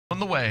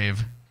the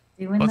wave.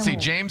 Let's see.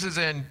 James is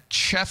in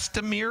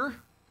Chestermere.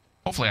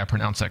 Hopefully I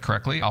pronounced that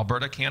correctly.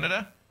 Alberta,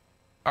 Canada.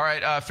 All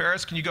right,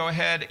 Ferris, can you go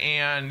ahead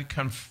and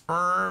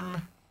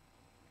confirm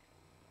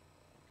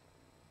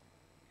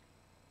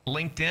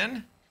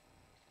LinkedIn?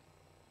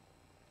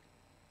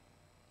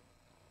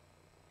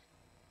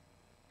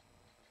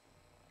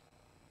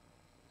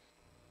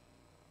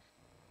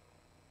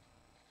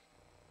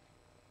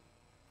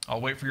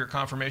 I'll wait for your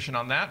confirmation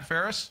on that,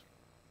 Ferris.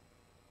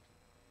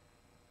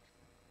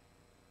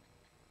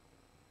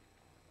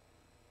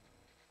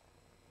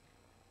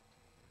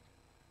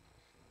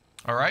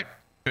 All right,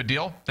 good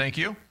deal. Thank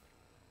you.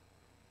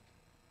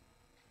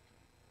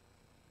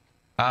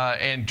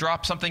 And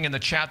drop something in the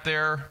chat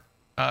there,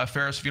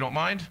 Ferris, if you don't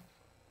mind.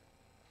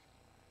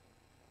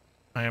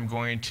 I am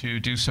going to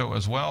do so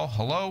as well.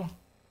 Hello.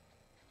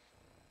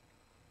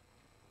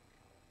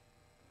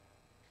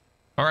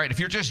 All right, if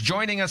you're just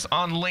joining us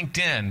on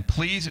LinkedIn,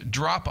 please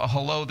drop a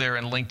hello there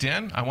in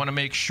LinkedIn. I want to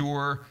make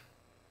sure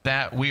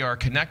that we are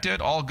connected.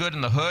 All good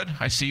in the hood.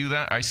 I see you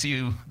there. I see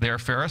you there,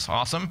 Ferris.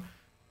 Awesome.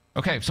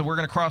 Okay, so we're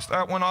going to cross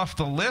that one off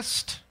the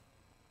list.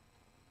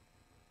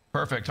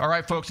 Perfect. All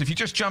right, folks, if you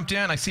just jumped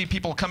in, I see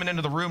people coming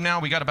into the room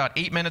now. We got about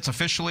 8 minutes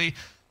officially.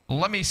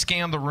 Let me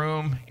scan the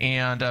room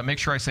and make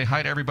sure I say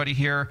hi to everybody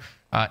here.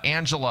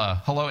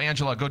 Angela. Hello,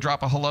 Angela. Go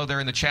drop a hello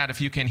there in the chat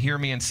if you can hear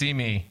me and see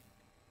me.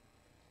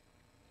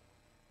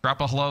 Drop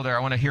a hello there.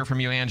 I want to hear from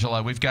you,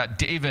 Angela. We've got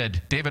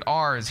David. David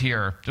R. is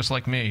here, just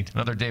like me.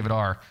 Another David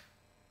R.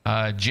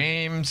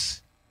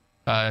 James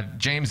N.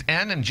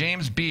 and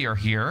James B. are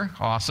here.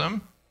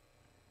 Awesome.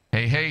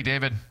 Hey,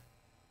 David.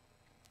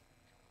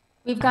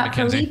 We've got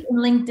Philippe in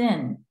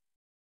LinkedIn.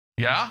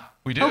 Yeah,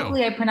 we do.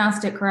 Hopefully I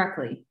pronounced it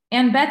correctly.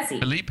 And Betsy.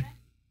 Philippe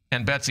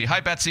and Betsy. Hi,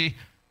 Betsy.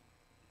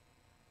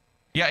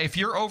 Yeah, if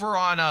you're over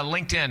on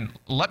LinkedIn,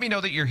 let me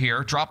know that you're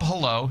here. Drop a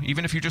hello.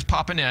 Even if you're just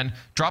popping in,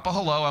 drop a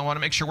hello. I want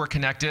to make sure we're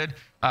connected.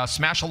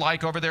 Smash a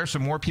like over there so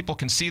more people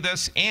can see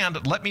this.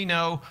 And let me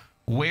know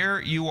where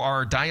you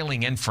are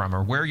dialing in from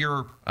or where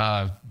you're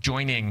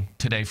joining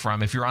today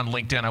from. If you're on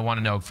LinkedIn, I want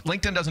to know.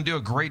 LinkedIn doesn't do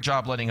a great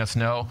job letting us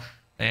know,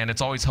 and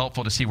it's always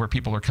helpful to see where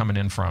people are coming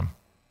in from.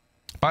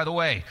 By the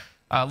way,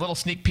 a little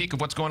sneak peek of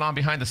what's going on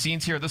behind the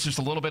scenes here. This is just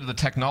a little bit of the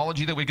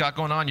technology that we got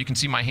going on. You can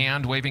see my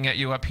hand waving at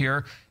you up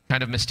here,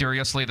 kind of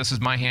mysteriously. This is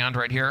my hand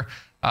right here.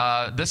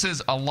 This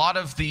is a lot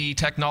of the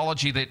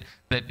technology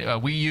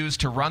that we use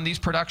to run these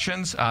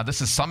productions.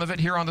 This is some of it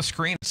here on the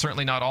screen,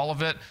 certainly not all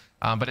of it,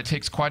 but it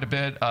takes quite a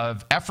bit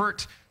of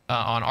effort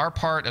on our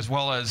part, as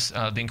well as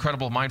the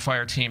incredible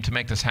Mindfire team to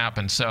make this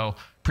happen. So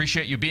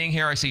appreciate you being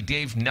here. I see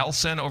Dave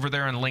Nelson over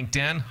there on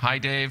LinkedIn. Hi,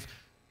 Dave.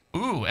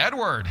 Ooh,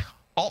 Edward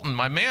Alton,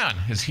 my man,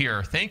 is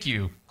here. Thank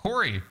you.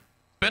 Corey, it's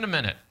been a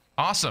minute.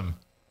 Awesome.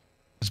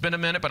 It's been a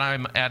minute, but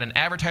I'm at an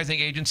advertising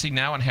agency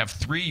now and have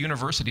 3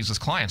 universities as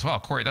clients. Wow,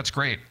 Corey, that's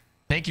great.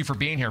 Thank you for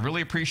being here.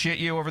 Really appreciate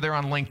you over there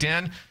on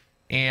LinkedIn.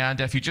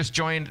 And if you just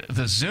joined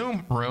the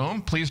Zoom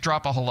room, please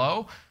drop a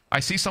hello. I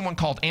see someone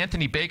called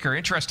Anthony Baker.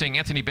 Interesting,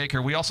 Anthony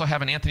Baker. We also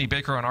have an Anthony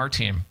Baker on our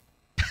team.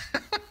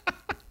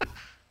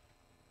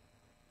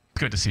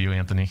 Good to see you,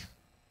 Anthony.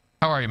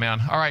 How are you, man?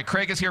 All right,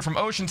 Craig is here from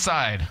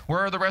Oceanside. Where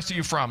are the rest of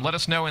you from? Let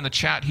us know in the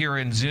chat here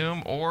in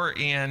Zoom or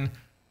in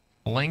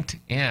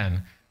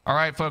LinkedIn. All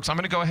right, folks, I'm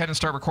going to go ahead and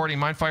start recording.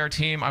 Mindfire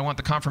team, I want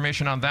the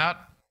confirmation on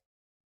that.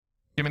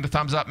 Give me the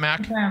thumbs up,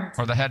 Mac. Confirmed.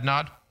 Or the head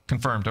nod.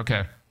 Confirmed,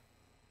 okay.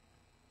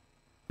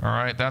 All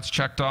right, that's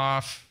checked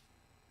off.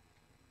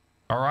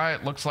 All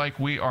right, looks like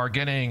we are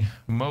getting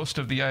most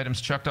of the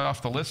items checked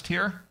off the list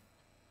here.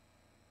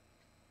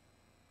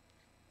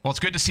 Well, it's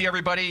good to see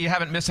everybody. You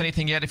haven't missed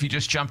anything yet if you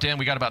just jumped in.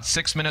 We got about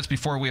 6 minutes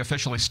before we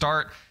officially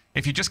start.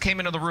 If you just came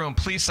into the room,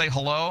 please say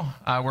hello.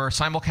 We're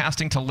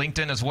simulcasting to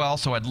LinkedIn as well,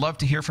 so I'd love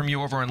to hear from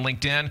you over on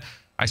LinkedIn.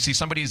 I see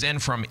somebody's in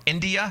from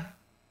India.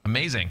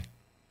 Amazing.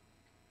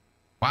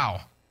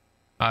 Wow.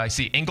 I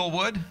see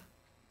Inglewood.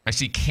 I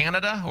see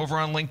Canada over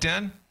on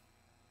LinkedIn.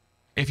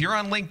 If you're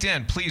on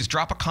LinkedIn, please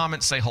drop a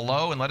comment, say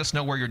hello, and let us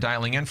know where you're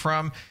dialing in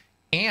from.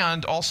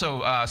 And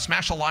also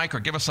smash a like or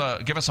give us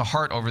a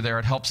heart over there.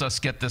 It helps us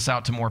get this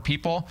out to more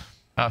people.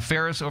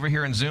 Ferris over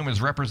here in Zoom is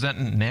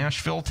representing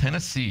Nashville,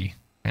 Tennessee.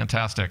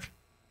 Fantastic.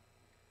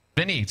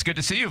 Vinny, it's good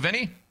to see you,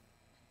 Vinny.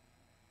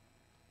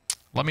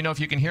 Let me know if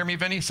you can hear me,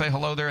 Vinny. Say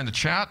hello there in the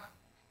chat.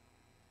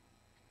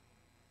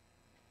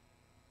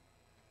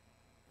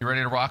 You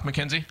ready to rock,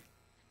 Mackenzie?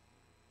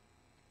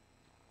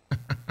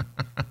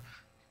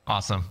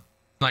 Awesome.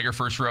 Not your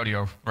first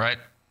rodeo, right?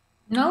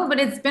 No, but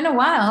it's been a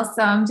while,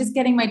 so I'm just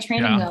getting my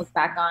training wheels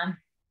back on.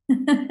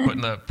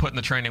 putting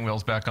the training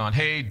wheels back on.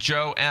 Hey,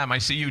 Joe M. I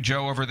see you,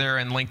 Joe, over there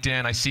in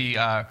LinkedIn. I see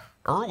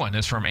Erwin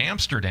is from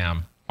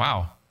Amsterdam.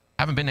 Wow.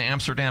 Haven't been to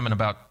Amsterdam in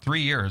about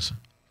 3 years.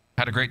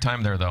 Had a great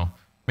time there, though.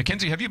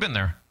 Mackenzie, have you been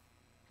there?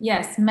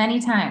 Yes,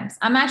 many times.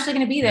 I'm actually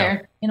going to be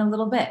there in a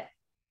little bit.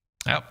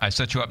 Yep, I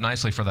set you up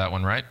nicely for that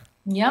one, right?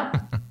 Yep.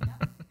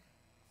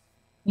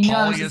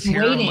 Holly is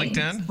here on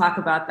LinkedIn. To talk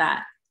about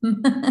that.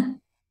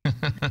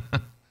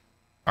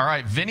 All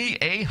right, Vinny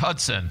A.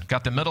 Hudson.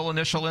 Got the middle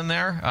initial in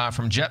there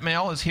from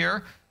Jetmail is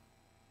here.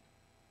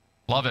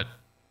 Love it.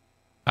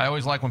 I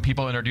always like when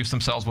people introduce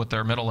themselves with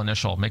their middle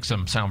initial. Makes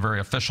them sound very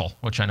official,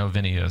 which I know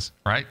Vinny is,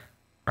 right?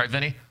 Right,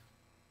 Vinny?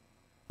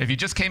 If you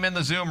just came in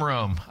the Zoom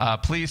room,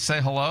 please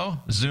say hello.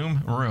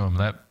 Zoom room.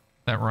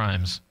 That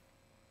rhymes.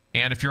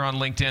 And if you're on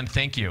LinkedIn,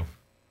 thank you.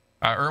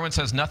 Erwin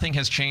says nothing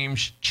has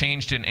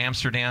changed in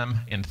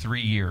Amsterdam in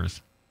 3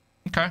 years.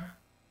 Okay.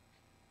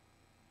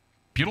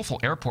 Beautiful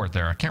airport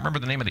there. I can't remember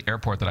the name of the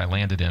airport that I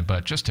landed in,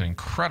 but just an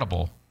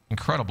incredible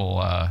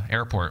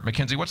airport.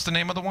 Mackenzie, what's the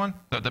name of the one?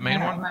 The main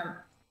one?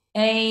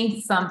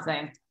 A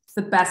something. It's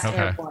the best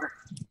airport.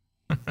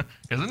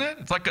 Isn't it?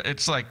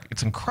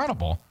 It's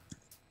incredible.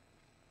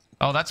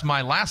 Oh, that's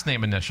my last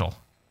name initial.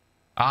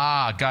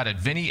 Ah, got it.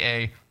 Vinny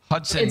A.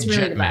 Hudson it's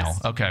really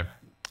Jetmail. Okay.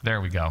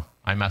 There we go.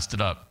 I messed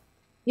it up.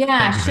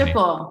 Yeah,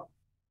 Schipul.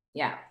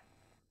 Yeah.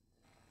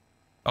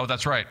 Oh,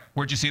 that's right.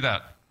 Where'd you see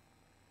that?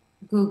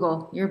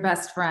 Google, your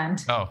best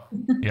friend. Oh,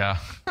 yeah.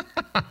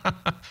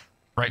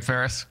 Right,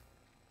 Ferris?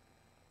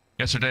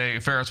 Yesterday,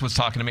 Ferris was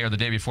talking to me, or the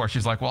day before.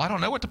 She's like, well, I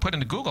don't know what to put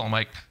into Google. I'm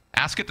like,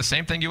 ask it the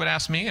same thing you would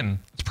ask me, and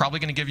it's probably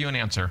going to give you an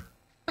answer.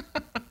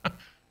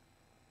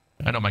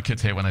 I know my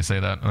kids hate when I say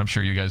that, and I'm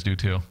sure you guys do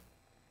too.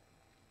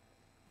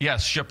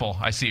 Yes,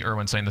 Schipul. I see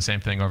Erwin saying the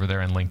same thing over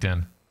there in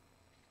LinkedIn.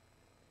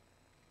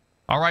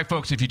 All right,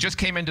 folks, if you just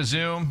came into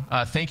Zoom,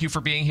 thank you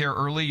for being here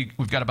early.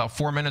 We've got about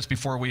 4 minutes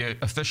before we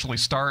officially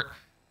start.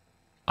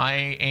 I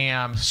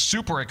am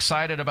super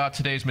excited about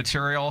today's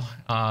material.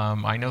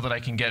 I know that I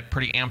can get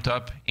pretty amped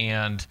up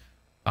and,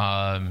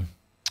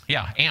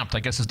 yeah, amped, I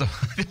guess is the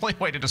only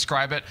way to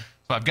describe it.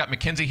 So I've got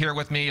Mackenzie here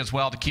with me as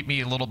well to keep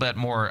me a little bit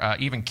more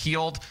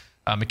even-keeled.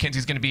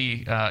 Mackenzie's going to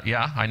be,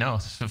 yeah, I know.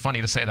 It's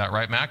funny to say that,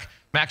 right, Mac?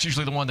 Mac's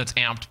usually the one that's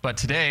amped, but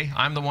today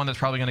I'm the one that's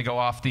probably going to go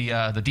off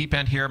the deep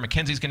end here.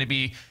 Mackenzie's going to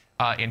be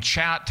in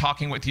chat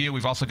talking with you.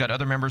 We've also got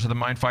other members of the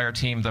Mindfire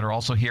team that are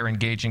also here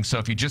engaging. So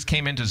if you just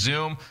came into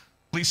Zoom,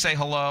 please say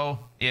hello.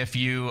 If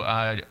you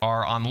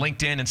are on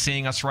LinkedIn and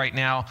seeing us right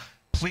now,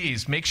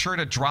 please make sure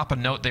to drop a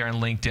note there in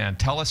LinkedIn.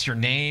 Tell us your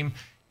name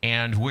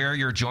and where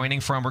you're joining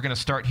from. We're going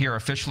to start here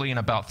officially in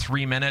about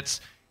 3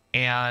 minutes.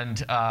 And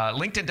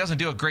LinkedIn doesn't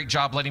do a great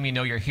job letting me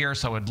know you're here,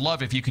 so I would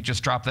love if you could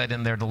just drop that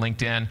in there to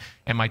LinkedIn,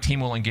 and my team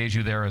will engage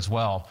you there as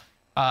well.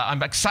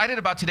 I'm excited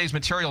about today's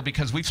material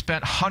because we've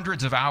spent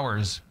hundreds of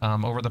hours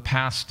over the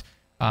past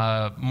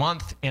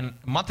month and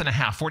a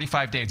half,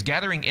 45 days,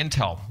 gathering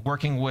intel,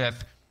 working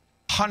with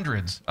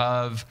hundreds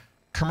of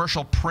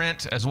commercial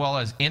print as well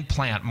as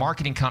in-plant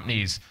marketing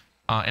companies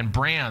and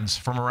brands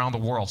from around the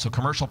world. So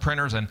commercial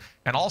printers and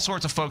all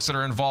sorts of folks that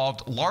are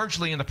involved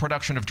largely in the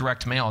production of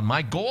direct mail. And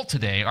my goal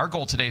today, our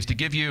goal today, is to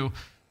give you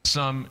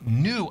some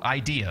new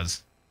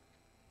ideas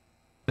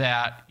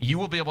that you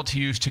will be able to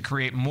use to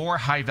create more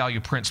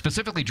high-value print,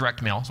 specifically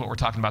direct mail is what we're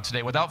talking about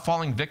today, without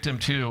falling victim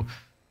to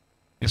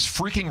this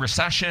freaking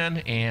recession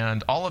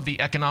and all of the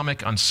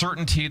economic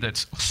uncertainty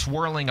that's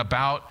swirling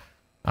about.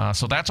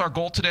 So that's our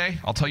goal today.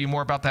 I'll tell you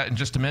more about that in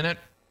just a minute.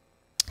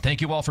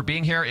 Thank you all for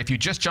being here. If you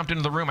just jumped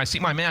into the room, I see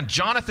my man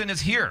Jonathan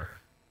is here.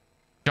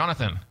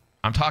 Jonathan,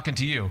 I'm talking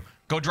to you.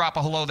 Go drop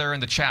a hello there in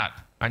the chat.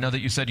 I know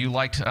that you said you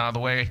liked the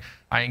way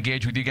I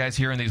engage with you guys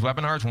here in these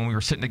webinars when we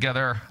were sitting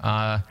together.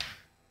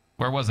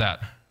 Where was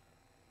that?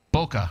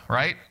 Boca,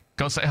 right?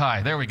 Go say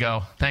hi. There we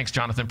go. Thanks,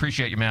 Jonathan.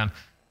 Appreciate you, man.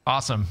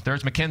 Awesome.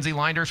 There's Mackenzie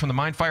Linders from the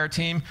Mindfire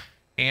team.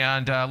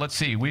 And let's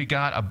see. We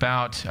got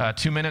about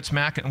 2 minutes,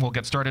 Mac, and we'll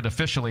get started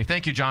officially.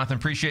 Thank you, Jonathan.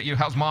 Appreciate you.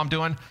 How's Mom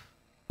doing?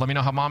 Let me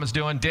know how Mom is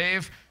doing.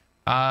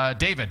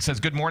 David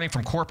says, good morning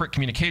from Corporate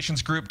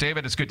Communications Group.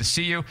 David, it's good to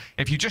see you.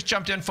 If you just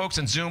jumped in, folks,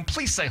 in Zoom,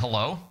 please say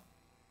hello.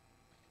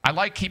 I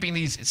like keeping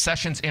these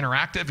sessions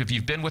interactive. If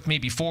you've been with me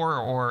before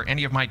or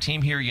any of my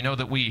team here, you know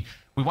that we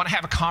want to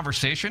have a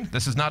conversation.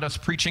 This is not us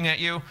preaching at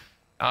you.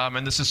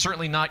 And this is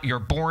certainly not your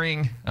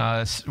boring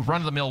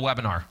run-of-the-mill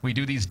webinar. We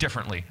do these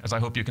differently, as I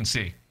hope you can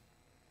see.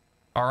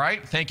 All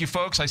right. Thank you,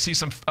 folks. I see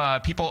some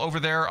people over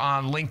there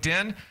on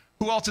LinkedIn.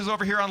 Who else is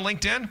over here on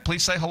LinkedIn?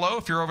 Please say hello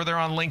if you're over there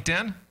on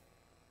LinkedIn.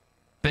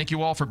 Thank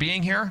you all for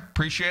being here.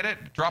 Appreciate it.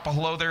 Drop a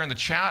hello there in the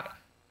chat.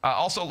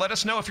 Also, let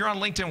us know if you're on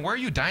LinkedIn, where are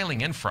you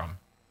dialing in from?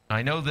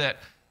 I know that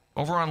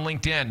over on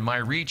LinkedIn, my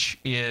reach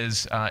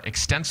is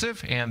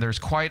extensive, and there's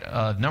quite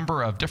a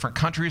number of different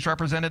countries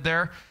represented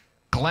there.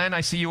 Glenn,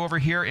 I see you over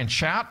here in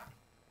chat,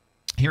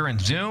 here in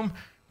Zoom.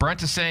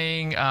 Brent is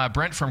saying,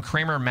 Brent from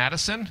Kramer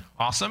Madison.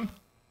 Awesome.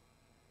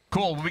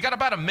 Cool. We got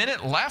about a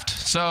minute left,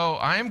 so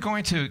I am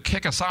going to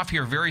kick us off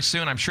here very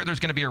soon. I'm sure there's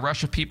going to be a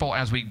rush of people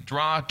as we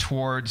draw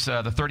towards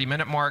the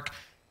 30-minute mark.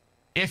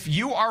 If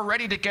you are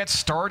ready to get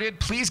started,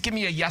 please give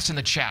me a yes in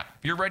the chat.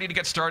 If you're ready to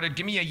get started,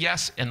 give me a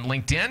yes in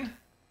LinkedIn,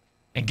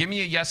 and give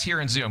me a yes here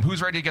in Zoom.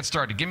 Who's ready to get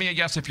started? Give me a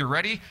yes if you're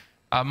ready.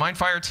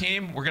 Mindfire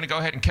team, we're going to go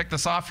ahead and kick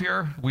this off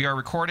here. We are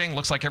recording.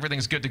 Looks like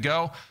everything's good to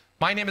go.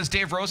 My name is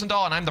Dave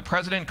Rosendahl, and I'm the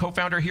president and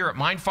co-founder here at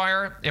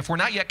Mindfire. If we're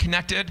not yet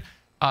connected,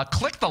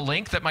 click the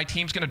link that my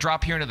team's going to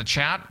drop here into the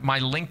chat, my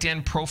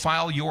LinkedIn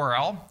profile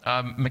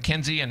URL.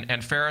 Mackenzie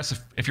and Ferris,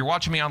 if you're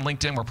watching me on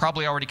LinkedIn, we're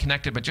probably already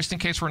connected, but just in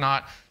case we're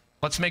not,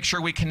 let's make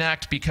sure we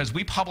connect because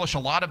we publish a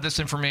lot of this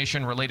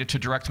information related to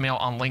direct mail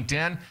on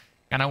LinkedIn.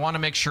 and I want to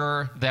make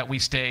sure that we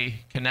stay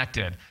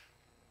connected.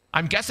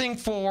 I'm guessing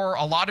for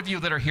a lot of you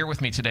that are here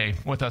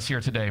with us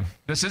here today,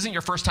 this isn't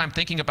your first time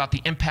thinking about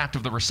the impact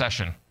of the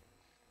recession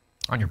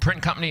on your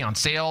print company, on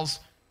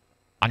sales,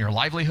 on your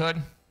livelihood,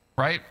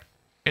 right?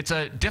 It's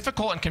a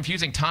difficult and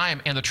confusing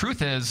time, and the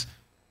truth is,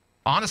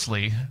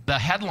 honestly, the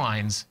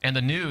headlines and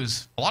the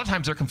news, a lot of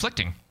times they're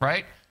conflicting,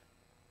 right?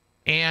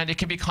 And it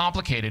can be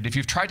complicated. If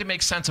you've tried to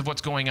make sense of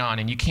what's going on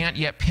and you can't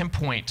yet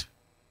pinpoint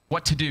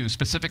what to do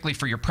specifically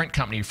for your print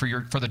company,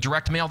 for the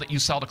direct mail that you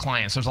sell to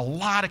clients, there's a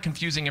lot of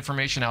confusing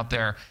information out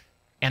there,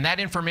 and that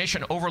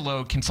information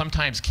overload can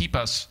sometimes keep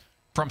us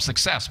from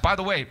success. By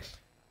the way,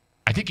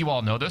 I think you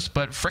all know this,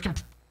 but frickin'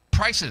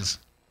 prices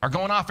are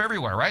going off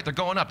everywhere, right? They're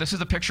going up. This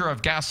is a picture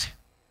of gas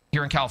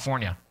here in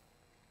California.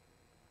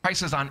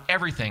 Prices on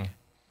everything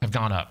have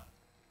gone up,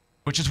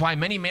 which is why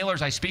many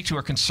mailers I speak to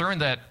are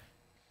concerned that,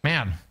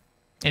 man,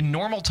 in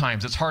normal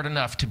times, it's hard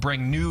enough to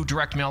bring new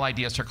direct mail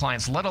ideas to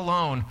clients, let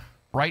alone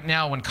right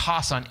now when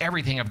costs on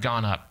everything have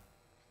gone up.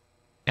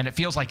 And it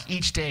feels like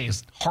each day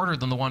is harder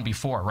than the one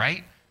before,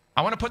 right?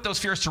 I want to put those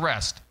fears to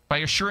rest by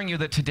assuring you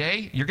that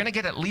today you're going to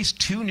get at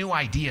least 2 new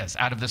ideas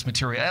out of this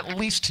material, at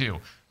least 2.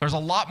 There's a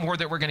lot more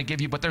that we're going to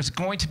give you, but there's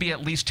going to be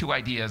at least 2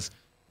 ideas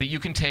that you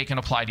can take and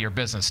apply to your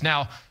business.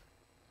 Now,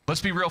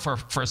 let's be real for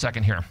a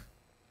second here.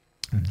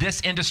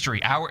 This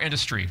industry, our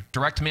industry,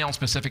 direct mail in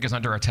specific, is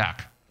under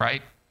attack,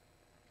 right?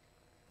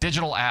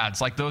 Digital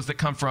ads like those that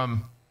come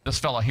from this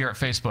fella here at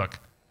Facebook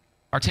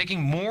are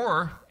taking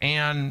more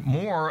and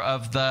more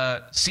of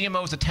the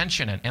CMO's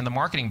attention and the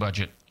marketing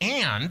budget,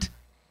 and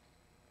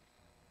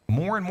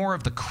more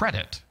of the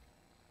credit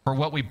for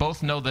what we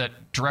both know that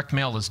direct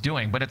mail is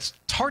doing. But it's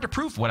hard to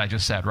prove what I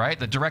just said, right?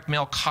 That direct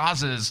mail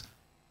causes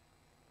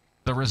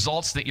the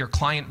results that your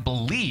client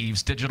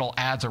believes digital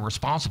ads are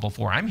responsible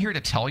for. I'm here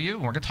to tell you,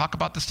 and we're going to talk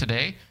about this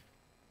today,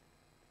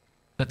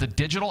 that the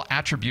digital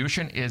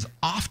attribution is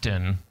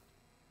often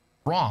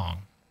wrong.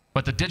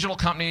 But the digital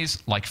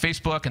companies like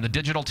Facebook and the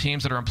digital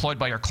teams that are employed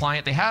by your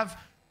client, they have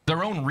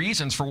their own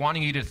reasons for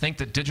wanting you to think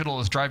that digital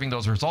is driving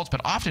those results,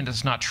 but often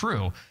it's not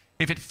true.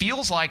 If it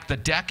feels like the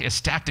deck is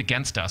stacked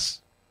against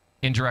us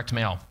in direct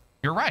mail,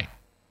 you're right.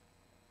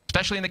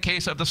 Especially in the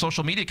case of the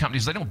social media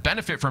companies, they don't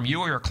benefit from you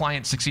or your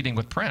client succeeding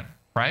with print,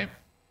 right?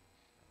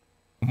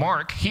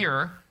 Mark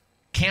here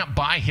can't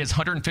buy his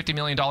 $150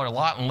 million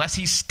lot unless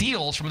he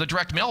steals from the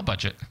direct mail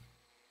budget.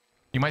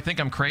 You might think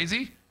I'm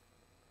crazy,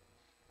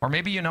 or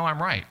maybe you know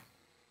I'm right.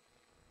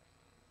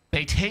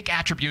 They take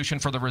attribution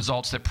for the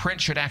results that print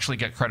should actually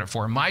get credit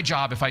for. My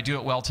job, if I do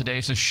it well today,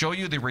 is to show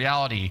you the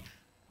reality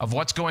of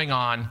what's going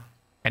on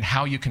and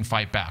how you can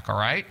fight back, all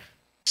right?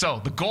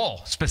 So the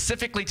goal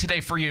specifically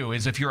today for you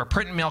is, if you're a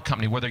print and mail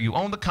company, whether you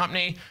own the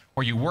company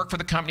or you work for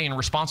the company and are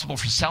responsible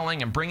for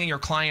selling and bringing your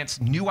clients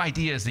new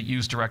ideas that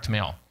use direct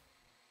mail,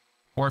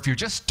 or if you're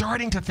just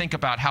starting to think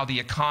about how the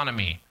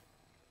economy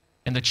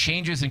and the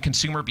changes in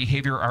consumer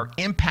behavior are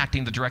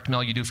impacting the direct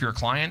mail you do for your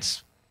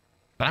clients,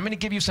 then I'm going to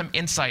give you some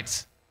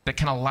insights that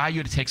can allow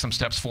you to take some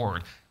steps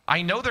forward.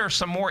 I know there are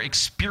some more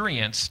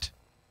experienced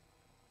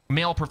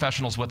mail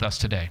professionals with us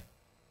today.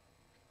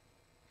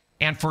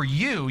 And for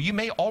you, you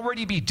may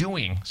already be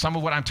doing some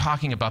of what I'm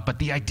talking about, but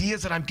the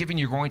ideas that I'm giving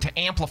you are going to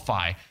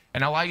amplify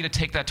and allow you to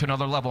take that to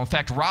another level. In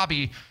fact,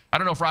 Robbie, I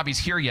don't know if Robbie's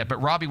here yet,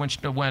 but Robbie,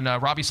 when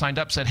Robbie signed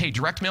up, said, hey,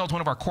 direct mail is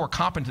one of our core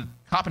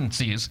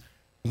competencies.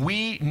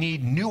 We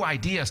need new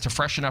ideas to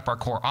freshen up our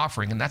core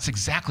offering, and that's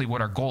exactly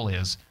what our goal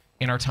is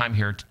in our time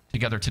here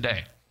together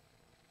today.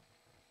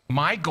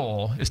 My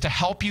goal is to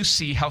help you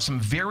see how some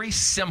very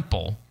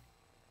simple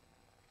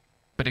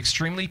but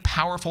extremely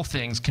powerful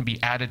things can be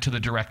added to the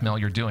direct mail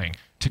you're doing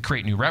to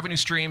create new revenue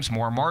streams,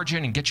 more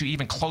margin, and get you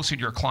even closer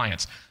to your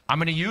clients. I'm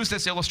going to use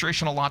this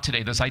illustration a lot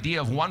today, this idea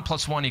of 1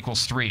 + 1 =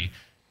 3,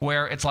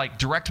 where it's like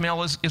direct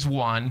mail is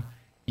 1,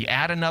 you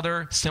add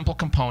another simple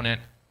component,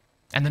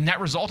 and the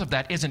net result of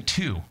that isn't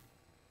 2.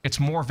 It's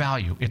more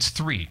value. It's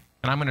 3.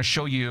 And I'm going to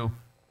show you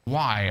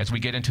why as we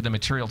get into the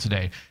material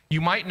today. You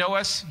might know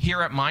us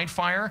here at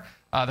Mindfire.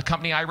 The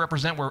company I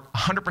represent, we're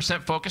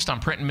 100% focused on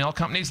print and mail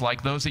companies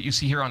like those that you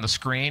see here on the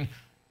screen,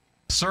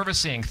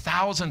 servicing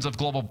thousands of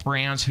global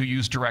brands who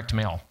use direct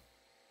mail.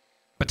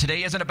 But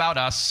today isn't about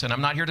us, and I'm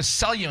not here to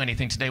sell you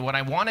anything today. What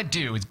I want to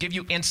do is give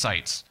you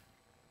insights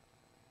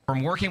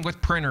from working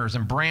with printers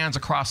and brands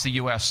across the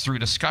U.S. through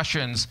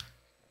discussions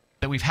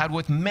that we've had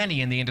with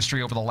many in the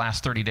industry over the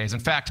last 30 days.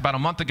 In fact, about a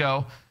month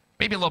ago,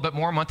 maybe a little bit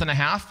more, a month and a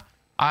half,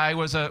 I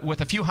was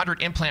with a few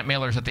hundred implant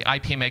mailers at the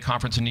IPMA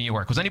conference in New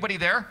York. Was anybody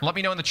there? Let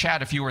me know in the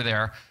chat if you were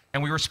there.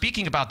 And we were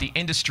speaking about the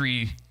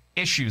industry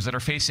issues that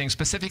are facing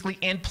specifically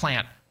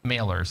implant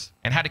mailers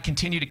and how to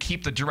continue to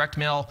keep the direct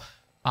mail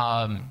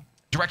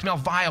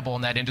viable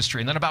in that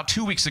industry. And then about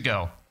 2 weeks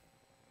ago,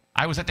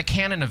 I was at the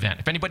Canon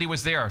event. If anybody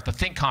was there, the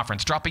Think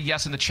conference, drop a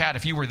yes in the chat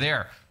if you were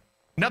there.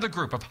 Another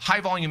group of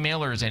high-volume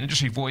mailers and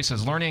industry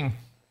voices learning,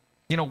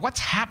 what's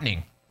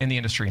happening in the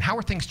industry and how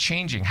are things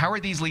changing? How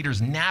are these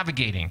leaders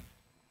navigating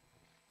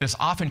this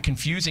often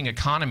confusing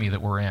economy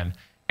that we're in?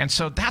 And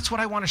so that's what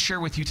I want to share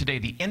with you today,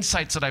 the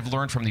insights that I've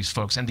learned from these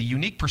folks and the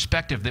unique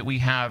perspective that we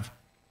have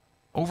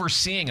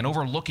overseeing and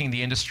overlooking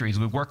the industries.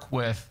 We work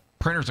with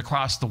printers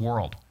across the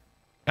world.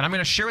 And I'm going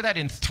to share that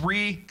in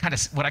 3 kind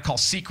of what I call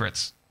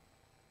secrets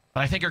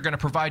that I think are going to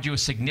provide you a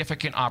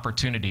significant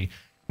opportunity.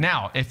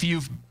 Now, if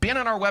you've been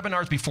on our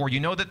webinars before, you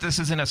know that this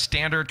isn't a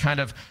standard kind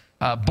of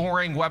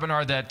boring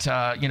webinar that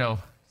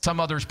some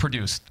others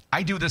produce.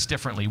 I do this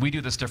differently. We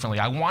do this differently.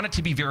 I want it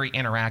to be very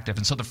interactive.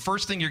 And so the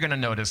first thing you're going to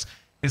notice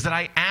is that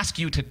I ask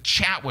you to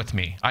chat with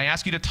me. I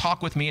ask you to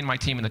talk with me and my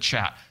team in the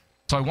chat.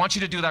 So I want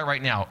you to do that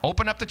right now.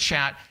 Open up the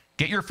chat,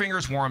 get your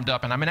fingers warmed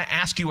up, and I'm going to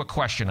ask you a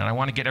question, and I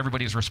want to get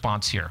everybody's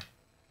response here.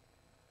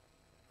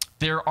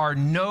 There are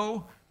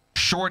no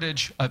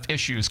shortage of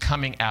issues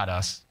coming at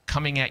us,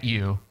 coming at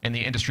you in the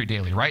industry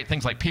daily, right?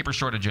 Things like paper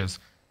shortages,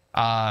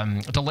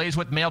 delays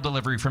with mail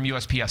delivery from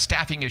USPS,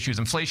 staffing issues,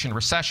 inflation,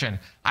 recession.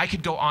 I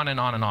could go on and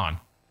on and on.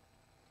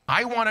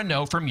 I want to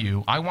know from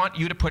you, I want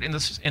you to put in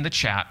the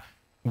chat,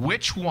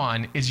 which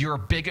one is your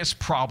biggest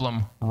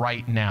problem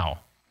right now?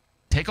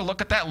 Take a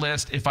look at that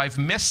list. If I've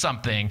missed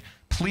something,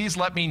 please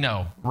let me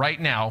know right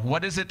now.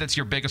 What is it that's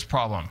your biggest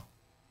problem?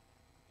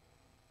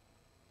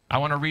 I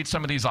want to read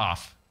some of these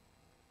off.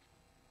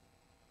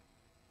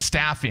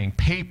 Staffing,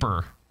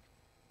 paper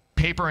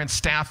and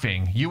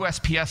staffing,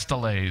 USPS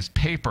delays,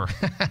 paper,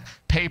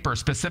 paper,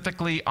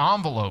 specifically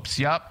envelopes,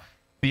 yep,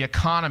 the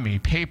economy,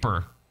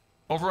 paper.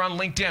 Over on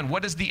LinkedIn,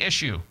 what is the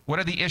issue? What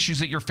are the issues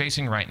that you're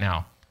facing right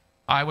now?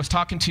 I was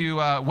talking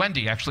to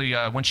Wendy, actually,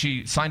 when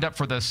she signed up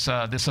for this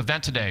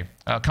event today,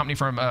 a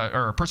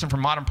person from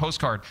Modern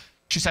Postcard.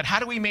 She said, how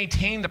do we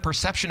maintain the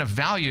perception of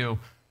value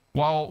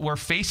while we're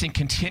facing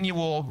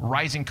continual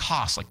rising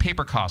costs, like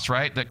paper costs,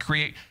 right, that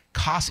create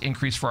cost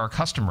increase for our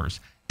customers?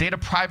 Data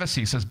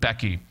privacy, says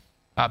Becky.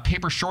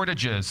 Paper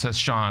shortages, says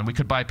Sean. We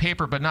could buy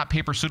paper, but not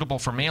paper suitable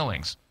for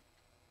mailings.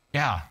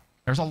 Yeah,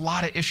 there's a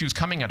lot of issues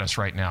coming at us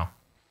right now.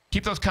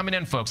 Keep those coming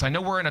in, folks. I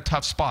know we're in a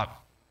tough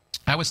spot.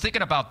 I was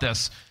thinking about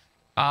this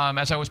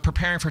as I was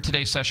preparing for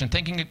today's session,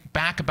 thinking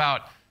back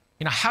about,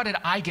 how did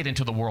I get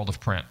into the world of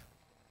print?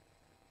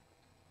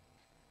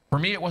 For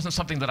me, it wasn't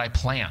something that I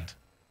planned.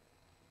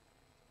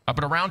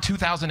 But around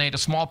 2008, a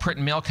small print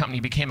and mail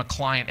company became a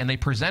client, and they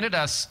presented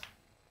us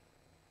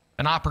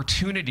an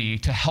opportunity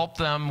to help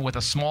them with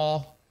a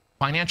small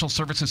financial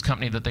services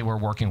company that they were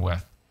working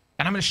with.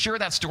 And I'm going to share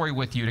that story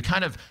with you to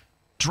kind of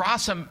draw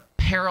some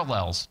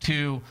parallels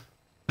to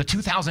the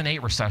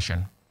 2008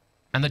 recession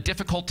and the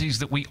difficulties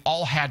that we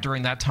all had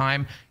during that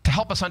time to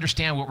help us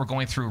understand what we're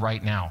going through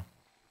right now.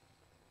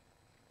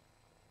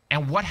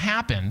 And what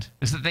happened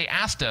is that they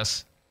asked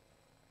us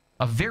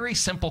a very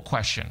simple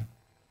question.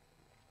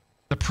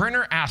 The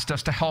printer asked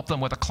us to help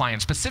them with a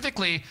client.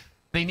 Specifically,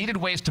 they needed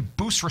ways to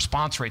boost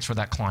response rates for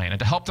that client and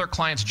to help their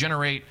clients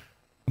generate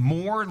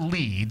more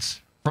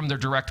leads from their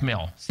direct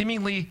mail.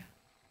 Seemingly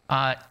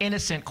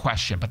innocent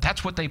question, but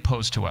that's what they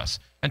posed to us.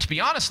 And to be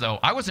honest, though,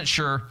 I wasn't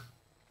sure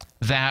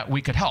that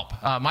we could help.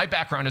 My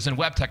background is in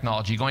web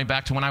technology, going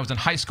back to when I was in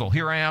high school.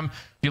 Here I am.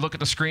 If you look at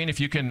the screen, if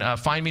you can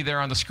find me there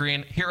on the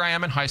screen, here I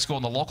am in high school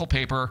in the local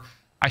paper.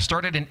 I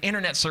started an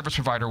internet service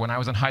provider when I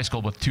was in high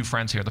school with 2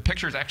 friends here. The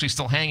picture is actually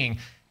still hanging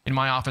in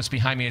my office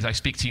behind me as I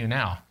speak to you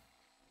now.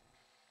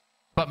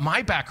 But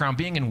my background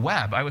being in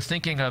web, I was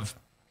thinking of,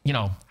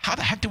 how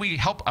the heck do we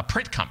help a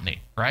print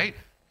company, right?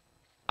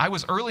 I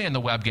was early in the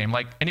web game.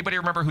 Like, anybody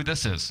remember who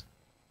this is?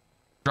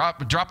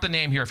 Drop the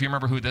name here if you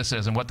remember who this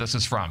is and what this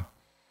is from.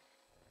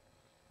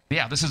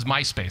 Yeah, this is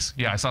MySpace.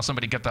 Yeah, I saw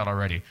somebody get that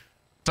already.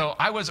 So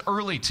I was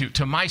early to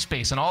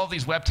MySpace and all of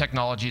these web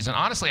technologies. And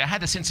honestly, I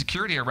had this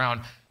insecurity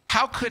around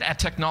how could a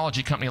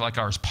technology company like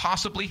ours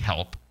possibly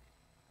help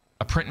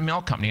a print and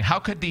mail company? How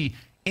could the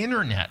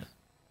internet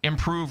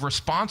improve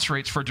response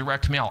rates for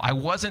direct mail? I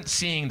wasn't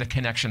seeing the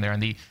connection there,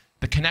 and the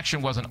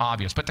connection wasn't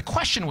obvious. But the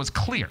question was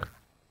clear.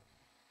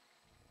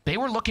 They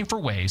were looking for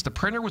ways, the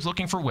printer was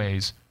looking for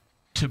ways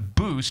to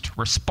boost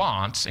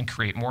response and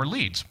create more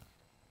leads.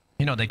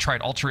 They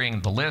tried altering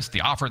the list,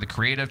 the offer, the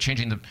creative,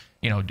 changing the,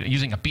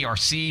 using a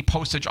BRC,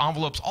 postage,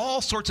 envelopes,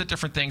 all sorts of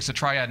different things to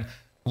try and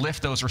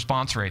lift those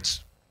response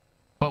rates.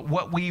 But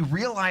what we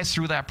realized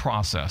through that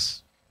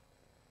process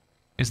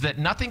is that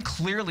nothing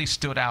clearly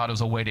stood out as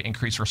a way to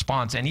increase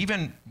response. And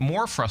even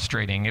more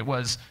frustrating, it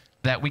was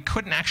that we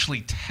couldn't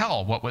actually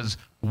tell what was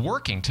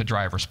working to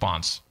drive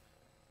response.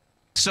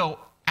 So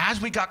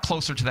as we got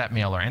closer to that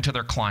mailer and to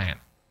their client,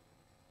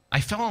 I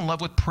fell in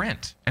love with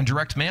print and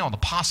direct mail, the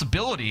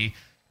possibility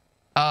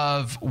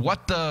of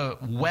what the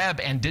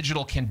web and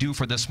digital can do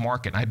for this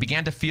market. And I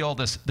began to feel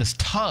this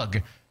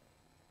tug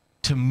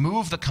to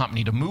move the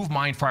company, to move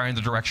Mindfire in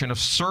the direction of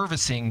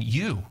servicing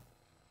you,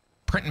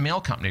 print and mail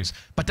companies.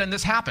 But then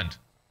this happened.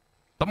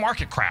 The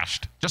market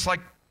crashed, just like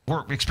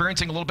we're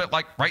experiencing a little bit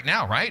like right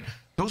now, right?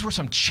 Those were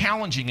some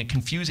challenging and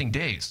confusing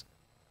days.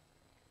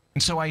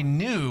 And so I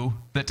knew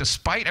that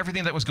despite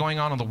everything that was going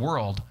on in the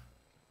world,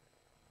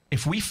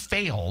 if we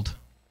failed,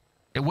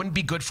 it wouldn't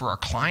be good for our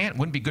client,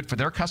 wouldn't be good for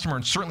their customer,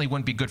 and certainly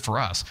wouldn't be good for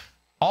us.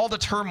 All the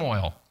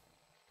turmoil,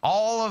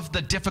 all of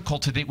the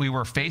difficulty that we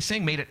were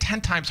facing made it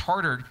 10 times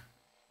harder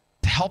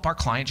to help our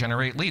client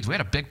generate leads. We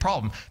had a big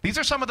problem. These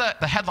are some of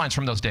the headlines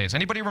from those days.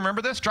 Anybody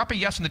remember this? Drop a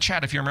yes in the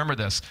chat if you remember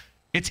this.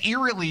 It's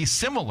eerily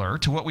similar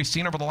to what we've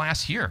seen over the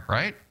last year,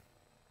 right?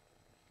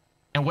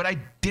 And what I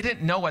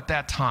didn't know at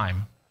that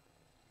time,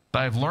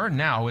 that I've learned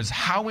now, is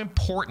how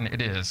important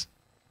it is,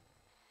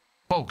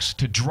 folks,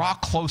 to draw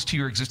close to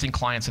your existing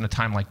clients in a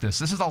time like this.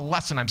 This is a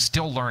lesson I'm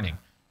still learning.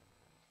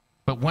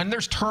 But when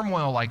there's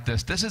turmoil like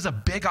this is a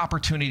big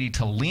opportunity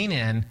to lean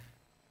in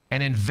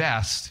and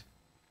invest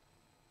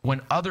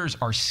when others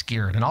are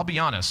scared. And I'll be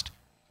honest,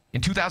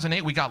 in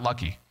 2008, we got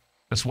lucky.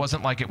 This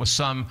wasn't like it was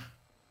some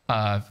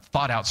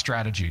thought out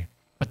strategy.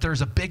 But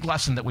there's a big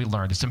lesson that we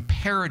learned. It's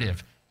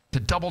imperative to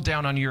double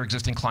down on your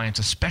existing clients,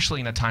 especially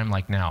in a time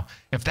like now.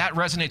 If that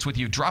resonates with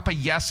you, drop a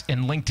yes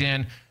in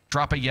LinkedIn,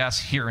 drop a yes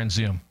here in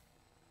Zoom.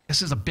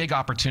 This is a big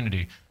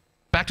opportunity.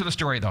 Back to the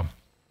story though.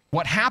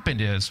 What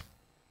happened is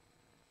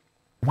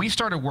we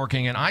started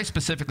working, and I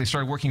specifically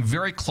started working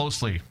very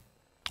closely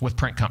with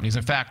print companies.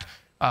 In fact,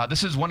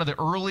 this is one of the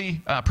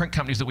early print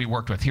companies that we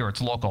worked with here.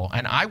 It's local.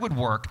 And I would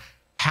work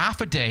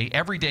half a day,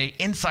 every day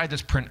inside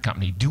this print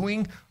company,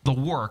 doing the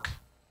work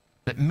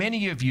that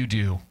many of you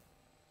do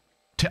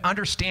to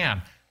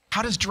understand,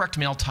 how does direct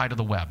mail tie to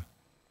the web?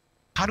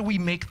 How do we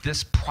make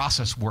this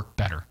process work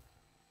better?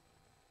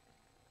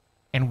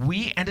 And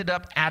we ended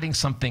up adding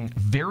something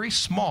very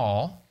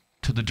small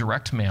to the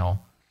direct mail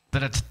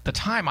that at the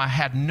time I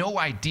had no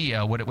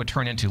idea what it would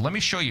turn into. Let me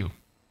show you.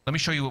 Let me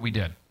show you what we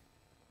did.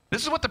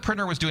 This is what the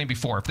printer was doing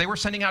before. If they were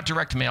sending out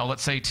direct mail,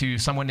 let's say to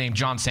someone named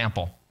John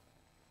Sample,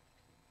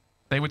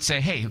 they would say,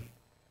 hey,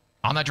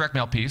 on that direct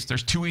mail piece,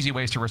 there's two easy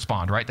ways to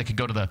respond, right? They could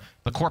go to the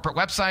corporate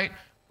website,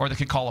 or they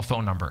could call a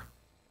phone number.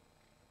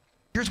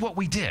 Here's what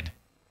we did.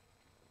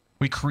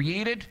 We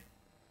created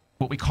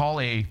what we call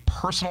a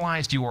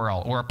personalized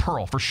URL, or a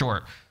PURL for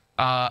short.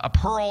 A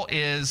PURL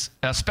is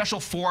a special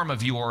form of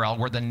URL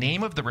where the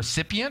name of the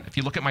recipient, if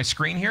you look at my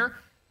screen here,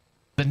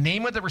 the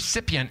name of the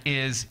recipient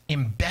is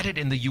embedded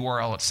in the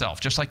URL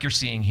itself, just like you're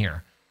seeing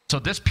here. So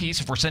this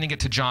piece, if we're sending it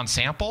to John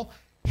Sample,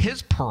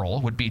 his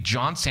PURL would be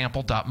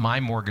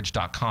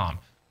johnsample.mymortgage.com.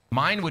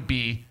 Mine would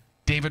be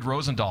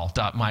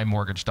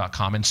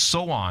davidrosendahl.mymortgage.com, and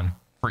so on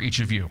for each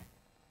of you,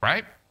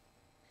 right?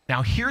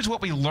 Now, here's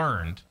what we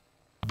learned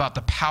about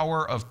the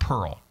power of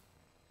PURL.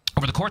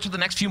 Over the course of the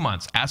next few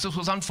months, as this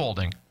was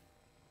unfolding,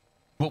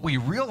 what we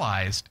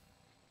realized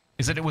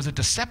is that it was a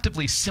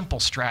deceptively simple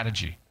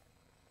strategy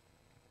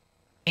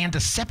and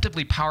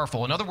deceptively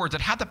powerful. In other words,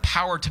 it had the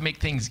power to make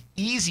things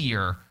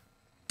easier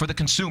for the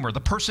consumer,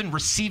 the person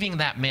receiving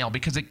that mail,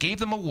 because it gave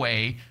them a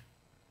way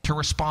to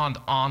respond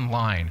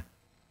online.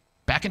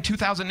 Back in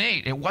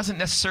 2008, it wasn't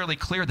necessarily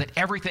clear that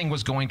everything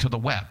was going to the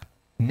web.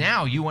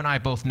 Now, you and I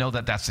both know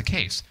that that's the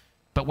case.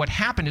 But what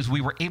happened is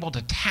we were able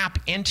to tap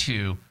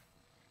into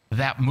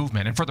that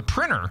movement. And for the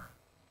printer,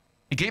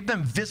 it gave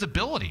them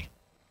visibility,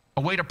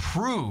 a way to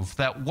prove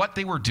that what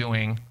they were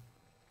doing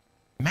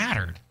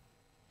mattered.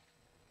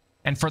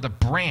 And for the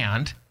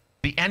brand,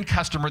 the end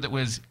customer that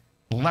was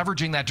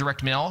leveraging that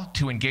direct mail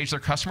to engage their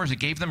customers, it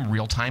gave them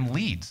real-time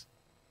leads.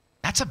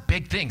 That's a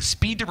big thing.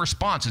 Speed to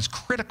response is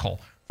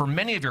critical for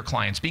many of your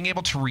clients. Being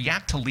able to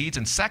react to leads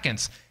in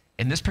seconds,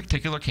 in this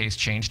particular case,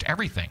 changed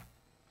everything.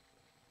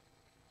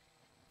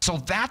 So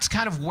that's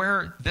kind of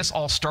where this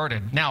all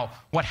started. Now,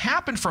 what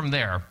happened from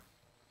there,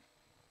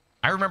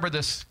 I remember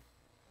this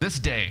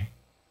day,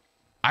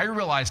 I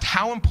realized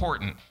how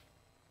important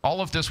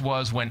all of this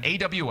was when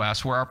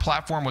AWS, where our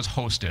platform was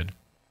hosted,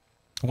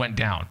 went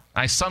down.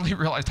 I suddenly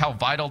realized how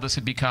vital this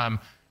had become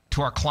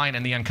to our client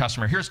and the end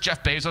customer. Here's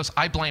Jeff Bezos.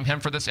 I blame him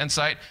for this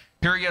insight.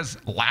 Here he is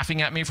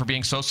laughing at me for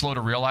being so slow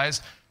to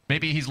realize.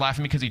 Maybe he's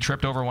laughing because he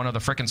tripped over one of the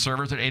frickin'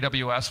 servers at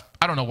AWS.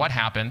 I don't know what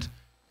happened.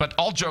 But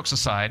all jokes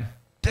aside,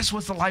 this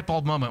was the light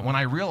bulb moment when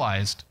I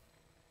realized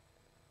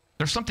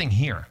there's something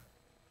here.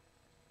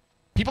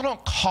 People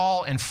don't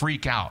call and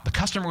freak out. The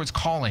customer was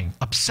calling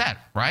upset,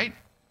 right?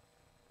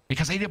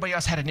 Because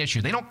AWS had an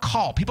issue. They don't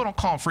call. People don't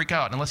call and freak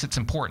out unless it's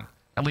important.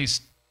 At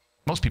least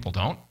most people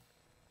don't.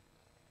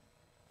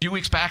 A few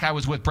weeks back, I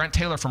was with Brent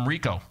Taylor from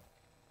Ricoh.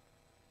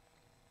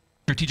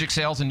 Strategic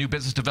Sales and New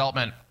Business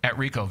Development at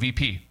Ricoh,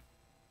 VP.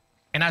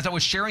 And as I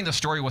was sharing the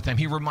story with him,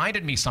 he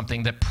reminded me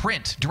something, that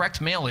print,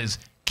 direct mail, is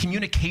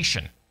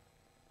communication.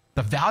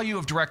 The value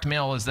of direct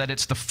mail is that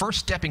it's the first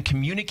step in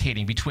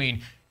communicating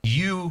between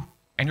you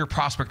and your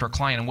prospect or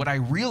client. And what I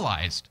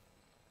realized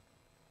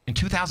in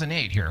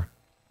 2008 here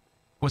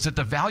was that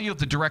the value of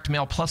the direct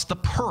mail plus the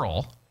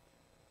PURL,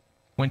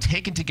 when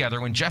taken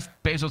together, when Jeff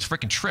Bezos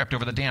freaking tripped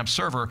over the damn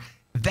server,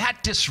 that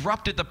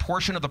disrupted the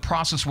portion of the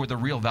process where the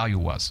real value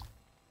was.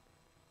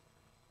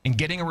 In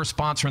getting a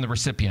response from the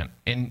recipient,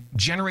 in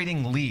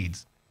generating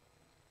leads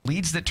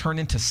that turn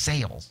into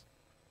sales.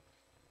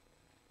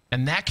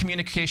 And that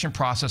communication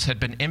process had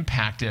been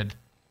impacted,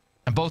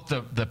 and both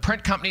the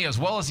print company as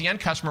well as the end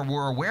customer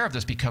were aware of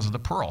this because of the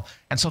PURL.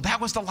 And so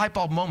that was the light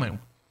bulb moment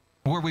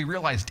where we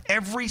realized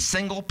every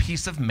single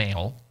piece of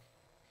mail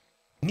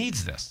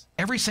needs this.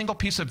 Every single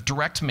piece of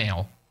direct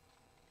mail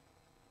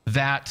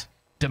that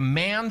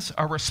demands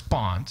a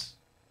response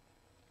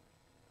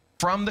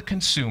from the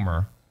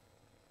consumer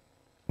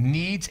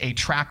needs a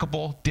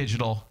trackable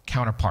digital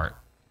counterpart.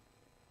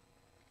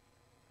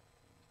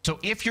 So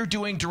if you're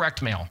doing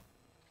direct mail,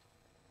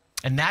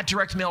 and that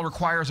direct mail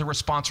requires a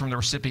response from the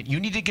recipient, you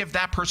need to give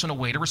that person a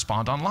way to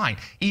respond online.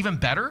 Even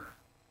better,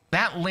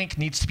 that link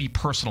needs to be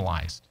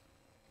personalized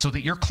so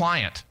that your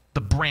client,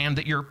 the brand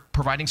that you're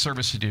providing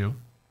service to,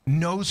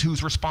 knows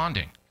who's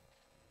responding.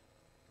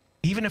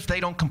 Even if they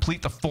don't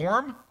complete the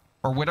form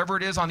or whatever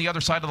it is on the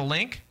other side of the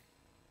link,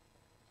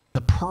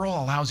 the Pearl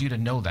allows you to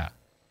know that.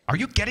 Are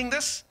you getting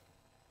this?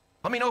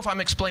 Let me know if I'm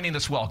explaining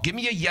this well. Give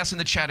me a yes in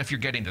the chat if you're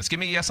getting this. Give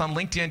me a yes on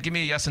LinkedIn. Give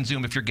me a yes in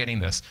Zoom if you're getting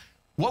this.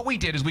 What we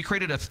did is we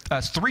created a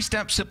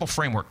three-step simple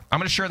framework. I'm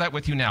going to share that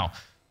with you now,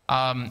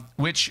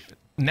 which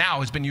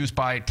now has been used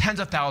by tens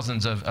of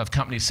thousands of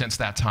companies since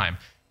that time.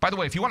 By the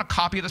way, if you want a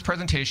copy of this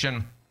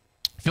presentation,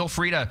 feel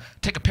free to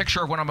take a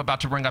picture of what I'm about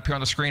to bring up here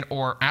on the screen,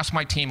 or ask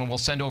my team and we'll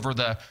send over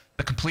the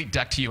complete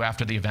deck to you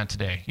after the event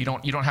today. You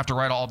don't have to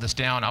write all of this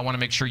down. I want to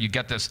make sure you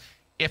get this.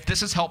 If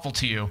this is helpful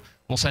to you,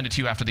 we'll send it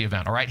to you after the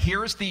event. All right,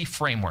 here's the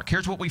framework.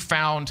 Here's what we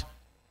found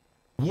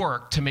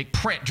work to make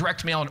print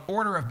direct mail an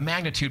order of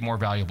magnitude more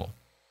valuable.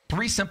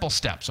 3 simple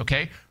steps,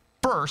 okay?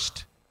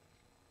 First,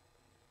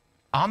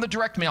 on the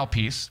direct mail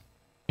piece,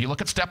 you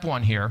look at step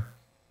 1 here,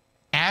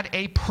 add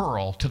a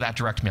Pearl to that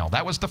direct mail.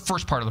 That was the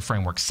first part of the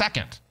framework.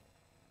 Second,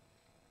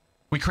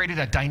 we created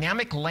a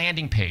dynamic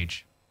landing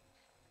page,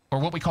 or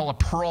what we call a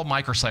Pearl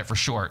microsite for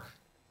short.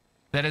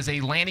 That is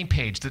a landing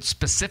page that's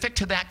specific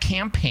to that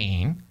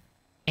campaign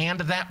and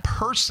that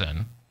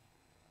person,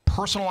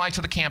 personalized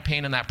to the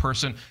campaign and that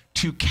person,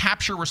 to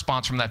capture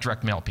response from that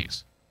direct mail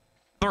piece.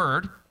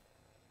 Third,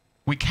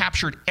 we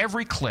captured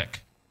every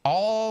click,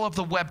 all of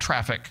the web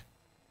traffic,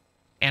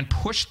 and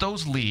pushed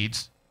those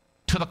leads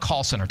to the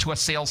call center, to a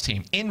sales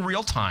team in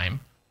real time.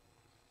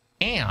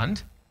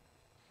 And,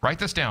 write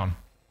this down,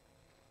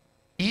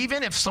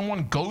 even if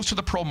someone goes to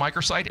the Pearl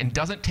microsite and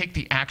doesn't take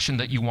the action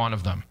that you want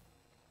of them,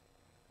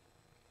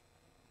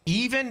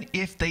 even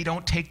if they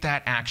don't take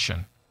that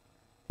action,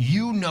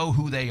 you know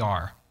who they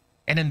are.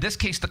 And in this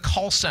case, the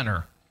call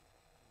center,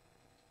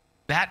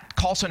 that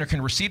call center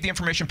can receive the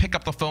information, pick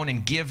up the phone,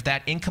 and give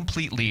that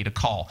incomplete lead a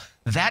call.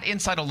 That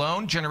insight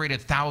alone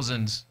generated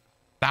thousands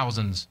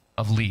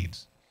of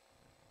leads.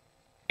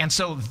 And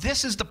so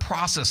this is the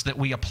process that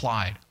we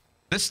applied.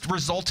 This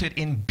resulted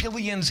in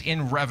billions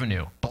in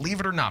revenue. Believe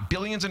it or not,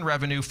 billions in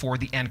revenue for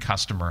the end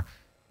customer.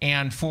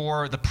 And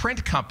for the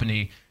print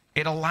company,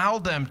 it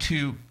allowed them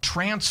to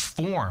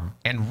transform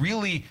and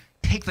really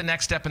take the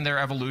next step in their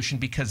evolution,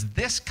 because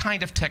this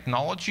kind of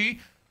technology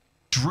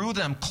drew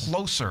them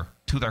closer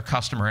to their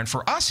customer. And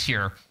for us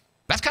here,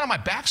 that's kind of my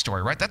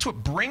backstory, right? That's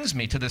what brings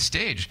me to this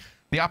stage,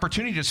 the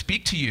opportunity to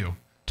speak to you,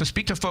 to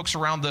speak to folks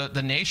around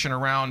the nation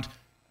around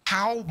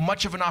how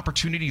much of an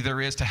opportunity there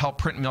is to help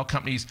print and mail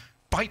companies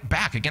fight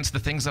back against the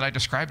things that I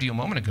described to you a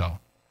moment ago.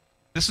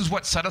 This is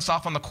what set us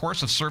off on the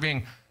course of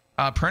serving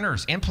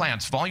printers,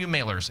 implants, volume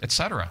mailers,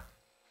 etc.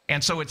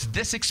 And so it's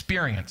this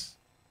experience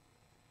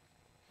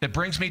that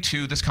brings me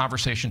to this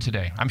conversation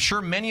today. I'm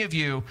sure many of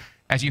you,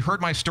 as you heard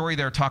my story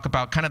there talk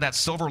about kind of that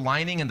silver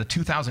lining in the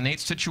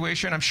 2008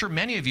 situation, I'm sure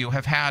many of you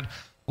have had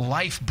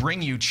life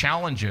bring you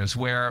challenges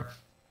where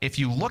if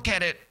you look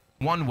at it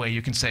one way,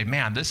 you can say,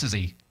 man, this is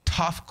a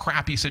tough,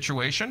 crappy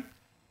situation.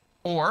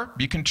 Or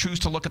you can choose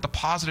to look at the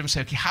positive and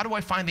say, okay, how do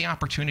I find the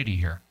opportunity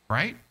here,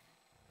 right?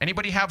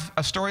 Anybody have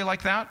a story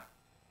like that?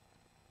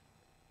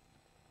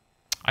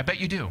 I bet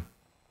you do.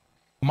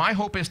 My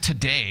hope is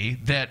today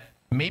that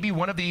maybe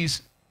one of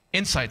these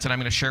insights that I'm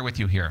going to share with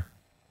you here,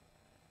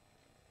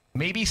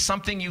 maybe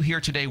something you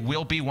hear today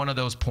will be one of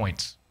those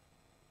points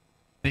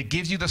that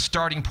gives you the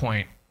starting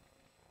point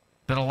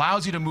that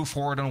allows you to move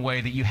forward in a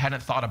way that you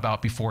hadn't thought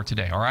about before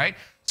today, all right?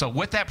 So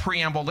with that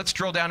preamble, let's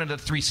drill down into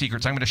the 3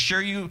 secrets. I'm going to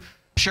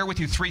share with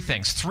you 3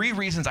 things, 3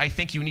 reasons I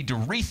think you need to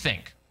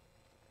rethink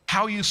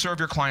how you serve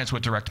your clients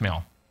with direct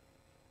mail.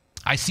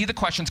 I see the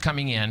questions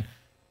coming in.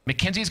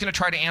 Mackenzie is going to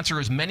try to answer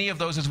as many of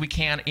those as we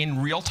can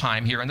in real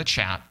time here in the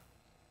chat.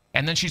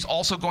 And then she's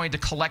also going to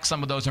collect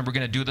some of those, and we're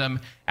going to do them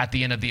at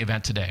the end of the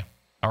event today.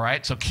 All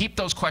right? So keep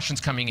those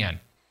questions coming in.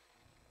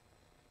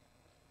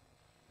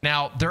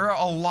 Now, there are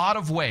a lot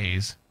of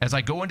ways, as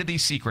I go into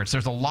these secrets,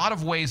 there's a lot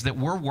of ways that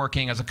we're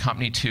working as a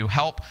company to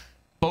help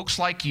folks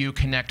like you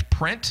connect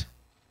print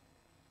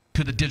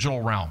to the digital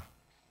realm.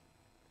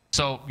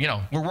 So,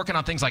 we're working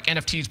on things like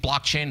NFTs,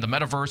 blockchain, the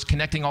metaverse,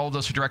 connecting all of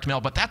those to direct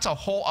mail, but that's a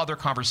whole other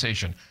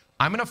conversation.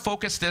 I'm going to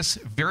focus this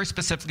very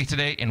specifically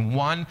today in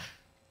one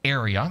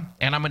area,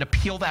 and I'm going to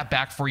peel that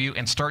back for you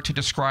and start to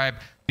describe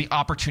the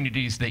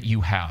opportunities that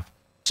you have.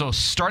 So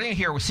starting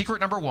here with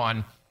secret number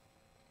 1,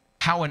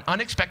 how an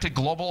unexpected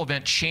global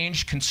event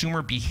changed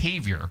consumer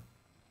behavior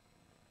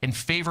in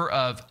favor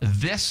of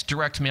this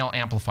direct mail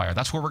amplifier.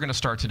 That's where we're going to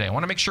start today. I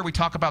want to make sure we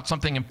talk about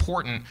something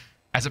important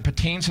as it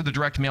pertains to the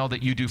direct mail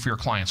that you do for your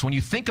clients. When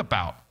you think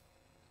about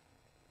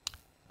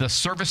the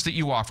service that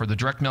you offer, the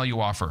direct mail you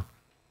offer,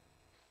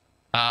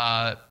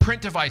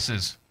 print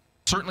devices,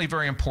 certainly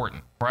very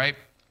important, right?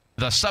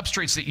 The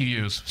substrates that you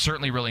use,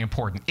 certainly really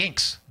important.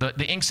 Inks,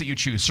 the inks that you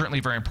choose, certainly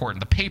very important.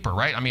 The paper,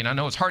 right? I mean, I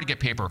know it's hard to get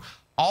paper.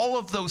 All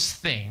of those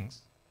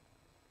things,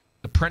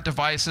 the print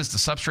devices, the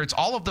substrates,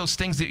 all of those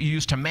things that you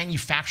use to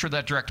manufacture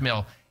that direct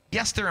mail,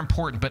 yes, they're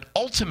important, but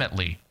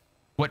ultimately,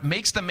 what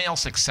makes the mail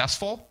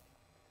successful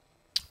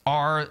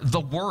are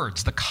the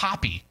words, the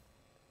copy,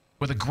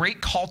 with a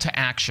great call to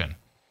action.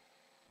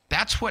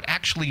 That's what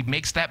actually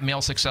makes that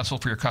mail successful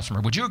for your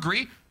customer. Would you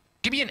agree?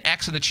 Give me an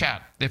X in the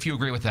chat if you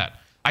agree with that.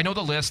 I know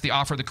the list, the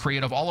offer, the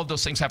creative, all of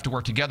those things have to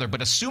work together,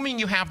 but assuming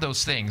you have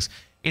those things,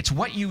 it's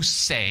what you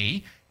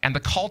say and the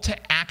call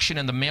to action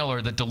in the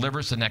mailer that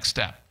delivers the next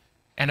step.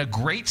 And a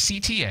great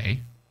CTA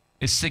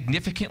is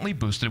significantly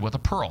boosted with a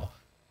Pearl.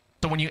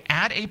 So when you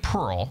add a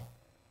Pearl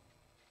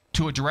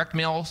to a direct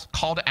mail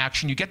call to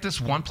action, you get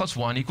this 1 +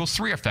 1 =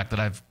 3 effect that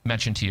I've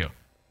mentioned to you,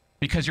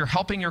 because you're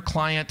helping your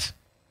client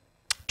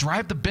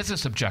drive the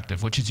business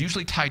objective, which is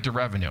usually tied to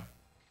revenue.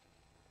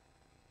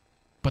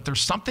 But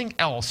there's something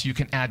else you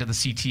can add to the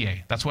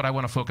CTA. That's what I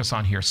want to focus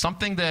on here.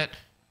 Something that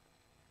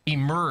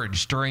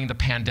emerged during the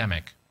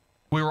pandemic.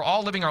 We were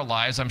all living our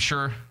lives. I'm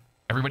sure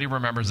everybody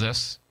remembers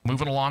this,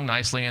 moving along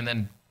nicely. And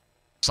then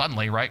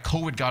suddenly, right,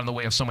 COVID got in the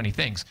way of so many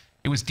things.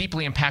 It was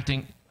deeply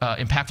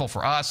impactful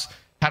for us,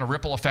 had a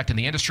ripple effect in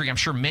the industry. I'm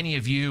sure many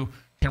of you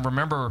can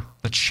remember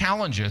the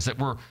challenges that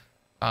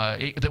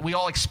that we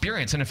all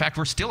experienced. And in fact,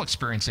 we're still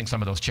experiencing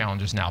some of those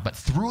challenges now. But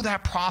through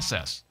that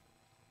process,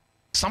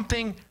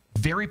 something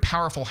very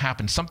powerful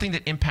happened, something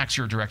that impacts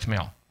your direct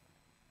mail.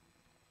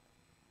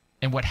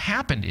 And what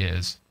happened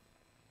is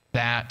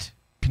that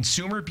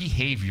consumer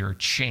behavior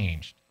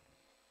changed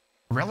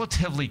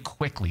relatively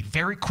quickly,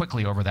 very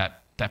quickly over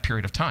that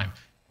period of time.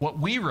 What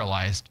we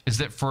realized is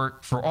that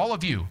for all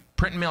of you,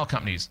 print and mail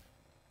companies,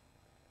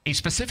 a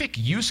specific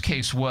use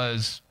case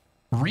was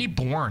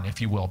reborn,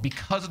 if you will,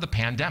 because of the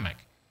pandemic.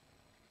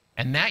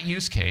 And that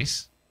use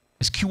case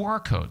is QR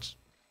codes.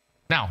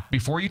 Now,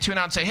 before you tune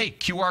out and say, hey,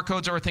 QR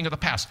codes are a thing of the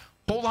past,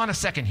 hold on a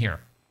second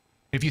here.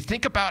 If you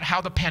think about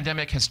how the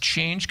pandemic has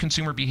changed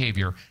consumer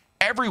behavior,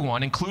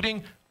 everyone,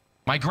 including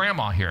my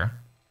grandma here,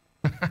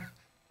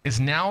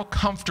 is now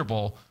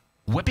comfortable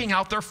whipping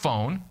out their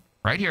phone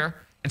right here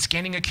and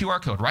scanning a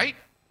QR code, right?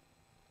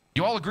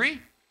 You all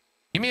agree?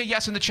 Give me a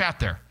yes in the chat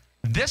there.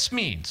 This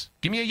means,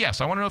 give me a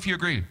yes. I want to know if you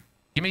agree.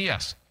 Give me a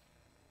yes.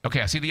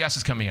 Okay, I see the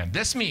yeses coming in.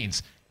 This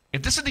means,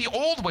 if this is the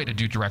old way to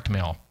do direct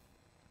mail,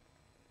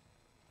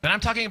 then I'm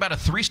talking about a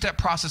 3-step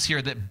process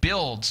here that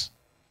builds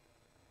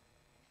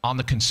on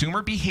the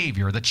consumer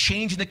behavior, the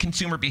change in the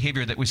consumer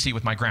behavior that we see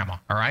with my grandma,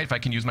 all right? If I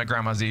can use my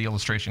grandma as the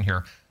illustration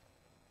here.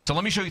 So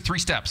let me show you 3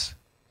 steps.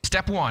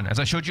 Step 1, as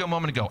I showed you a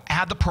moment ago,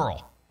 add the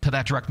Pearl to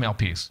that direct mail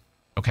piece,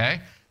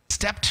 okay?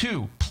 Step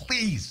 2,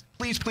 please,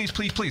 please, please,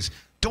 please, please,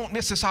 don't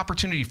miss this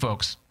opportunity,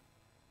 folks.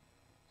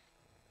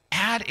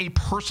 Add a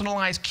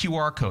personalized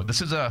QR code.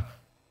 This is a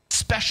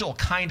special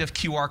kind of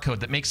QR code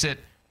that makes it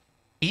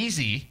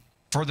easy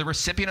for the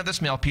recipient of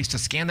this mail piece to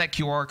scan that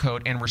QR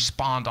code and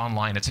respond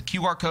online. It's a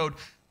QR code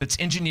that's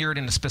engineered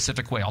in a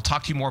specific way. I'll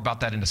talk to you more about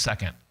that in a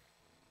second.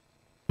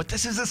 But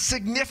this is a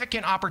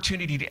significant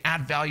opportunity to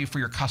add value for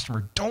your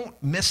customer. Don't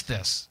miss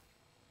this.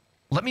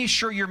 Let me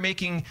assure you're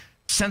making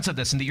sense of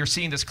this and that you're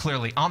seeing this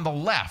clearly. On the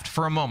left,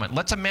 for a moment,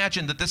 let's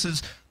imagine that this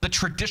is the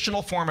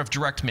traditional form of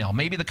direct mail,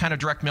 maybe the kind of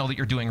direct mail that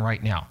you're doing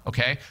right now,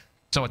 okay?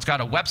 So it's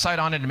got a website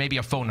on it and maybe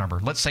a phone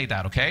number. Let's say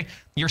that, okay?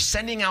 You're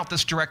sending out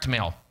this direct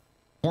mail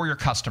for your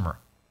customer.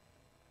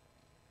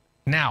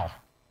 Now,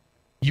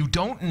 you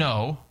don't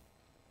know,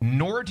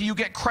 nor do you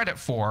get credit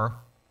for,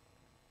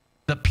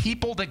 the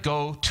people that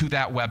go to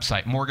that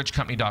website,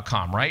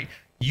 mortgagecompany.com, right?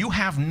 You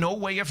have no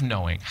way of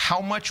knowing how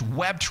much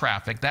web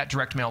traffic that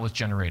direct mail is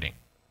generating.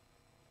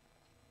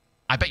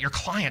 I bet your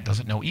client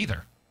doesn't know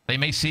either. They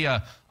may see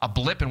a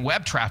blip in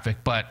web traffic,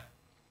 but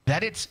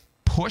that it's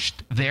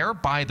pushed there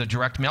by the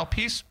direct mail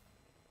piece,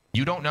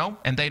 you don't know,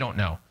 and they don't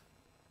know.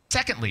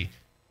 Secondly,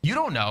 you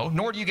don't know,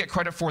 nor do you get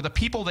credit for the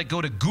people that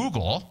go to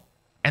Google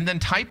and then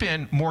type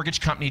in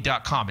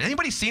mortgagecompany.com.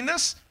 Anybody seen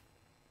this?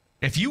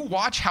 If you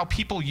watch how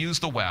people use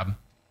the web,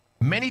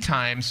 many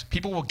times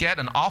people will get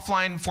an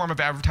offline form of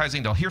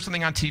advertising. They'll hear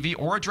something on TV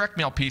or a direct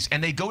mail piece,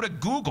 and they go to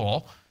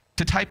Google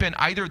to type in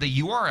either the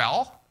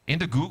URL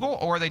into Google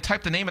or they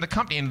type the name of the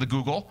company into the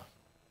Google,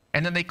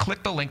 and then they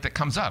click the link that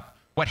comes up.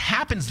 What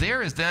happens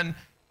there is then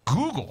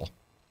Google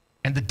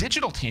and the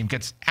digital team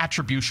gets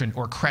attribution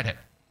or credit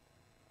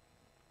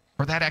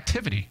for that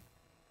activity.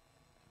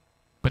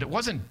 But it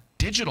wasn't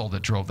digital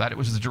that drove that. It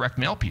was the direct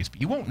mail piece.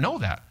 But you won't know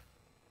that.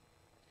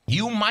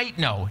 You might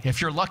know,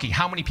 if you're lucky,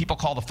 how many people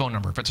call the phone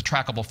number, if it's a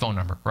trackable phone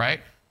number,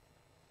 right?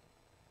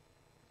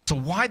 So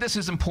why this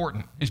is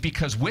important is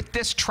because with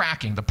this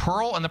tracking, the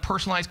Pearl and the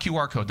personalized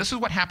QR code, this is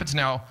what happens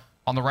now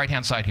on the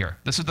right-hand side here.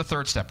 This is the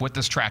 3rd step with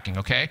this tracking,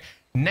 okay?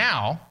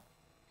 Now,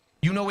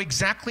 you know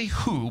exactly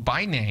who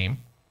by name,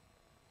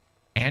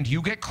 and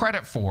you get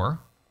credit for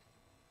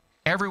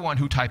everyone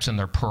who types in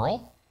their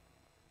Pearl.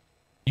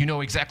 You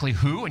know exactly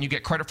who, and you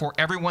get credit for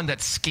everyone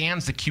that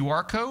scans the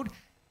QR code,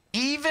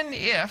 even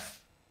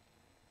if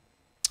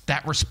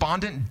that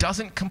respondent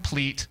doesn't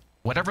complete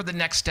whatever the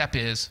next step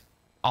is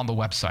on the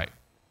website.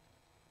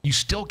 You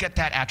still get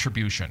that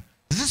attribution.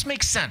 Does this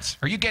make sense?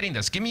 Are you getting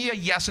this? Give me a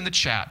yes in the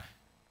chat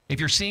if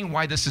you're seeing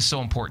why this is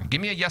so important.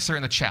 Give me a yes there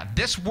in the chat.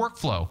 This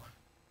workflow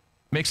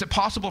makes it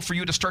possible for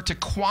you to start to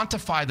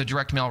quantify the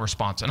direct mail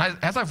response. And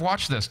as I've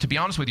watched this, to be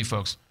honest with you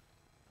folks,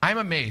 I'm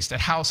amazed at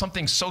how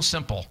something so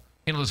simple,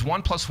 there's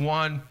 1 +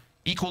 1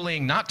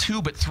 equaling not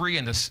 2 but 3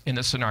 in this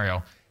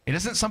scenario. It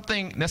isn't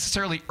something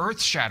necessarily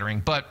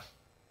earth-shattering, but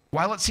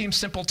while it seems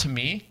simple to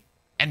me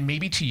and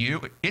maybe to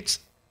you, it's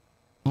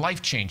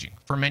life-changing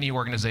for many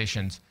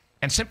organizations.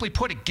 And simply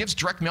put, it gives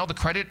direct mail the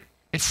credit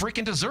it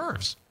freaking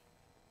deserves.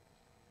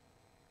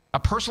 A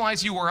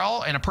personalized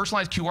URL and a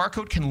personalized QR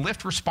code can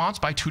lift response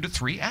by 2 to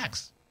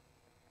 3x.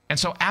 And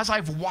so as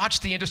I've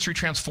watched the industry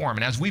transform,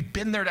 and as we've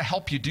been there to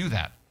help you do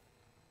that,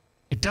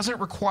 it doesn't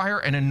require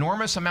an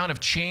enormous amount of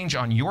change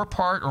on your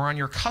part or on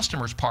your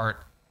customer's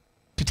part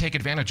to take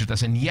advantage of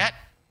this. And yet,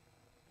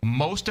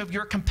 most of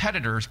your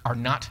competitors are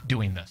not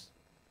doing this.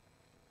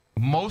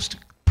 Most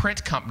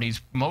print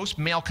companies, most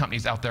mail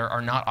companies out there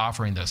are not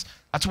offering this.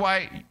 That's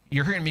why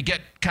you're hearing me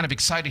get kind of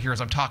excited here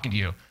as I'm talking to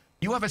you.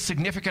 You have a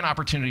significant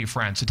opportunity,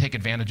 friends, to take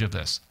advantage of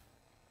this.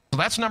 So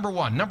that's number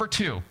one. Number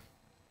two,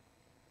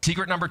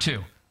 secret number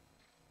two.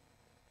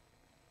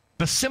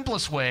 The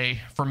simplest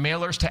way for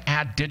mailers to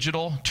add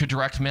digital to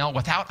direct mail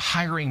without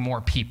hiring more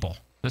people.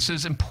 This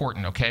is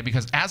important, okay?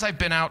 Because as I've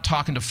been out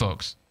talking to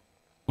folks,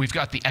 we've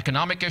got the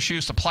economic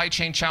issues, supply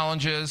chain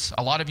challenges.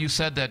 A lot of you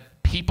said that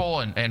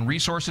people and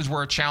resources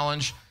were a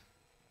challenge.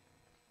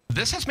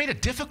 This has made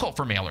it difficult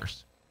for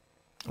mailers,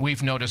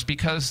 we've noticed,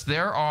 because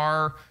there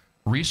are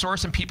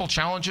resource and people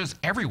challenges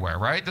everywhere,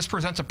 right? This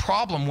presents a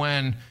problem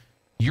when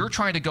you're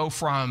trying to go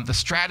from the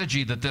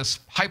strategy that this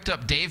hyped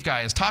up Dave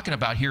guy is talking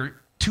about here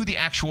to the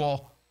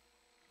actual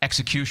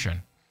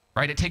execution,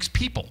 right? It takes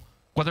people,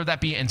 whether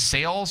that be in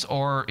sales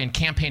or in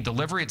campaign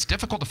delivery. It's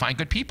difficult to find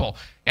good people.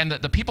 And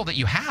the people that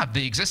you have,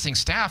 the existing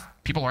staff,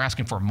 people are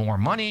asking for more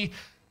money.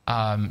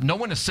 No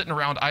one is sitting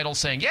around idle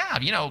saying, yeah,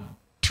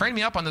 train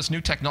me up on this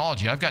new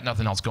technology. I've got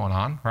nothing else going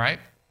on, right?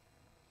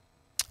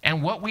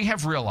 And what we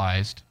have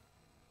realized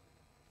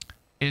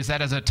is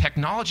that as a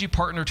technology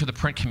partner to the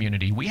print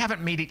community, we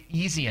haven't made it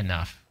easy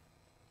enough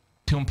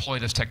to employ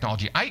this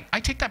technology.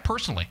 I take that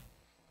personally.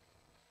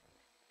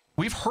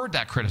 We've heard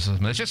that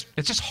criticism. It's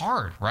just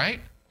hard, right?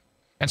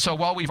 And so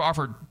while we've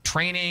offered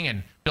training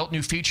and built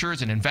new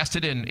features and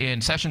invested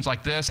in sessions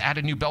like this,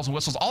 added new bells and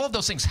whistles, all of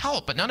those things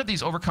help, but none of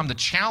these overcome the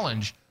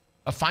challenge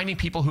of finding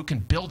people who can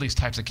build these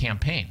types of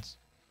campaigns.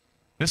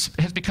 This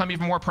has become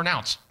even more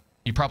pronounced.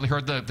 You probably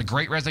heard the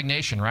Great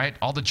Resignation, right?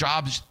 All the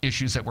jobs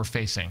issues that we're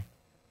facing.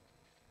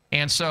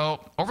 And so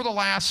over the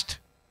last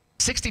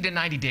 60 to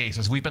 90 days,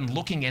 as we've been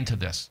looking into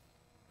this,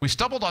 we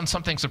stumbled on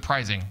something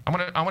surprising.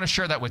 I want to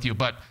share that with you,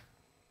 but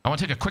I want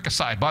to take a quick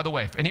aside. By the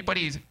way, if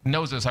anybody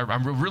knows this,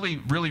 I'm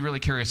really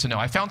curious to know.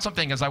 I found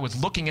something as I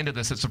was looking into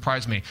this that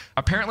surprised me.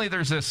 Apparently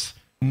there's this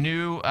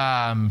new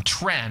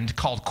trend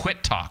called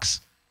quit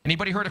talks.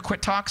 Anybody heard of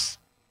quit talks?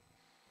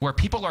 Where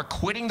people are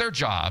quitting their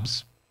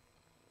jobs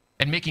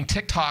and making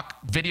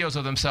TikTok videos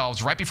of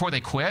themselves right before they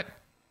quit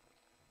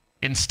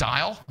in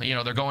style.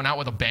 They're going out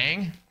with a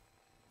bang.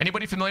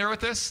 Anybody familiar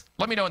with this?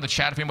 Let me know in the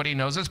chat if anybody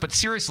knows this. But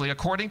seriously,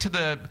 according to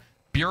the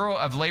Bureau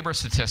of Labor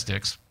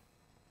Statistics,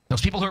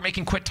 those people who are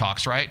making quit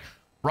talks, right?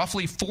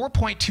 Roughly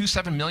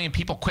 4.27 million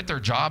people quit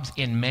their jobs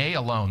in May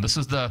alone. This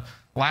is the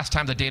last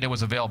time the data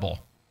was available.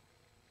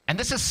 And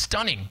this is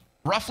stunning.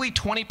 Roughly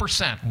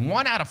 20%.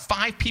 1 out of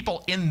 5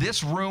 people in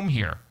this room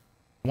here,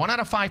 1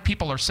 out of 5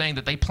 people are saying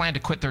that they plan to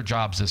quit their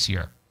jobs this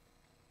year.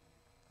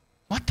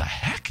 What the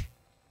heck?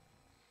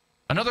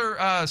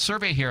 Another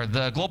survey here,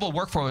 the Global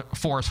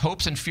Workforce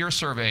Hopes and Fears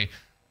Survey.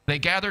 They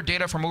gathered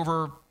data from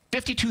over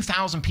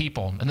 52,000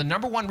 people. And the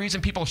number one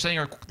reason people are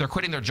saying they're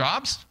quitting their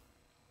jobs?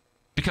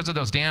 Because of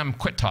those damn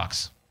quit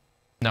talks.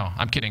 No,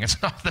 I'm kidding.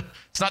 It's not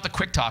the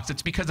quick talks.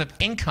 It's because of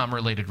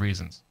income-related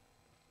reasons.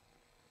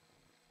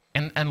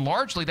 And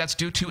largely that's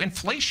due to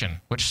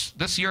inflation, which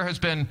this year has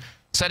been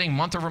setting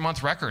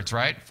month-over-month records,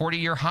 right?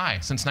 40-year high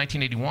since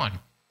 1981.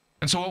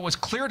 And so what was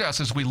clear to us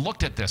as we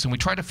looked at this and we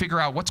tried to figure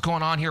out what's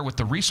going on here with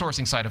the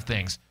resourcing side of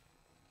things,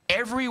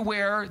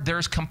 everywhere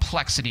there's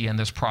complexity in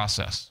this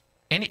process,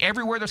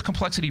 everywhere there's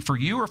complexity for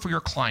you or for your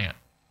client,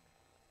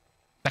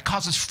 that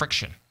causes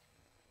friction.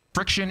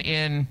 Friction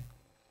in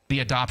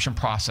the adoption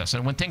process.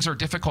 And when things are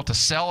difficult to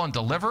sell and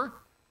deliver,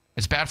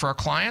 it's bad for our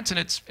clients and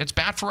it's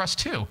bad for us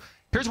too.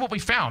 Here's what we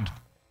found.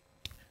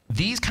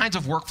 These kinds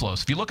of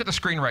workflows, if you look at the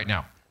screen right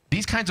now,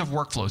 these kinds of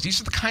workflows,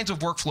 these are the kinds of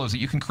workflows that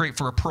you can create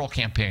for a Pearl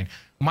campaign,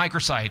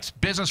 microsites,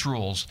 business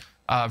rules,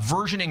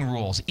 versioning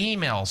rules,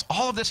 emails,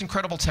 all of this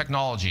incredible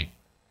technology.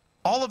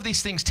 All of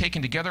these things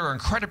taken together are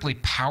incredibly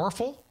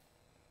powerful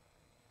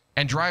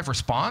and drive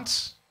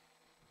response.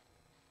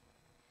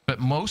 But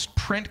most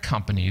print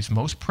companies,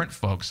 most print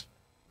folks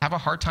have a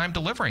hard time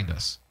delivering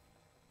this,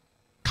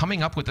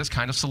 coming up with this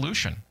kind of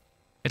solution.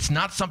 It's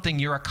not something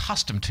you're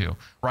accustomed to,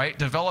 right?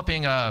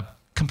 Developing a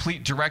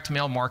complete direct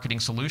mail marketing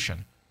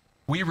solution.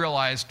 We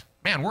realized,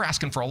 man, we're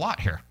asking for a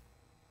lot here.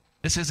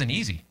 This isn't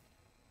easy.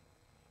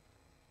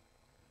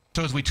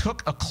 So as we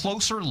took a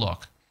closer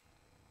look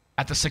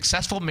at the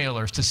successful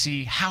mailers to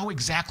see how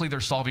exactly they're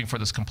solving for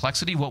this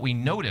complexity, what we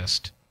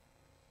noticed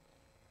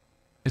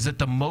is that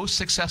the most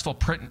successful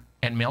print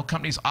and mail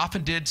companies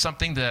often did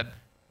something that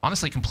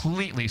honestly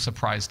completely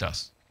surprised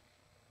us.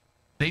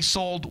 They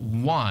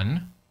sold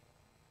one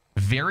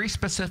very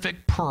specific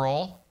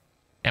Pearl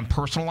and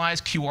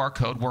personalized QR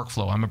code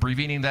workflow. I'm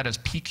abbreviating that as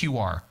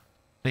PQR.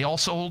 They all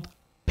sold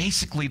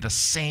basically the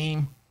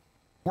same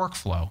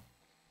workflow.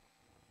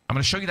 I'm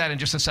going to show you that in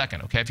just a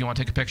second, okay, if you want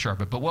to take a picture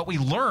of it. But what we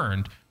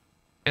learned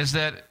is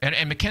that,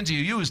 and Mackenzie,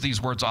 you use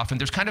these words often,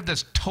 there's kind of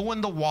this toe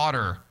in the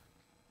water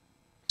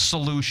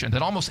solution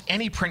that almost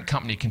any print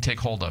company can take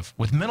hold of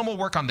with minimal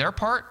work on their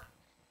part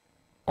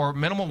or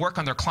minimal work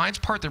on their client's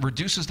part that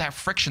reduces that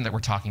friction that we're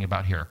talking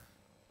about here,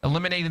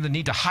 eliminating the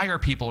need to hire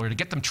people or to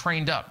get them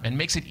trained up, and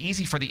makes it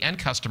easy for the end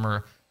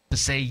customer to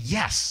say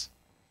yes,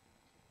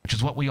 which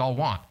is what we all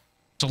want.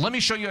 So let me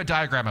show you a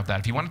diagram of that.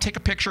 If you want to take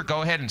a picture,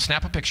 go ahead and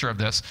snap a picture of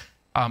this.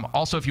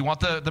 Also, if you want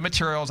the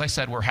material, as I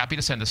said, we're happy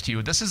to send this to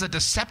you. This is a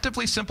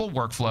deceptively simple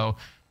workflow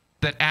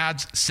that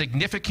adds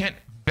significant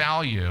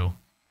value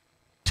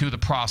to the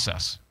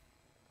process.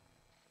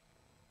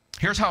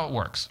 Here's how it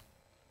works.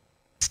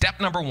 Step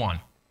number one,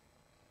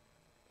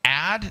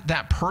 add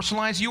that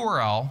personalized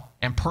URL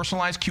and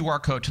personalized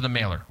QR code to the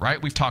mailer,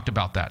 right? We've talked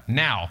about that.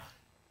 Now,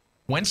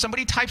 when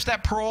somebody types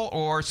that Pearl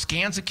or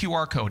scans a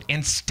QR code,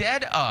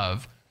 instead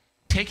of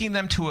taking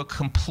them to a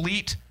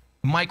complete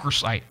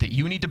microsite that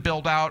you need to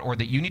build out or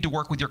that you need to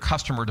work with your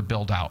customer to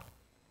build out,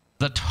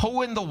 the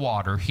toe in the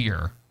water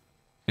here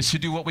is to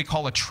do what we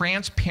call a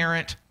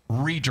transparent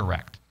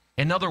redirect.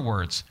 In other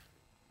words,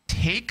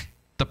 take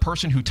the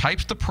person who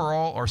types the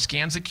Pearl or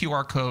scans the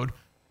QR code,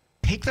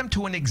 take them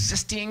to an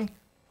existing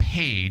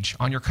page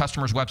on your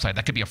customer's website.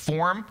 That could be a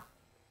form.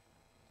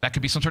 That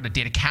could be some sort of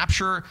data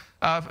capture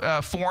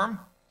form,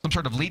 some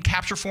sort of lead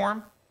capture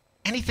form,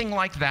 anything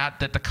like that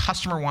that the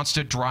customer wants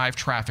to drive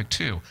traffic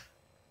to.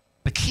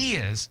 The key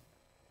is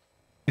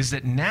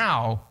that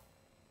now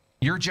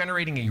you're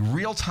generating a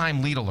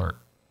real-time lead alert,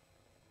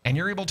 and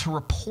you're able to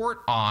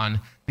report on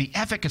the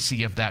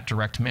efficacy of that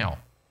direct mail.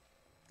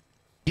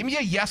 Give me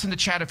a yes in the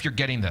chat if you're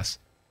getting this.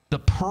 The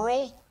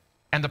Pearl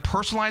and the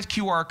personalized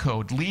QR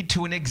code lead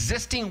to an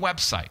existing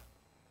website.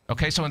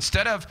 Okay, so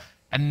instead of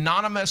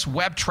anonymous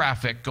web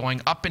traffic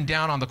going up and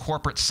down on the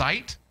corporate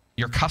site,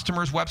 your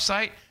customer's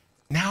website,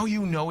 now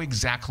you know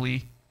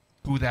exactly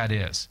who that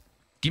is.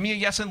 Give me a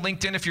yes in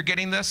LinkedIn if you're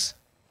getting this.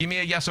 Give me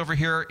a yes over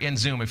here in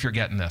Zoom if you're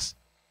getting this.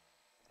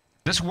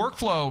 This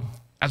workflow,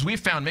 as we've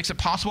found, makes it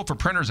possible for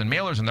printers and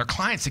mailers and their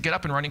clients to get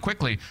up and running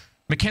quickly.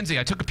 Mackenzie,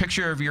 I took a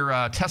picture of your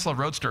Tesla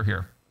Roadster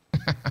here.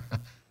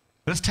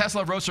 This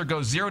Tesla Roadster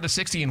goes 0 to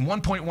 60 in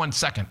 1.1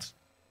 seconds.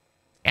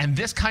 And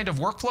this kind of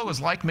workflow is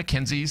like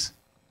Mackenzie's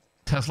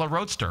Tesla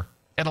Roadster.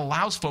 It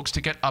allows folks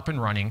to get up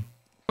and running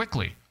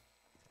quickly.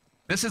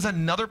 This is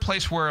another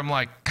place where I'm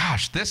like,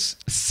 gosh, this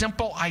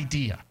simple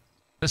idea,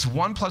 this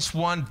 1 +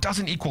 1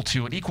 doesn't equal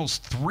 2, it equals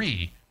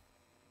 3,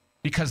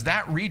 because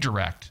that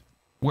redirect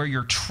where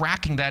you're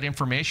tracking that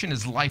information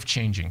is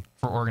life-changing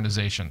for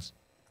organizations.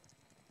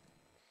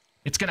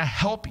 It's going to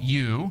help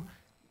you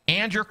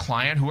and your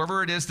client,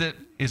 whoever it is that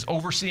is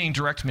overseeing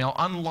direct mail,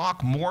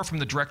 unlock more from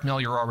the direct mail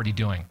you're already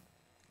doing.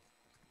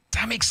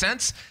 Does that make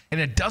sense?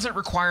 And it doesn't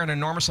require an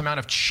enormous amount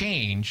of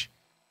change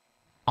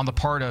on the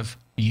part of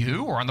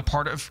you or on the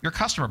part of your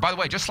customer. By the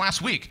way, just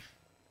last week,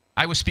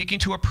 I was speaking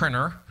to a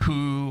printer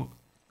who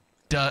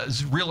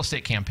does real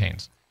estate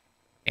campaigns.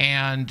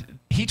 And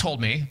he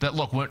told me that,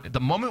 look, the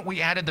moment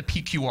we added the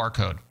PQR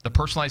code, the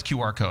personalized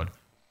QR code,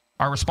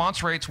 our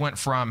response rates went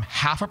from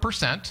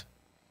 0.5%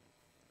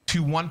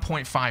 to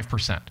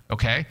 1.5%,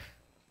 okay?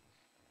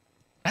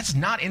 That's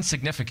not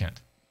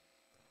insignificant.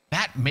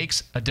 That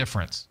makes a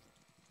difference.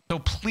 So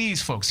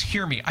please, folks,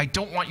 hear me. I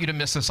don't want you to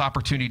miss this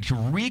opportunity to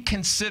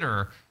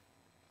reconsider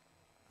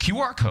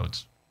QR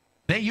codes.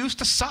 They used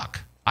to suck.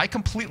 I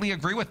completely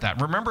agree with that.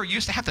 Remember, you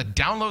used to have to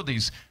download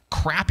these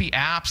crappy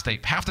apps.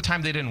 Half the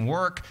time they didn't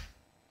work.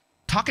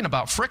 Talking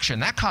about friction,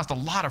 that caused a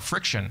lot of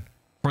friction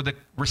for the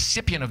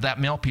recipient of that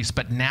mail piece.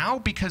 But now,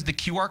 because the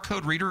QR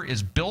code reader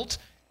is built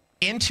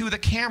into the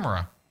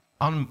camera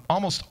on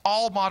almost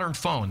all modern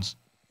phones,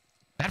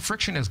 that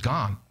friction is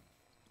gone.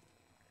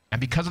 And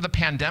because of the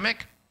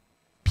pandemic,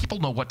 people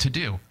know what to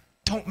do.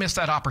 Don't miss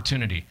that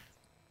opportunity.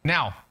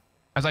 Now,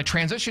 as I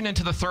transition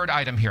into the third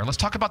item here, let's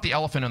talk about the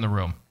elephant in the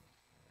room.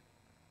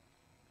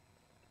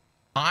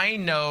 I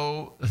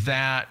know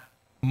that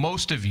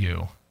most of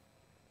you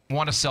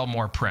want to sell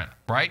more print,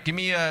 right? Give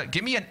me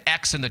an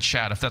X in the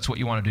chat if that's what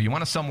you want to do. You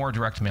want to sell more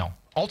direct mail.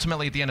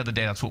 Ultimately, at the end of the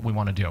day, that's what we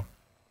want to do.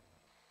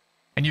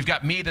 And you've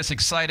got me, this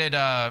excited,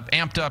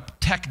 amped up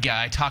tech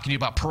guy, talking to you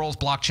about Pearls,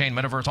 blockchain,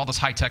 metaverse, all this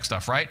high tech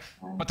stuff, right?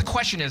 But the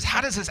question is, how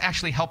does this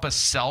actually help us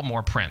sell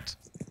more print?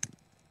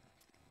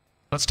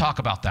 Let's talk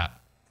about that.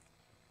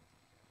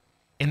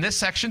 In this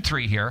section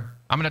 3 here,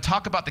 I'm going to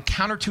talk about the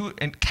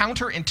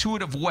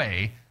counterintuitive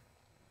way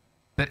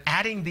that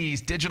adding these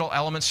digital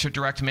elements to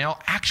direct mail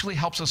actually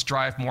helps us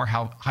drive more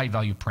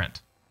high-value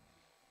print.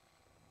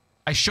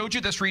 I showed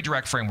you this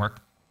redirect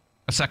framework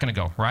a second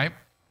ago, right?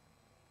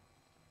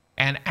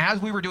 And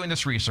as we were doing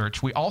this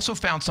research, we also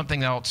found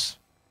something else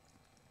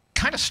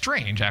kind of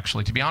strange,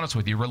 actually, to be honest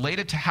with you,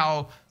 related to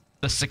how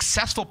the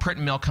successful print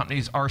and mail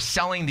companies are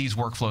selling these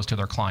workflows to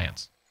their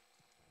clients.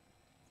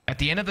 At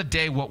the end of the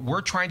day, what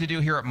we're trying to do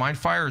here at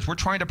Mindfire is we're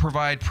trying to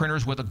provide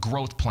printers with a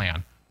growth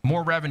plan,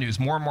 more revenues,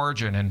 more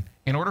margin. And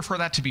in order for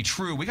that to be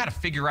true, we got to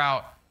figure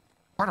out,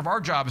 part of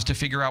our job is to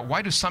figure out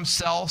why do some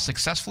sell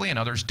successfully and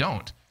others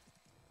don't.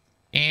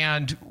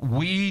 And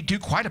we do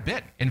quite a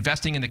bit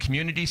investing in the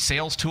community,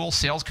 sales tools,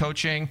 sales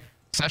coaching,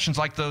 sessions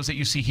like those that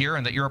you see here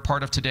and that you're a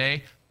part of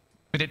today.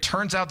 But it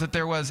turns out that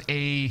there was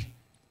a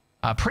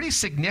pretty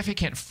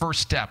significant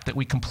first step that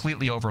we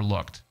completely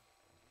overlooked.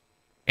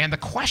 And the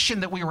question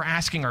that we were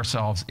asking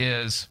ourselves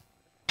is,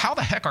 how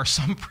the heck are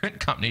some print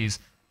companies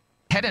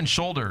head and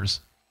shoulders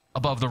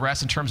above the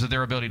rest in terms of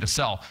their ability to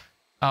sell?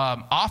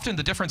 Often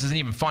the difference isn't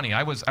even funny.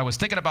 I was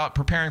thinking about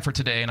preparing for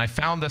today, and I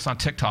found this on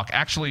TikTok.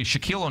 Actually,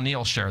 Shaquille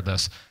O'Neal shared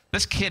this.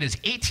 This kid is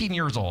 18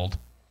 years old.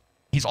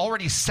 He's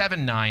already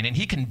 7'9", and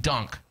he can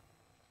dunk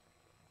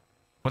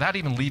without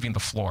even leaving the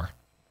floor.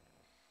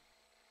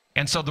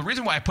 And so the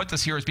reason why I put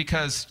this here is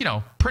because, you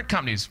know, print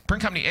companies,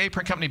 print company A,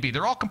 print company B,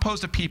 they're all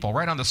composed of people,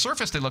 right? On the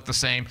surface, they look the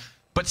same,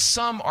 but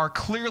some are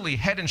clearly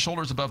head and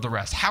shoulders above the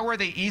rest. How are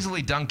they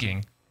easily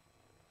dunking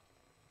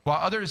while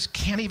others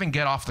can't even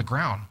get off the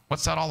ground?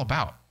 What's that all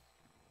about?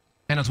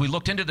 And as we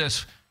looked into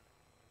this,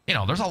 you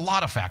know, there's a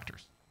lot of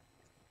factors.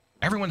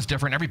 Everyone's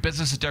different. Every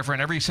business is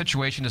different. Every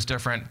situation is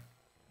different.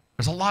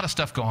 There's a lot of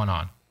stuff going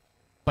on.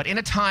 But in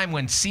a time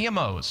when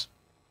CMOs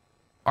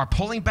are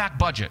pulling back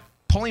budget,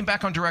 pulling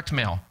back on direct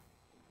mail,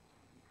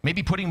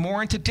 maybe putting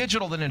more into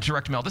digital than into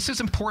direct mail, this is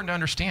important to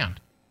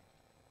understand.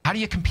 How do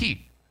you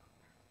compete?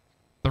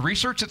 The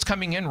research that's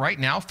coming in right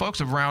now, folks,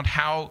 around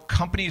how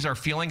companies are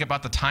feeling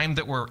about the time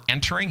that we're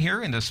entering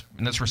here in this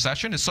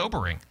recession is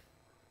sobering.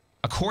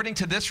 According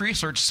to this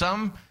research,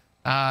 some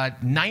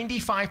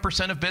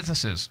 95% of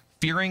businesses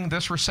fearing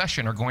this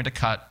recession are going to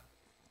cut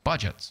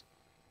budgets.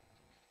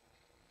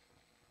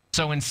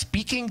 So in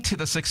speaking to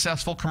the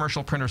successful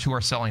commercial printers who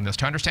are selling this,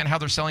 to understand how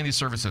they're selling these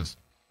services,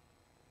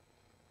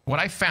 what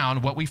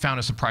we found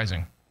is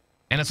surprising.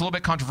 And it's a little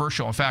bit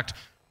controversial. In fact,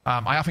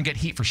 I often get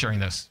heat for sharing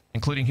this,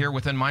 including here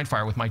within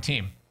Mindfire with my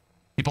team.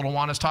 People don't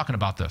want us talking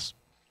about this.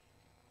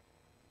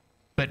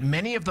 But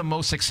many of the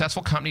most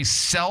successful companies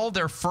sell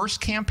their first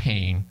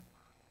campaign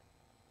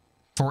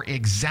for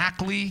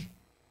exactly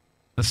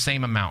the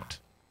same amount.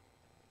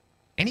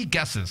 Any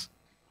guesses?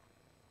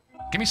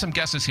 Give me some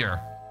guesses here.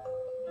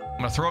 I'm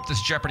going to throw up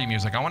this Jeopardy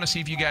music. I want to see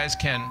if you guys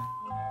can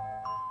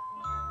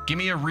give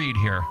me a read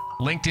here.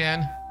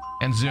 LinkedIn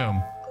and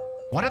Zoom.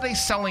 What are they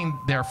selling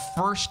their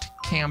first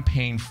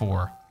campaign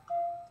for?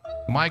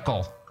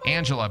 Michael,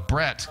 Angela,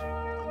 Brett.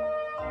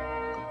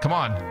 Come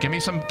on, give me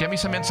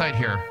some insight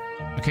here.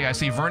 Okay, I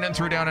see Vernon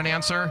threw down an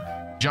answer.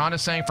 John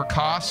is saying for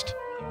cost.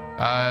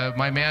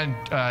 My man,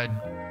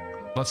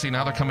 let's see,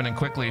 now they're coming in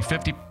quickly.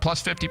 50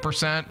 plus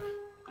 50%.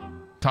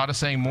 Todd is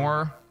saying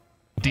more.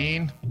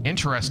 Dean,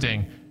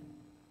 interesting.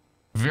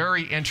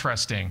 Very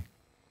interesting.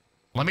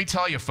 Let me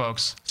tell you,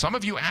 folks, some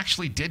of you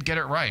actually did get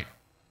it right.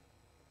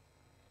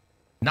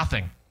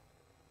 Nothing.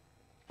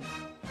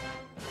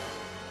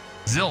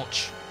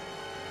 Zilch.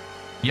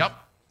 Yep.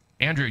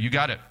 Andrew, you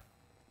got it.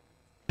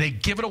 They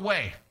give it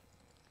away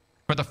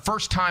for the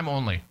first time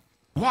only.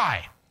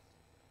 Why?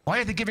 Why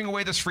are they giving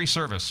away this free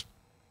service?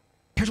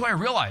 Here's what I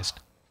realized.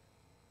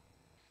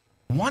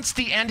 Once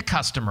the end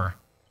customer,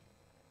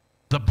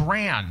 the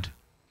brand,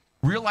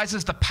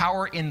 realizes the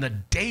power in the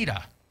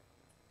data,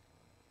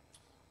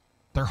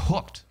 they're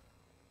hooked.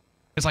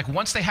 It's like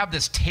once they have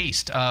this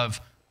taste of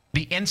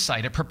the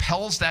insight, it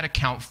propels that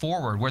account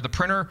forward where the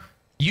printer,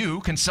 you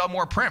can sell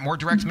more print, more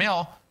direct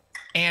mail,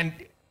 and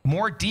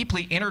more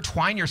deeply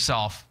intertwine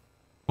yourself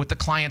with the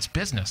client's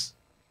business.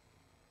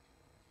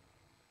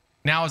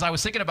 Now, as I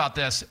was thinking about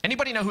this,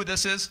 anybody know who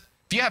this is?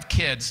 If you have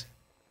kids,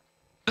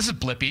 this is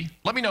Blippi.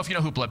 Let me know if you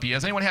know who Blippi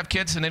is. Anyone have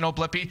kids and they know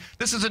Blippi?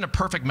 This isn't a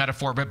perfect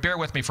metaphor, but bear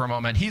with me for a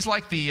moment. He's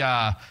like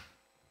the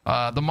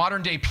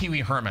modern day Pee Wee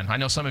Herman. I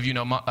know some of you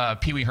know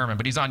Pee Wee Herman,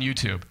 but he's on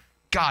YouTube.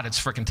 God, it's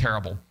freaking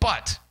terrible.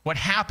 But what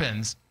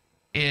happens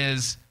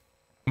is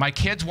my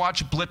kids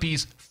watch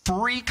Blippi's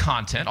free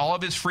content, all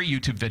of his free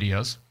YouTube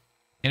videos.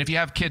 And if you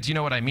have kids, you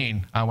know what I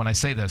mean when I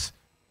say this.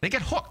 They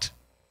get hooked.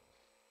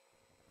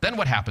 Then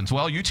what happens?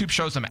 Well, YouTube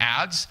shows them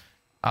ads,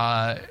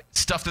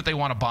 stuff that they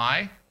want to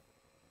buy.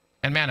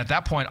 And man, at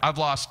that point, I've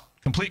lost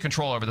complete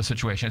control over the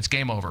situation. It's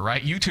game over,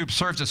 right? YouTube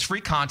serves us free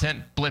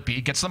content.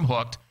 Blippi gets them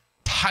hooked.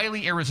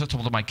 Highly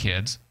irresistible to my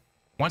kids.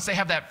 Once they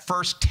have that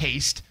first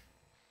taste,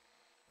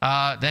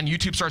 then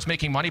YouTube starts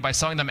making money by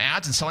selling them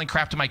ads and selling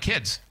crap to my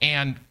kids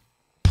and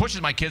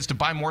pushes my kids to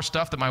buy more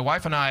stuff that my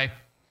wife and I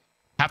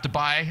have to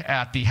buy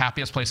at the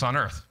happiest place on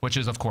earth, which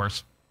is, of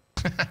course,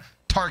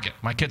 Target.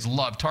 My kids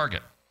love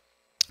Target.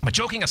 But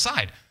joking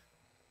aside,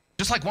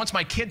 just like once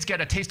my kids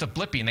get a taste of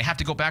Blippi and they have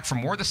to go back for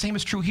more, the same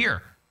is true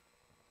here.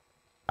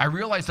 I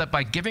realized that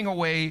by giving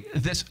away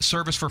this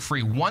service for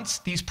free, once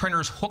these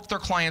printers hook their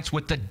clients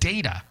with the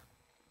data,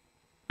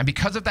 and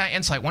because of that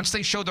insight, once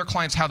they showed their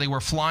clients how they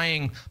were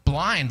flying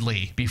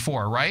blindly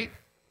before, right?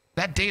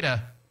 That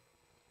data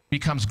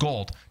becomes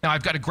gold. Now,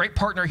 I've got a great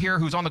partner here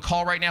who's on the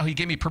call right now. He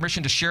gave me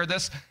permission to share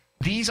this.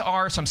 These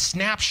are some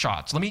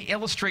snapshots. Let me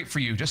illustrate for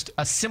you just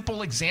a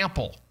simple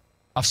example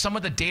of some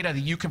of the data that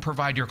you can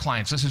provide your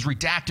clients. This is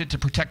redacted to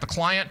protect the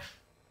client,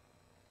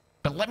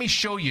 but let me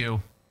show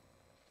you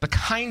the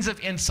kinds of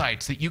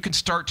insights that you can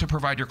start to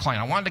provide your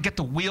client. I wanted to get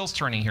the wheels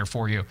turning here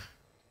for you,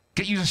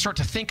 get you to start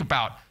to think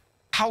about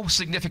how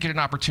significant an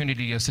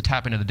opportunity is to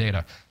tap into the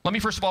data. Let me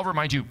first of all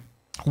remind you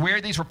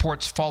where these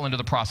reports fall into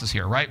the process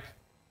here, right?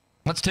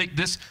 Let's take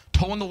this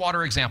toe in the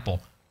water example.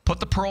 Put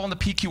the Pearl and the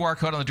PQR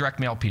code on the direct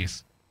mail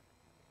piece.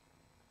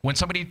 When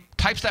somebody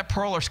types that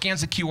Pearl or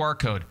scans the QR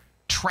code,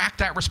 track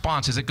that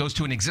response as it goes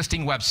to an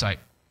existing website,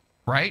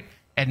 right?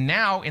 And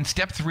now in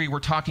step 3, we're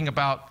talking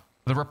about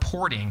the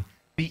reporting,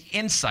 the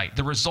insight,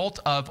 the result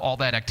of all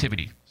that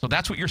activity. So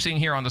that's what you're seeing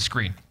here on the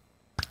screen.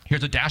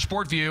 Here's a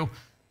dashboard view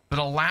that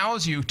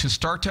allows you to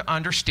start to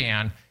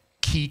understand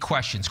key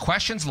questions.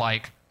 Questions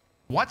like,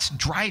 what's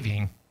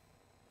driving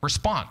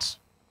response?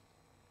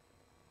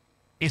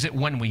 Is it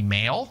when we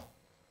mail?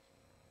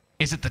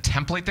 Is it the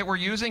template that we're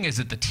using? Is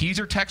it the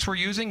teaser text we're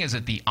using? Is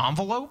it the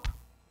envelope?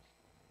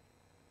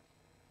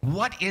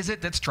 What is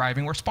it that's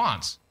driving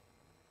response?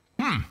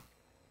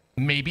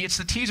 Maybe it's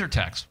the teaser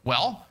text.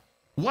 Well,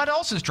 what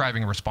else is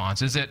driving a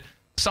response? Is it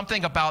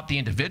something about the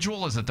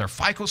individual? Is it their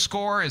FICO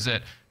score? Is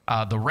it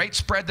the rate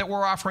spread that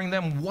we're offering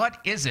them? What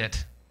is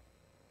it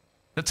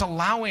that's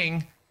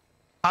allowing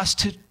us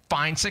to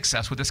find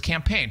success with this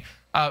campaign?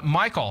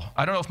 Michael,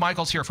 I don't know if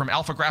Michael's here, from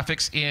Alpha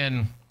Graphics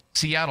in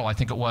Seattle, I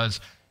think it was.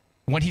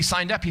 When he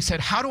signed up, he said,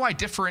 how do I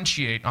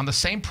differentiate on the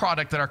same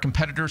product that our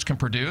competitors can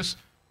produce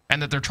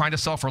and that they're trying to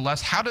sell for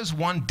less? How does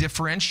one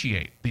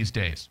differentiate these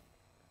days?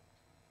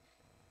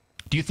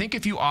 Do you think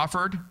if you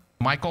offered,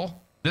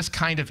 Michael, this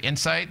kind of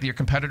insight that your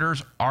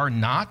competitors are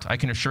not, I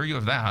can assure you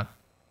of that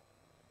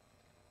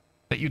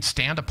you'd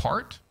stand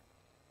apart?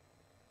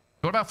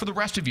 What about for the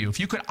rest of you? If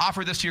you could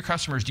offer this to your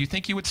customers, do you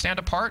think you would stand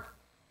apart?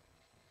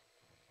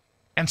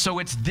 And so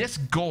it's this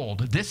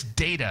gold, this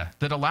data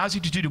that allows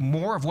you to do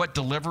more of what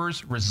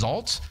delivers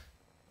results,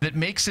 that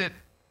makes it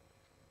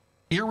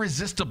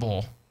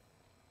irresistible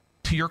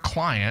to your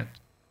client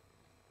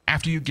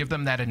after you give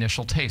them that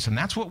initial taste. And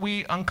that's what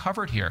we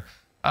uncovered here.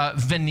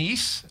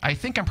 Venice, I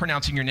think I'm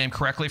pronouncing your name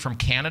correctly, from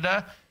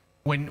Canada.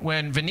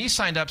 When Venice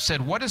signed up,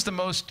 said, what is the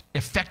most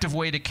effective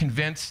way to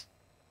convince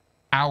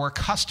our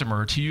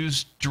customer to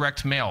use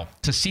direct mail,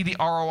 to see the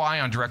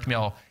ROI on direct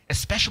mail,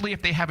 especially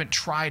if they haven't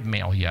tried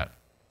mail yet?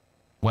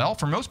 Well,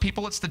 for most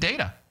people, it's the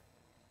data.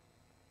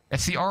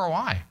 It's the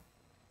ROI.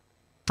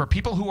 For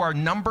people who are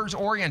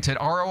numbers-oriented,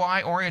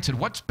 ROI-oriented,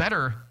 what's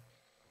better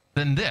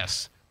than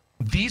this?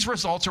 These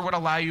results are what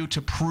allow you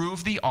to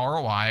prove the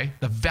ROI,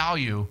 the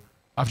value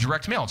of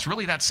direct mail. It's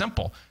really that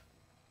simple.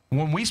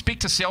 When we speak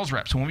to sales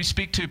reps, when we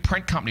speak to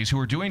print companies who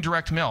are doing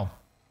direct mail,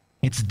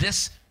 it's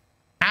this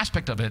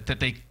aspect of it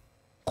that they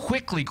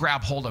quickly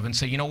grab hold of and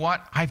say, you know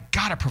what? I've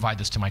got to provide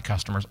this to my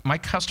customers. My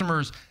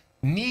customers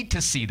need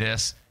to see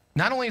this.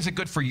 Not only is it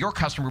good for your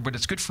customer, but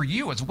it's good for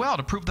you as well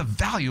to prove the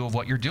value of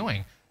what you're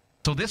doing.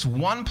 So this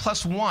 1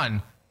 +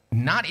 1,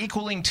 not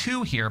equaling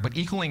 2 here, but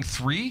equaling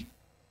 3,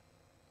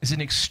 is an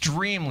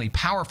extremely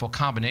powerful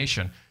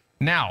combination.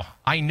 Now,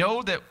 I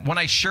know that when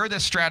I share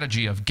this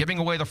strategy of giving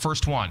away the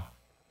first one,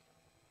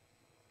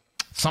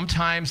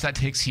 sometimes that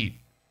takes heat.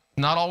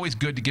 Not always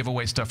good to give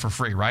away stuff for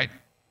free, right?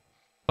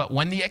 But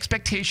when the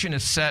expectation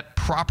is set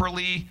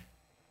properly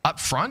up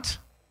front,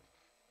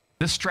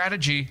 this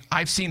strategy,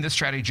 I've seen this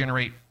strategy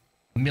generate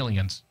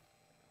millions.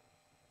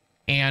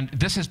 And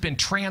this has been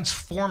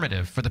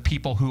transformative for the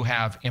people who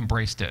have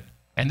embraced it.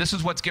 And this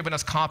is what's given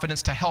us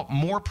confidence to help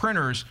more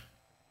printers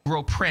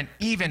grow print,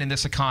 even in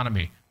this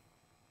economy.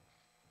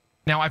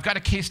 Now, I've got a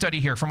case study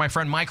here from my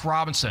friend Mike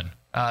Robinson.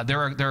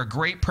 They're a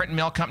great print and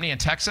mail company in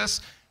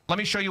Texas. Let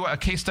me show you a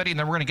case study, and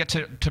then we're going to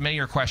get to many of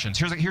your questions.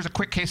 Here's a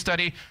quick case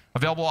study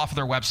available off of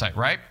their website,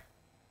 right?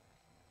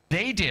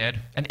 They did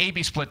an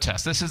A/B split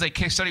test. This is a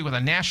case study with a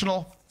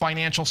national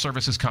financial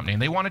services company,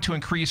 and they wanted to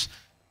increase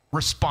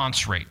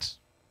response rates.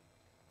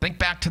 Think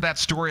back to that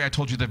story I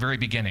told you at the very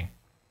beginning.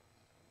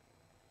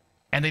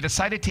 And they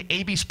decided to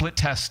A/B split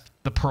test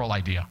the Pearl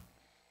idea.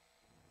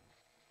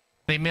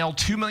 They mailed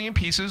 2 million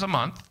pieces a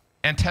month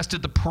and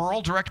tested the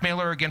Pearl direct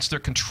mailer against their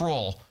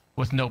control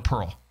with no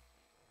Pearl.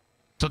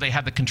 So they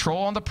had the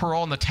control on the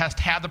Pearl, and the test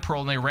had the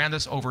Pearl, and they ran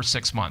this over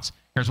 6 months.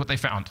 Here's what they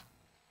found.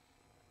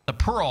 The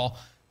Pearl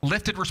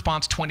lifted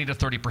response 20 to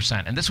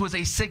 30%, and this was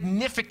a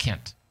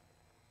significant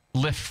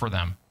lift for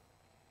them.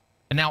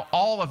 And now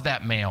all of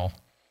that mail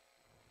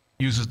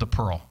uses the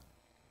Pearl.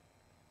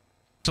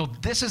 So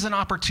this is an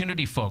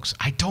opportunity, folks,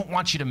 I don't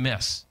want you to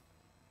miss.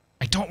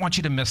 I don't want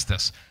you to miss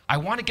this. I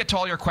want to get to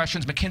all your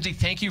questions. Mackenzie,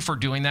 thank you for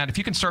doing that. If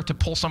you can start to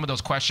pull some of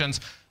those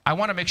questions, I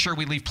want to make sure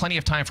we leave plenty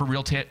of time for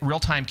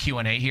real-time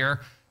Q&A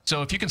here.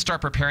 So if you can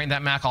start preparing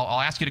that, Mac, I'll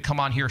ask you to come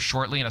on here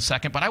shortly in a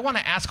second. But I want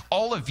to ask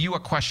all of you a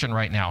question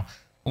right now,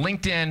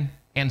 LinkedIn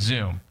and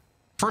Zoom.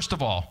 First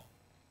of all,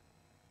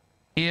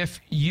 if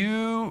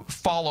you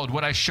followed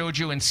what I showed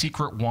you in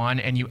Secret One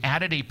and you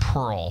added a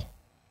Pearl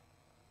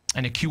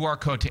and a QR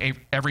code to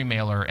every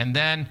mailer, and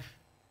then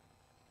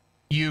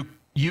you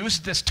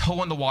used this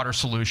toe in the water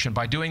solution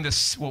by doing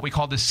this, what we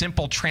call the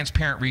simple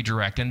transparent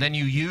redirect, and then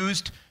you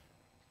used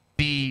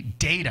the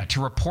data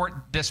to report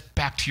this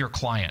back to your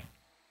client,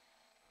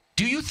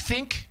 do you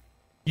think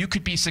you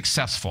could be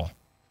successful?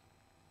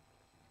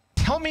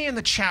 Tell me in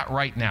the chat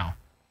right now,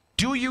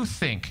 do you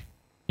think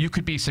you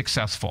could be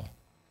successful?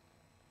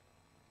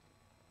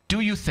 Do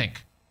you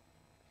think?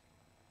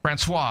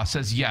 Francois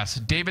says yes.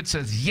 David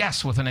says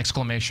yes with an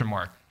exclamation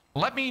mark.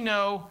 Let me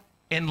know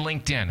in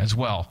LinkedIn as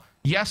well.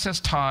 Yes says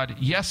Todd.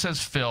 Yes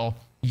says Phil.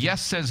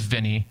 Yes says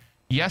Vinny.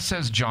 Yes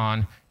says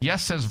John.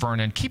 Yes says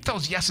Vernon. Keep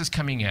those yeses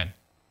coming in.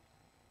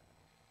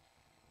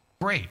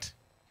 Great.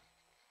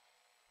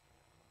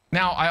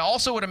 Now, I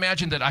also would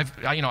imagine that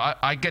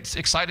I get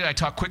excited. I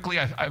talk quickly.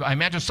 I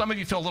imagine some of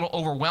you feel a little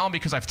overwhelmed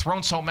because I've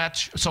thrown so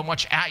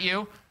much at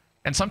you.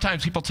 And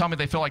sometimes people tell me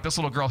they feel like this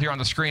little girl here on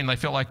the screen. They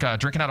feel like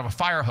drinking out of a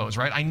fire hose,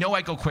 right? I know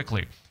I go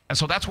quickly. And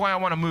so that's why I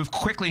want to move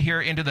quickly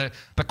here into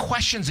the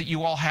questions that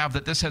you all have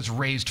that this has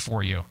raised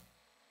for you.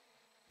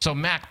 So,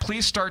 Mac,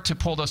 please start to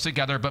pull those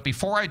together. But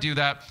before I do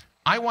that,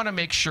 I want to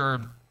make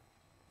sure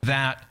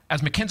that,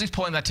 as Mackenzie's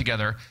pulling that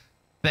together,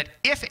 that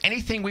if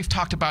anything we've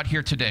talked about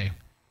here today,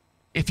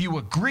 if you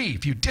agree,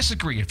 if you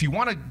disagree, if you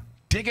want to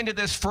dig into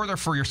this further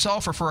for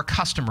yourself or for a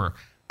customer,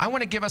 I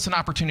want to give us an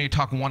opportunity to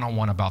talk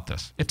one-on-one about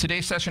this. If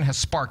today's session has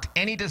sparked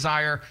any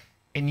desire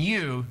in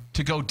you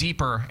to go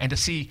deeper and to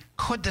see,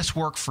 could this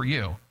work for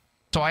you?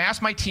 So I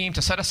asked my team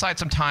to set aside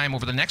some time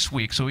over the next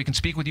week so we can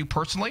speak with you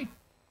personally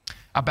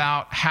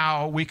about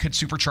how we could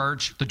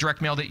supercharge the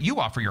direct mail that you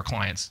offer your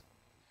clients.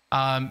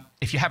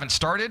 If you haven't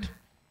started,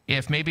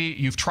 if maybe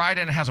you've tried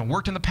and it hasn't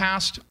worked in the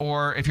past,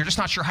 or if you're just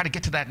not sure how to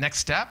get to that next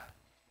step,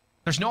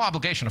 there's no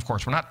obligation, of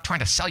course. We're not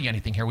trying to sell you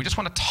anything here. We just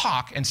want to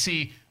talk and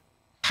see,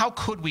 how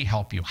could we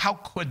help you? How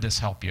could this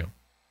help you?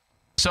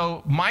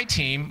 So my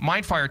team,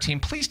 Mindfire team,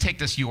 please take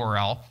this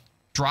URL,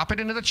 drop it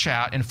into the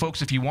chat, and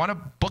folks, if you want to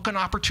book an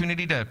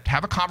opportunity to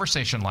have a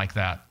conversation like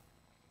that,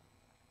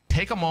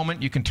 take a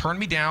moment. You can turn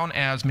me down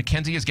as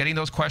Mackenzie is getting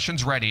those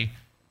questions ready,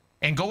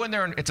 and go in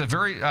there, and it's a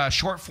very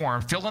short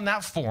form. Fill in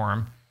that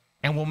form,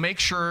 and we'll make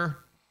sure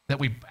that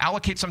we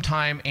allocate some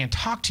time and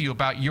talk to you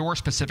about your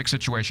specific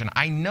situation.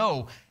 I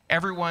know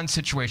everyone's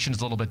situation is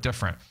a little bit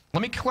different.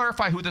 Let me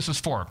clarify who this is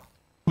for,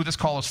 who this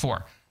call is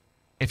for.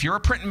 If you're a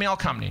print and mail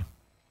company,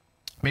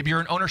 maybe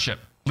you're in ownership,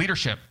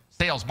 leadership,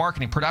 sales,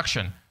 marketing,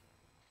 production,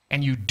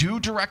 and you do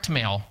direct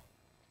mail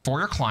for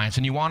your clients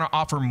and you want to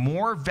offer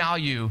more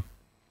value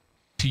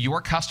to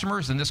your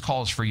customers, then this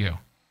call is for you.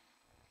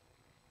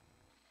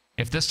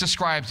 If this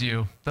describes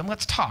you, then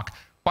let's talk.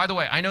 By the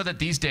way, I know that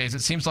these days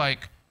it seems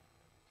like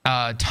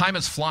time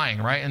is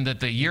flying, right? And that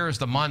the years,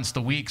 the months,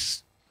 the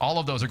weeks, all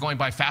of those are going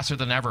by faster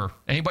than ever.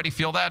 Anybody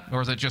feel that,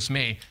 or is it just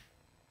me?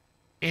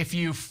 If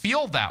you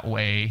feel that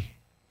way,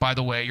 by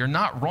the way, you're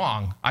not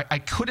wrong. I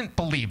couldn't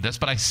believe this,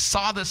 but I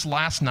saw this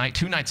last night,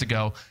 2 nights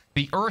ago.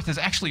 The Earth is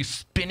actually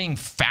spinning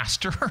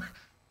faster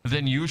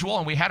than usual,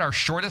 and we had our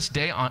shortest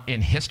day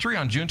in history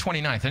on June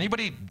 29th.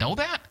 Anybody know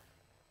that?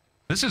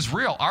 This is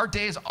real. Our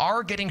days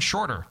are getting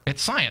shorter.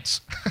 It's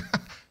science.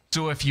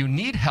 So if you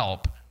need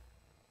help,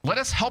 let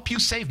us help you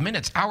save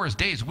minutes, hours,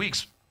 days,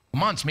 weeks,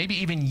 months, maybe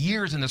even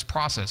years in this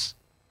process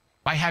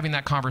by having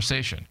that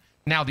conversation.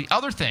 Now, the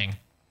other thing,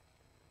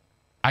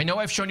 I know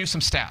I've shown you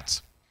some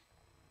stats,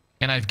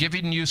 and I've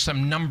given you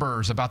some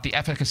numbers about the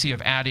efficacy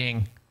of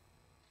adding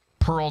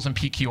Pearls and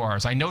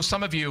PQRs. I know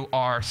some of you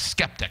are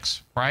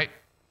skeptics, right?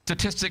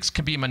 Statistics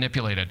can be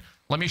manipulated.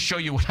 Let me show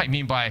you what I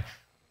mean by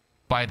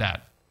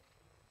that.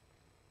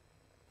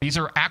 These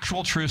are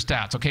actual true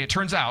stats, okay? It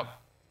turns out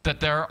that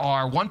there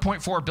are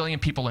 1.4 billion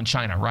people in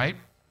China, right?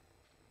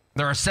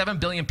 There are 7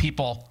 billion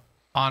people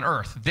on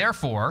Earth.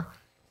 Therefore,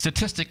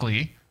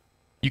 statistically,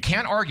 you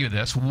can't argue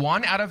this.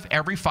 1 out of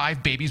every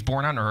 5 babies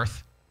born on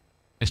Earth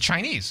is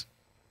Chinese.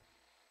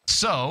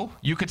 So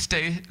you could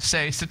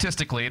say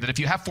statistically that if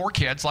you have 4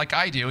 kids like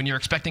I do and you're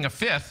expecting a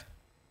 5th,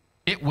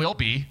 it will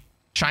be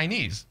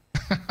Chinese.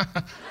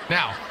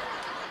 Now,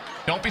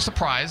 don't be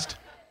surprised.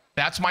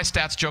 That's my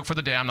stats joke for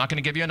the day. I'm not going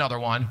to give you another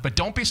one, but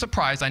don't be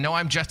surprised. I know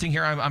I'm jesting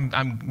here.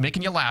 I'm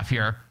making you laugh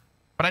here,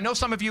 but I know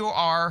some of you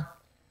are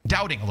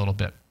doubting a little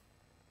bit.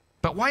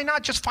 But why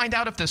not just find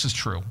out if this is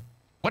true?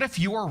 What if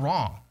you are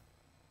wrong?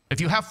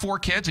 If you have 4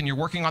 kids and you're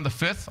working on the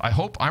 5th, I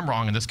hope I'm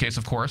wrong in this case,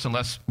 of course,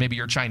 unless maybe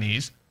you're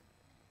Chinese.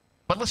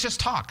 But let's just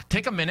talk.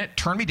 Take a minute,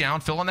 turn me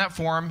down, fill in that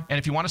form, and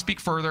if you want to speak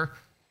further,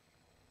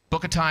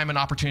 book a time and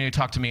opportunity to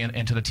talk to me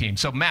and to the team.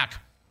 So, Mac,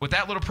 with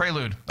that little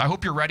prelude, I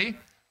hope you're ready.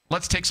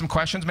 Let's take some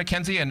questions,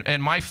 Mackenzie,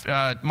 and my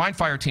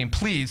Mindfire team,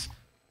 please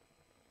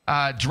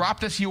drop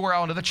this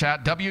URL into the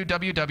chat,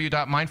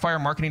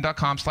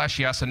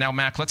 www.mindfiremarketing.com/yes. And now,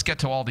 Mac, let's get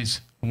to all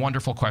these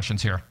wonderful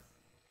questions here.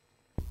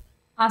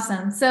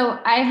 Awesome. So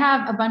I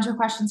have a bunch of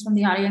questions from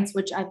the audience,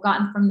 which I've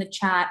gotten from the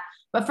chat.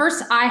 But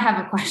first, I have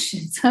a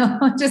question. So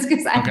just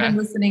because I've been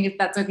listening, if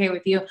that's okay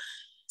with you.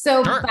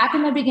 So back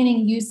in the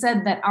beginning, you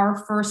said that our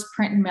first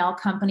print and mail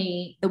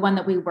company, the one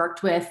that we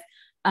worked with,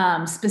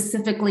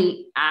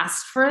 specifically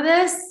asked for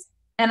this.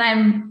 And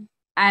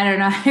I don't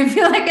know, I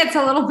feel like it's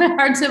a little bit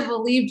hard to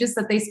believe just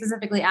that they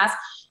specifically asked.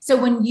 So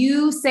when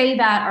you say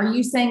that, are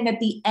you saying that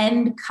the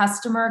end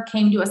customer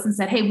came to us and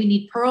said, hey, we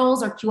need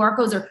pearls or QR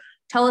codes, or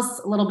tell us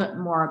a little bit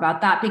more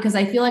about that? Because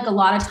I feel like a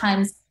lot of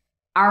times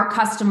our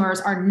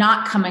customers are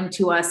not coming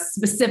to us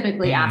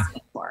specifically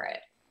asking for it.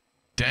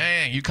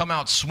 Dang, you come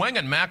out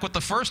swinging, Mac, with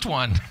the first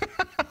one.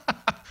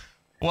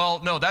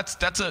 Well, no,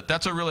 that's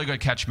a really good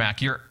catch,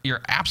 Mac.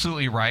 You're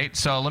absolutely right.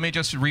 So let me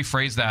just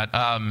rephrase that.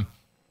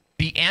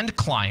 The end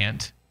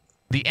client,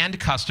 the end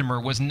customer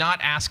was not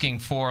asking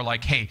for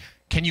like, hey,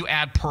 can you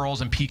add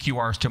pearls and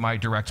PQRs to my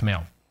direct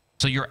mail?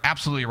 So you're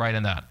absolutely right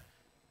in that.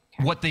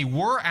 Okay. What they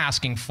were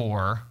asking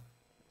for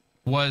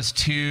was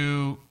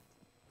to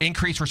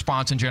increase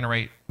response and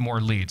generate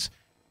more leads.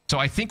 So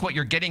I think what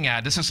you're getting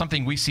at, this is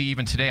something we see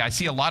even today. I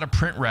see a lot of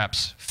print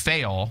reps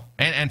fail,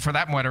 and for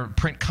that matter,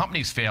 print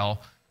companies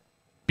fail,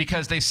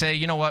 because they say,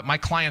 you know what, my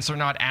clients are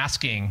not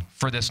asking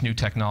for this new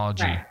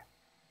technology. Right.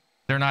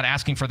 They're not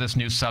asking for this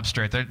new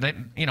substrate. They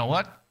you know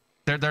what?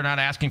 They're not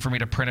asking for me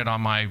to print it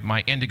on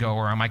my Indigo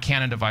or on my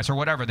Canon device or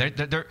whatever.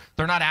 They're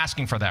not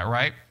asking for that,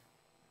 right?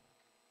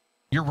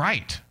 You're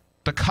right.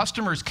 The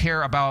customers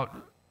care about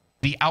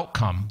the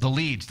outcome, the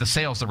leads, the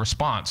sales, the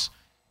response.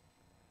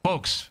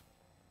 Folks,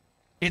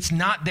 it's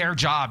not their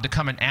job to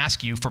come and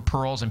ask you for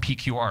pearls and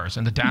PQRs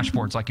and the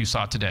dashboards like you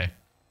saw today.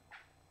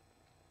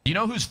 You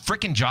know whose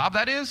freaking job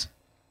that is?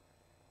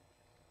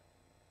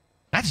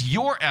 That's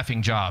your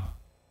effing job.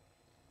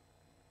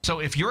 So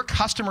if your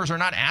customers are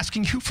not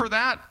asking you for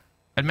that,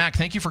 and Mac,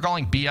 thank you for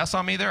calling BS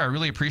on me there. I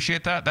really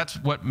appreciate that. That's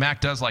what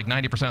Mac does like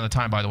 90% of the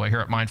time, by the way, here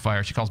at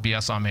Mindfire. She calls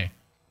BS on me.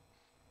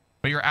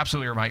 But you're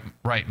absolutely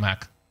right,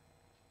 Mac.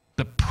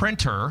 The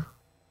printer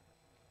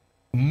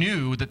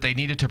knew that they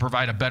needed to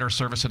provide a better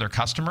service to their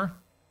customer.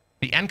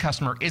 The end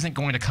customer isn't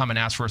going to come and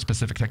ask for a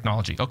specific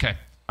technology. Okay,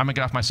 I'm gonna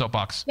get off my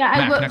soapbox. Yeah, Mac,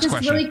 I will next just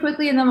question. Really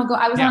quickly, and then we'll go.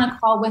 I was on a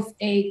call with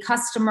a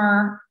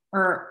customer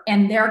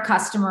and their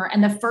customer,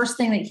 and the first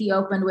thing that he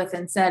opened with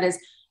and said is,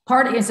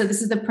 so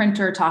this is the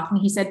printer talking.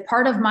 He said,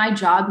 part of my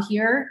job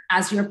here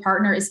as your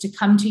partner is to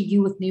come to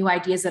you with new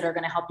ideas that are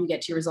going to help you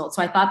get to your results.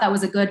 So I thought that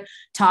was a good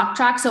talk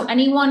track. So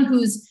anyone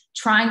who's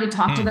trying to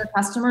talk to their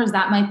customers,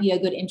 that might be a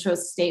good intro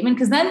statement,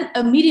 because then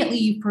immediately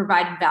you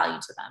provide value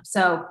to them.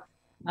 So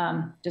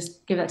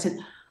just give that to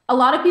a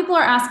lot of people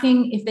are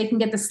asking if they can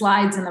get the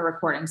slides in the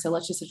recording. So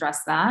let's just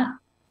address that.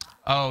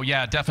 Oh,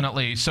 yeah,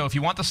 definitely. So if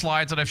you want the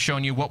slides that I've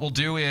shown you, what we'll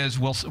do is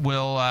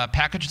we'll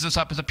package this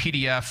up as a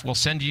PDF. We'll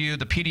send you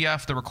the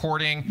PDF, the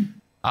recording.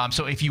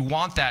 So if you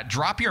want that,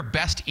 drop your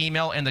best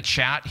email in the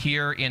chat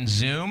here in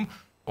Zoom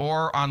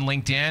or on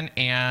LinkedIn,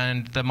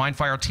 and the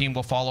Mindfire team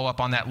will follow up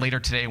on that later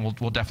today, and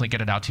we'll definitely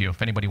get it out to you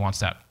if anybody wants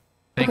that.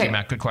 Thank you,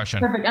 Matt. Good question.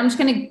 Perfect. I'm just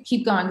going to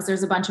keep going because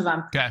there's a bunch of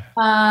them. Okay.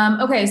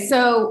 Okay.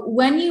 So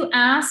when you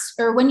asked,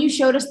 or when you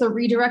showed us the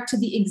redirect to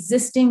the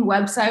existing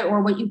website,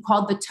 or what you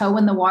called the toe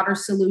in the water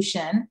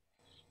solution,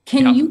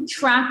 can you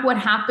track what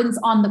happens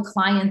on the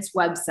client's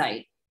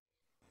website?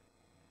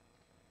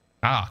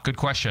 Good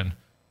question.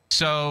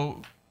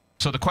 So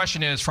the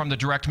question is, from the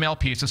direct mail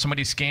piece, if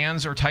somebody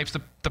scans or types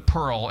the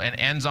Pearl and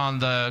ends on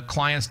the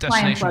client's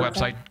destination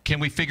website,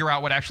 can we figure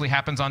out what actually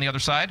happens on the other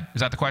side?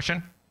 Is that the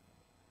question?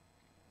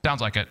 Sounds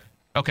like it.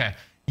 Okay.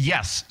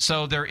 Yes.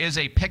 So there is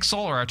a pixel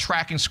or a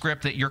tracking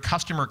script that your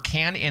customer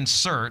can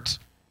insert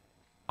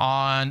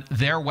on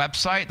their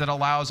website that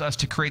allows us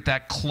to create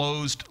that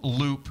closed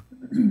loop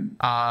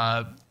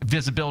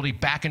visibility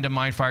back into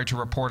Mindfire to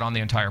report on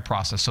the entire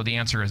process. So the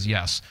answer is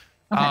yes.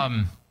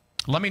 Okay.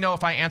 Let me know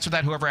if I answered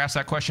that, whoever asked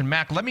that question.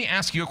 Mac, let me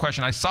ask you a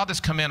question. I saw this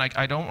come in.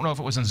 I don't know if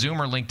it was in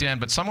Zoom or LinkedIn,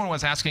 but someone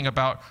was asking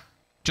about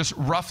just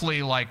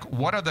roughly, like,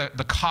 what are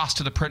the costs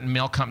to the print and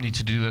mail company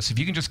to do this? If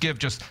you can just give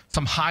just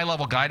some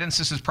high-level guidance.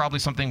 This is probably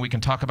something we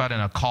can talk about in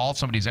a call if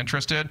somebody's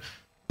interested,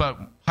 but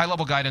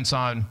high-level guidance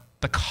on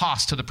the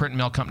cost to the print and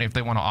mail company if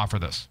they want to offer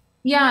this.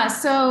 Yeah,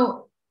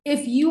 so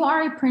if you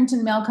are a print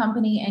and mail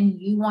company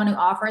and you want to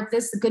offer it,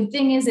 the good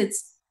thing is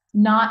it's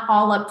not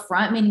all up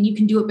front, meaning you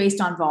can do it based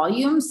on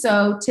volume.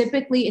 So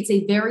typically it's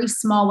a very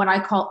small, what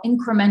I call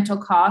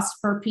incremental cost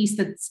per piece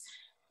that's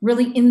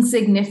really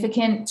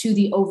insignificant to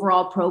the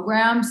overall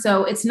program.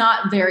 So it's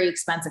not very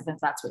expensive if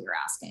that's what you're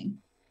asking.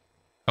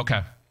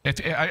 Okay.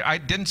 If I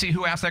didn't see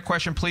who asked that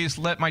question, please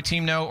let my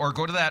team know, or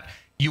go to that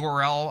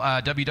URL,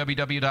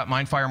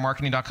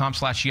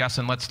 www.mindfiremarketing.com/yes,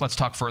 and let's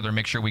talk further,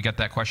 make sure we get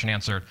that question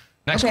answered.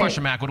 Next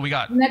question, Mac, what do we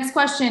got? Next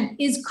question,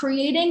 is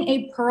creating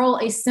a Pearl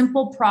a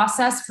simple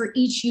process for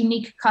each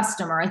unique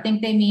customer? I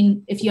think they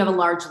mean if you have a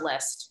large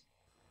list.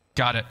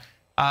 Got it.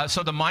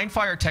 So the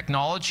Mindfire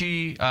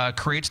technology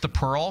creates the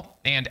Pearl,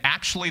 and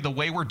actually the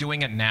way we're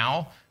doing it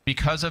now,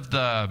 because of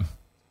the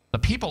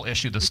people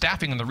issue, the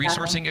staffing and the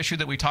resourcing issue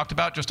that we talked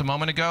about just a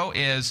moment ago,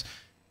 is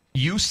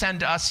you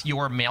send us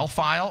your mail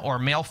file or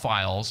mail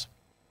files,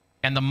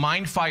 and the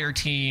Mindfire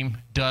team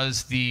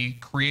does the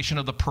creation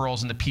of the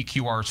pearls and the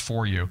PQRs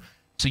for you.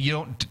 So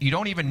you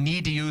don't even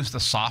need to use the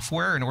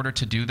software in order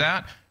to do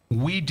that.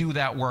 We do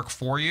that work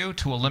for you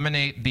to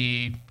eliminate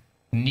the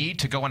need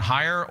to go and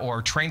hire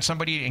or train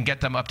somebody and get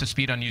them up to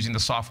speed on using the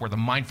software. The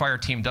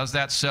Mindfire team does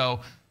that,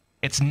 so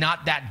it's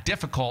not that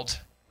difficult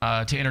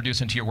to introduce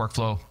into your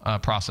workflow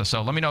process.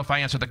 So let me know if I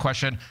answered the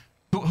question.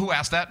 Who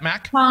asked that,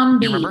 Mac? Tom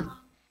B. Do you remember?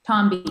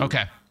 Tom B.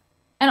 Okay.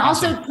 And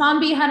awesome. Also, Tom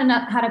B had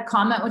a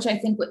comment, which I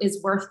think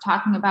is worth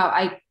talking about.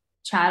 I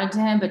chatted to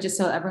him, but just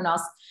so everyone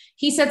else,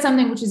 he said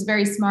something which is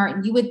very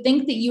smart. You would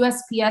think that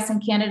USPS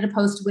and Canada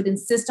Post would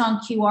insist on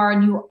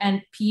QR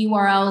and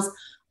PURLs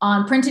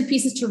on printed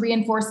pieces to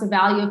reinforce the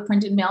value of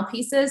printed mail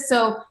pieces.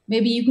 So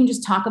maybe you can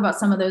just talk about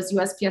some of those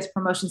USPS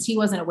promotions. He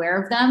wasn't aware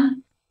of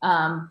them,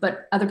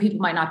 but other people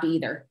might not be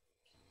either.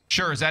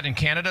 Sure. Is that in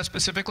Canada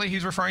specifically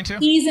he's referring to?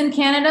 He's in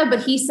Canada,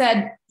 but he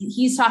said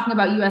he's talking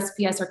about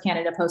USPS or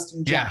Canada Post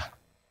in general. Yeah.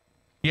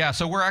 Yeah,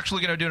 so we're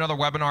actually going to do another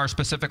webinar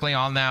specifically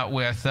on that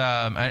with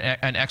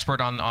an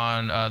expert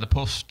on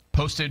the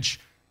postage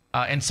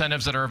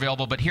incentives that are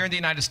available. But here in the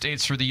United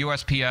States, for the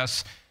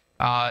USPS,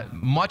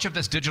 much of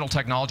this digital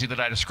technology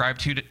that I described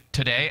to you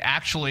today,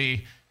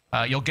 actually,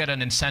 you'll get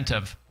an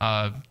incentive,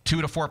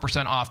 2 to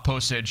 4% off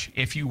postage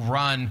if you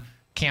run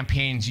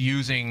campaigns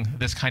using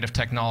this kind of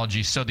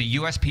technology. So the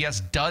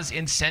USPS does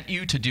incent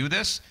you to do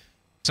this.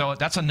 So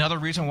that's another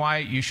reason why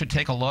you should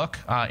take a look.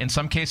 In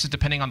some cases,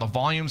 depending on the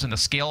volumes and the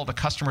scale of the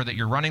customer that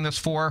you're running this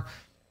for,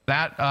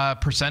 that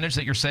percentage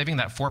that you're saving,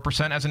 that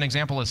 4% as an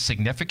example, is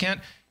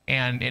significant,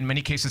 and in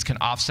many cases can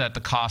offset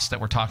the costs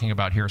that we're talking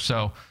about here.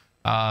 So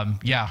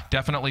yeah,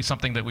 definitely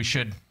something that we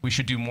should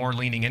do more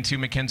leaning into,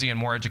 Mackenzie, and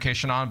more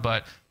education on.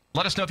 But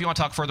let us know if you want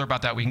to talk further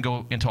about that. We can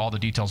go into all the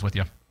details with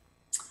you.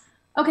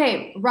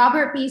 Okay,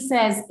 Robert B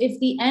says, if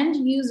the end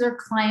user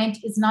client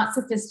is not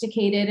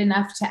sophisticated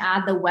enough to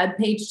add the web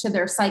page to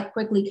their site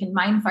quickly, can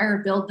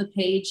Mindfire build the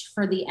page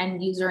for the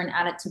end user and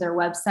add it to their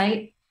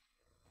website?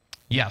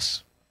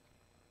 Yes.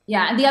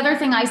 Yeah, and the other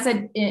thing I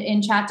said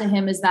in chat to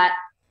him is that,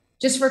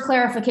 just for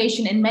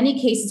clarification, in many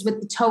cases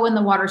with the toe in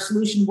the water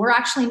solution, we're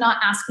actually not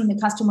asking the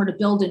customer to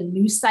build a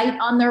new site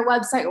on their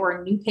website or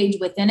a new page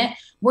within it.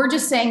 We're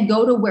just saying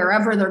go to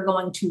wherever they're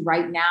going to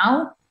right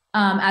now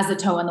as a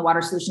toe in the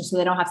water solution, so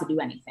they don't have to do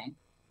anything.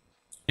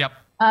 Yep.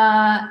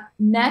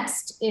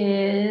 Next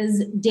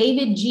is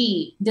David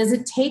G. Does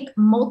it take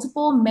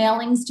multiple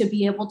mailings to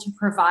be able to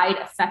provide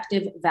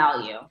effective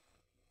value?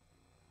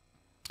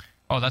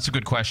 Oh, that's a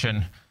good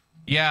question.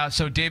 Yeah,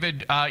 so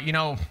David, you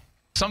know,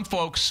 some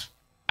folks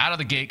out of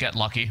the gate get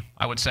lucky,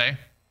 I would say,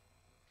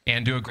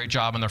 and do a great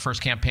job on their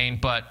first campaign.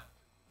 But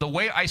the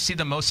way I see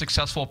the most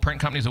successful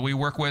print companies that we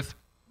work with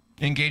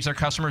engage their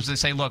customers, they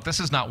say, look, this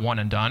is not one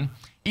and done.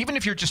 Even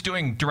if you're just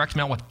doing direct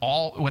mail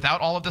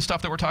without all of the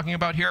stuff that we're talking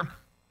about here,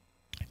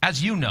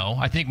 as you know,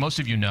 I think most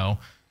of you know,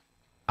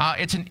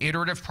 it's an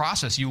iterative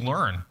process. You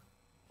learn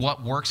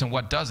what works and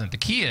what doesn't. The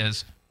key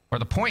is, or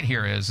the point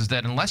here is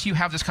that unless you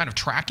have this kind of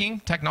tracking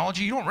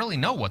technology, you don't really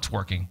know what's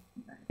working,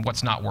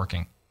 what's not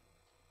working.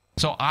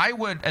 So I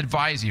would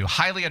advise you,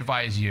 highly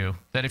advise you,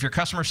 that if your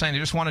customer's saying they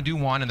just want to do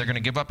one and they're going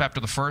to give up after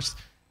the first,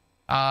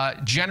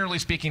 generally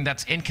speaking,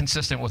 that's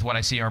inconsistent with what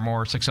I see our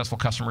more successful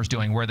customers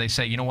doing, where they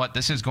say, you know what,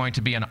 this is going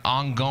to be an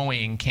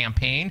ongoing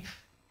campaign.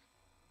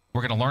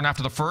 We're going to learn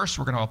after the first.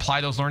 We're going to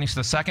apply those learnings to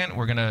the second.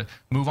 We're going to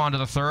move on to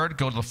the third,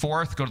 go to the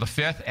fourth, go to the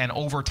fifth, and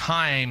over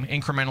time,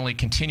 incrementally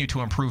continue to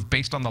improve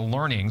based on the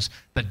learnings,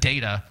 the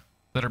data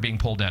that are being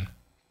pulled in.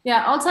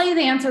 Yeah, I'll tell you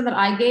the answer that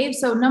I gave.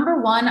 So number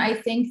one, I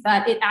think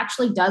that it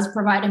actually does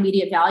provide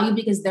immediate value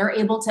because they're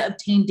able to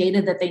obtain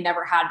data that they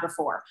never had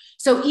before.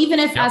 So even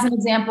if, as an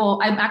example,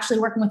 I'm actually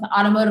working with an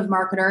automotive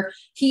marketer,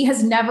 he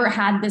has never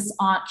had this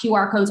on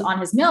QR codes on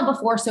his mail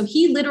before. So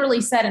he literally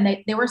said, and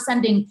they were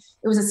sending,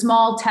 it was a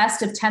small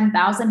test of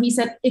 10,000. He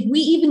said, if we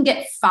even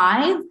get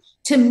 5,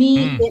 to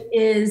me, it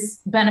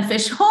is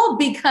beneficial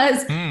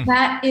because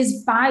that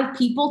is 5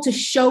 people to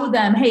show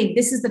them, hey,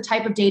 this is the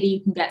type of data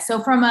you can get.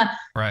 So from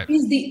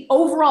is the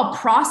overall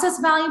process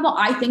valuable?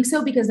 I think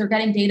so, because they're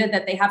getting data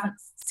that they haven't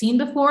seen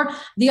before.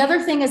 The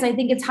other thing is, I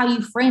think it's how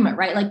you frame it,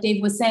 right? Like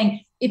Dave was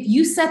saying, if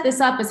you set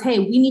this up as, hey,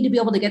 we need to be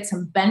able to get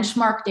some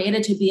benchmark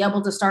data to be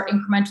able to start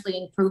incrementally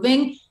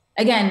improving.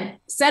 Again,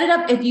 set it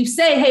up. If you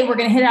say, hey, we're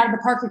going to hit it out of the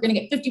park, you're going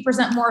to get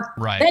 50% more,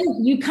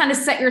 then you kind of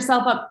set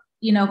yourself up,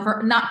 you know,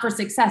 for not for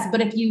success.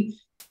 But if you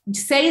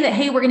say that,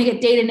 hey, we're going to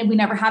get data that we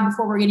never had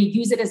before, we're going to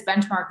use it as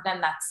benchmark,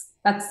 then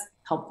that's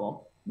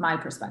helpful, my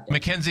perspective.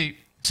 Mackenzie,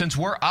 since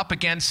we're up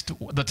against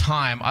the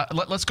time,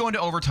 let's go into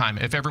overtime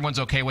if everyone's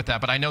okay with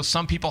that. But I know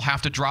some people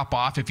have to drop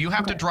off. If you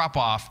have to drop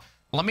off,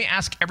 let me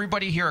ask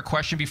everybody here a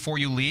question before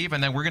you leave,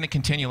 and then we're going to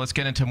continue. Let's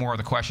get into more of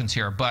the questions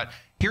here. But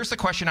here's the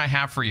question I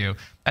have for you.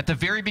 At the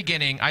very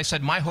beginning, I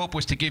said my hope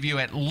was to give you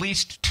at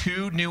least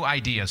 2 new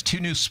ideas, 2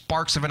 new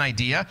sparks of an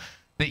idea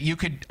that you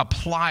could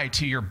apply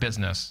to your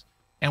business.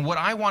 And what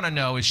I want to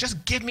know is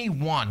just give me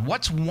one.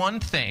 What's one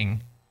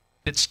thing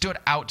that stood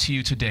out to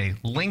you today?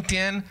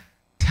 LinkedIn,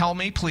 tell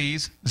me,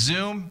 please.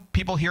 Zoom,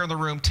 people here in the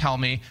room, tell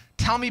me.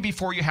 Tell me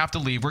before you have to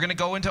leave. We're going to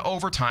go into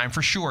overtime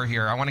for sure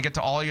here. I want to get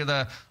to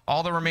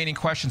all the remaining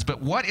questions.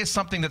 But what is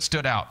something that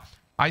stood out?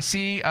 I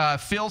see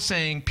Phil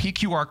saying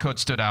PQR code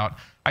stood out.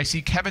 I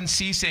see Kevin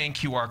C saying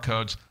QR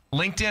codes.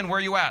 LinkedIn, where are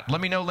you at?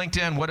 Let me know,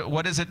 LinkedIn.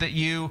 What is it that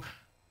you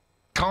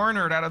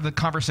garnered out of the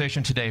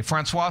conversation today?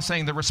 Francois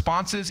saying the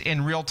responses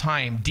in real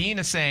time. Dean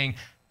is saying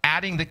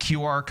adding the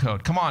QR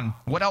code. Come on.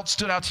 What else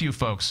stood out to you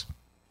folks?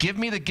 Give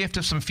me the gift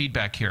of some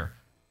feedback here.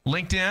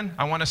 LinkedIn,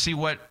 I want to see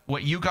what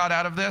you got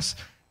out of this.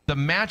 The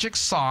magic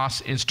sauce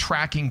is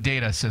tracking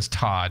data, says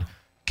Todd.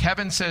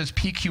 Kevin says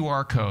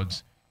PQR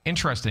codes.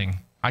 Interesting.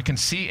 I can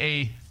see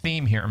a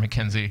theme here,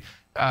 Mackenzie.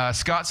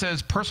 Scott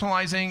says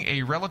personalizing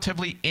a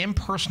relatively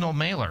impersonal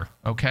mailer.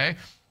 Okay.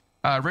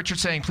 Richard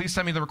saying, please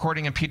send me the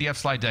recording and PDF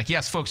slide deck.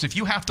 Yes, folks, if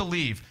you have to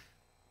leave,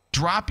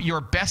 drop your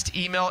best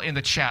email in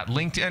the chat,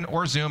 LinkedIn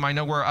or Zoom. I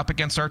know we're up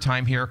against our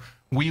time here.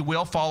 We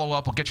will follow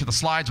up. We'll get you the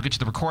slides. We'll get you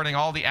the recording,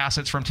 all the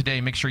assets from today.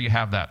 Make sure you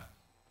have that.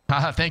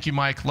 Thank you,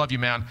 Mike. Love you,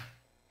 man.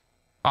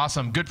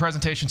 Awesome. Good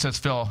presentation, says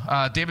Phil.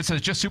 David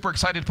says, just super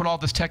excited to put all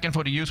this tech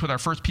info to use with our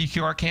first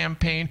PQR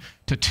campaign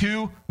to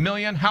 2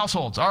 million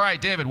households. All right,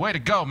 David, way to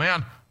go,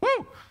 man.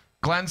 Woo!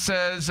 Glenn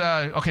says,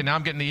 okay, now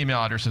I'm getting the email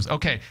addresses.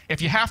 Okay,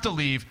 if you have to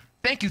leave,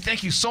 thank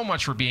you so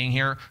much for being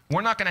here. We're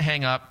not going to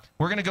hang up.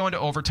 We're going to go into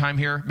overtime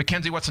here.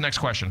 Mackenzie, what's the next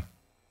question?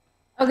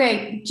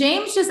 Okay,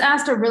 James just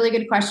asked a really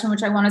good question,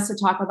 which I want us to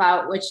talk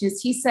about, which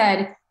is he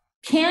said,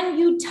 can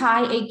you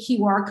tie a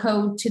QR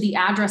code to the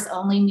address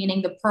only,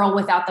 meaning the Pearl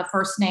without the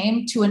first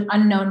name, to an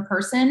unknown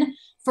person?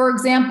 For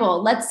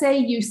example, let's say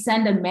you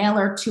send a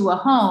mailer to a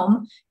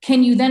home.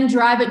 Can you then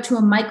drive it to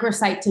a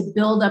microsite to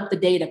build up the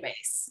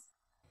database?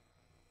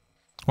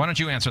 Why don't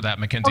you answer that,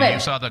 Mackenzie? Okay. You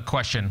saw the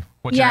question.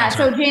 What's your answer?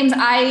 So James,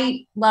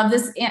 I love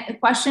this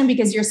question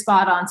because you're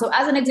spot on. So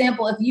as an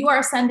example, if you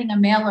are sending a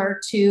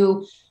mailer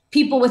to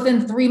people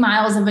within 3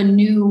 miles of a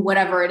new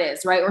whatever it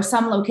is, right? Or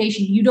some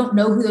location, you don't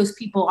know who those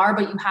people are,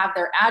 but you have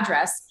their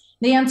address.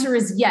 The answer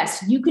is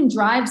yes. You can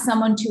drive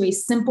someone to a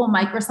simple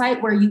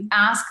microsite where you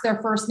ask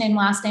their first name,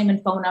 last name,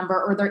 and phone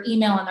number, or their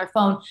email and their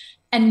phone.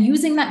 And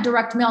using that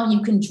direct mail,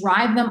 you can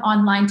drive them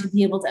online to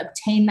be able to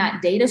obtain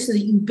that data so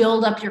that you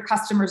build up your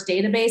customers'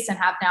 database and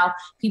have now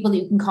people that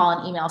you can call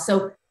and email.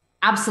 So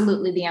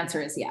absolutely, the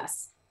answer is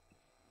yes.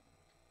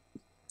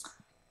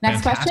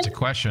 Next Fantastic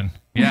question.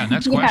 Yeah,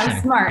 next question.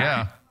 Yeah, smart.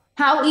 Yeah.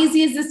 How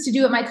easy is this to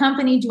do at my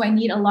company? Do I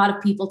need a lot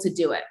of people to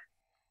do it?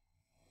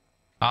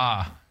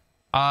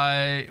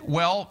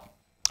 Well,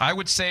 I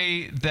would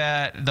say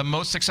that the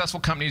most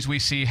successful companies we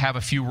see have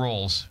a few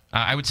roles.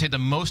 I would say the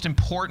most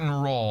important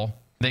role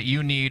that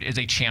you need is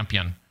a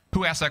champion.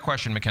 Who asked that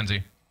question,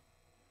 Mackenzie?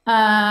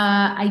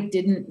 I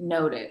didn't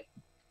note it.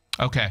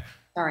 Okay.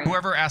 Sorry.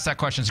 Whoever asked that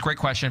question is a great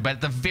question, but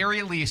at the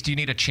very least, you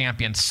need a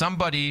champion,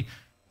 somebody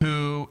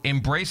who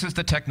embraces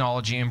the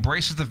technology,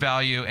 embraces the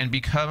value, and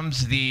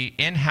becomes the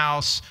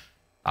in-house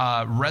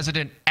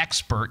resident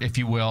expert, if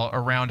you will,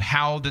 around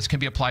how this can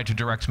be applied to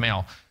direct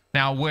mail.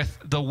 Now, with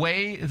the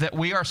way that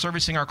we are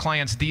servicing our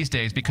clients these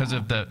days, because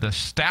of the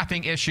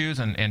staffing issues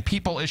and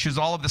people issues,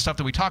 all of the stuff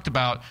that we talked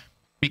about,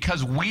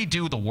 because we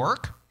do the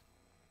work,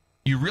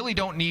 you really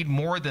don't need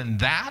more than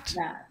that.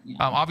 Yeah.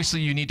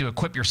 Obviously, you need to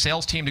equip your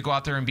sales team to go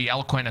out there and be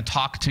eloquent and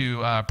talk to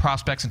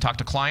prospects and talk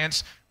to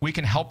clients. We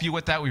can help you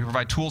with that. We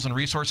provide tools and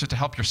resources to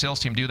help your sales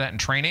team do that in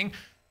training.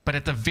 But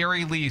at the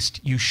very least,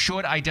 you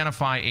should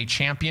identify a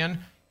champion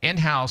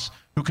in-house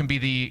who can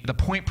be the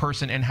point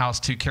person in-house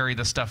to carry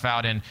this stuff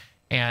out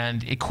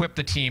and equip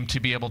the team to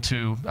be able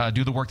to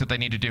do the work that they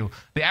need to do.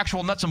 The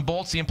actual nuts and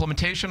bolts, the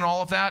implementation and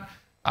all of that,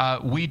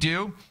 we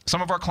do.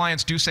 Some of our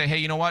clients do say, hey,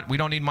 you know what? We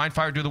don't need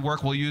Mindfire to do the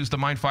work. We'll use the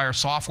Mindfire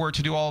software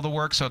to do all the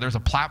work. So there's a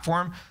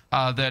platform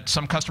that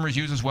some customers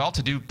use as well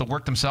to do the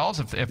work themselves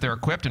if they're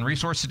equipped and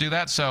resourced to do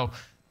that. So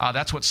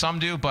that's what some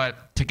do.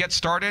 But to get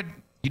started,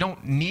 you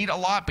don't need a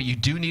lot, but you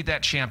do need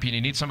that champion.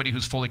 You need somebody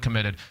who's fully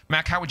committed.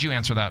 Mac, how would you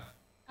answer that?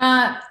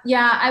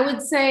 Yeah, I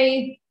would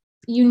say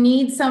you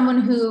need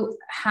someone who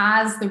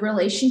has the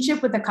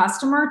relationship with the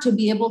customer to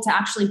be able to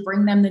actually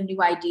bring them the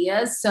new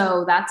ideas.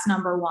 So that's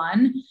number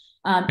one.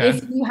 Okay.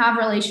 If you have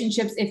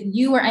relationships, if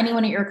you or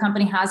anyone at your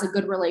company has a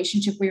good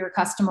relationship with your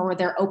customer where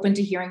they're open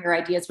to hearing your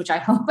ideas, which I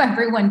hope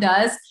everyone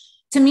does,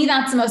 to me,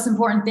 that's the most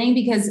important thing,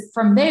 because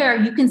from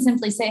there, you can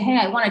simply say, hey,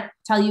 I want to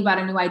tell you about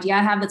a new idea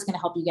I have that's going to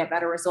help you get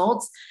better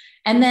results.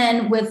 And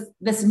then with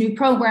this new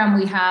program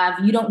we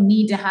have, you don't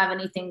need to have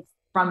anything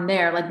from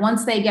there. Like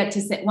once they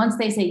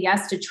say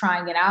yes to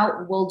trying it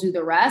out, we'll do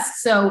the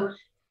rest. So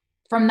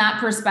from that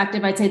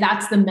perspective, I'd say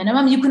that's the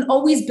minimum. You can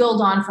always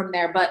build on from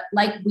there. But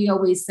like we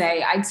always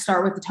say, I'd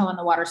start with the toe in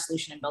the water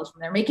solution and build from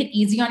there. Make it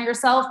easy on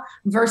yourself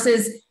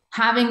versus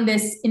having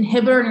this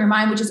inhibitor in your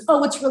mind, which is,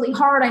 oh, it's really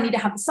hard. I need to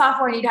have the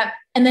software.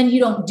 And then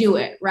you don't do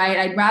it, right?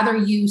 I'd rather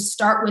you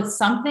start with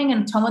something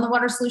and toe in the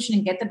water solution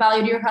and get the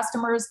value to your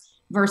customers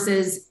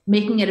versus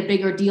making it a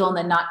bigger deal and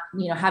then not,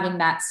 having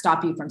that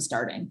stop you from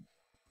starting.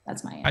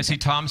 That's my answer. I see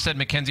Tom said,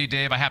 Mackenzie,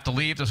 Dave, I have to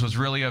leave. This was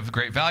really of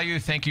great value.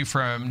 Thank you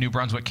from New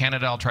Brunswick,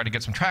 Canada. I'll try to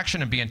get some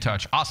traction and be in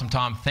touch. Awesome,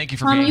 Tom. Thank you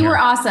for being here. You were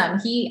awesome.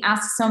 He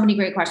asked so many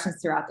great questions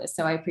throughout this,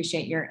 so I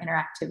appreciate your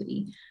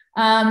interactivity.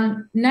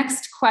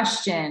 Next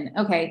question.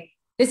 Okay.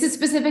 This is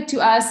specific to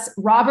us.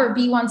 Robert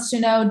B wants to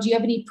know, do you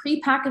have any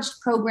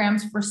prepackaged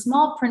programs for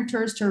small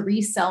printers to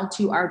resell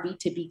to our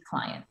B2B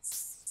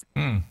clients?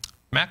 Mac,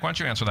 why don't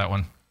you answer that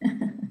one?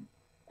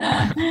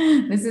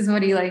 This is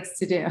what he likes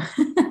to do.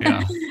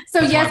 Yeah.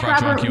 So yes,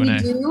 Robert, we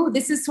do.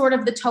 This is sort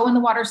of the toe in the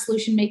water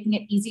solution, making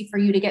it easy for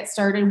you to get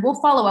started. We'll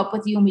follow up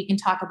with you and we can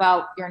talk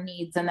about your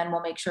needs, and then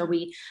we'll make sure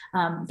we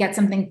get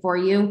something for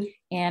you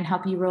and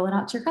help you roll it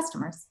out to your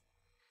customers.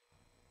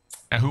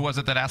 And who was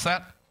it that asked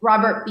that?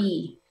 Robert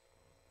B.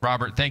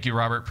 Robert, thank you,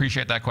 Robert.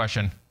 Appreciate that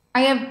question.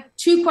 I have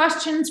 2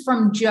 questions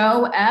from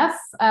Joe F.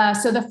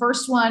 So the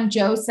first one,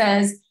 Joe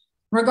says,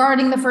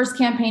 regarding the first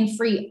campaign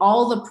free,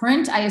 all the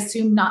print, I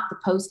assume not the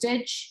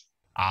postage.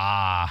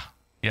 Yeah.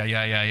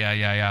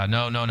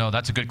 No.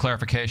 That's a good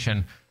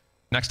clarification.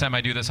 Next time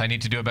I do this, I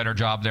need to do a better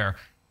job there.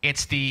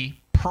 It's the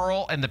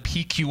Pearl and the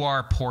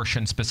PQR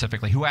portion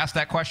specifically. Who asked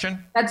that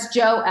question? That's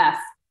Joe F.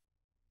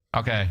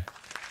 Okay.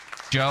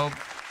 Joe,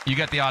 you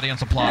get the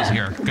audience applause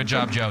here. Good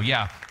job, Joe.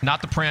 Yeah,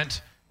 not the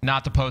print,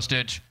 not the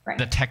postage, right.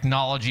 The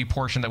technology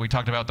portion that we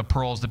talked about, the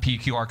pearls, the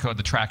PQR code,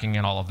 the tracking,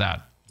 and all of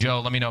that. Joe,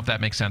 let me know if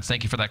that makes sense.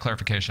 Thank you for that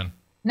clarification.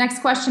 Next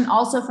question,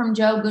 also from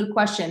Joe. Good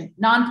question.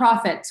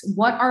 Nonprofits,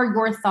 what are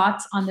your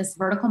thoughts on this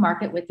vertical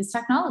market with this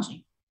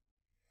technology?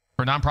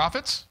 For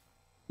nonprofits?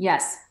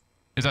 Yes.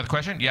 Is that the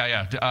question?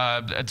 Yeah.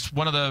 It's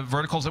one of the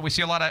verticals that we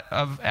see a lot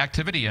of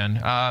activity in.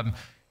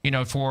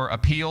 For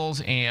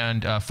appeals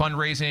and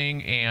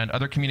fundraising and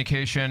other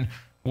communication,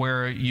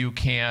 where you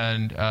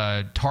can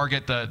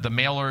target the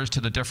mailers to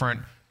the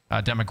different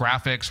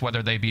demographics,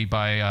 whether they be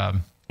by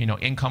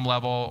income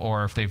level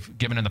or if they've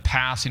given in the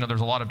past.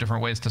 There's a lot of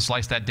different ways to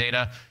slice that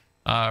data.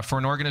 For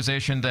an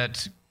organization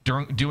that's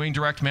doing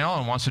direct mail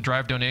and wants to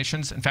drive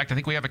donations. In fact, I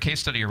think we have a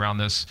case study around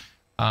this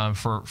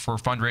for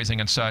fundraising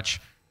and such.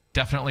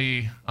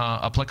 Definitely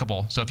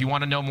applicable. So if you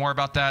want to know more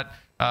about that,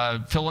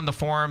 fill in the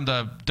form,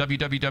 the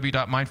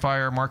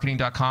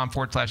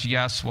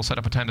www.mindfiremarketing.com/yes. We'll set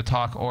up a time to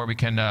talk, or we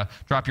can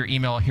drop your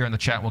email here in the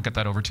chat. We'll get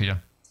that over to you.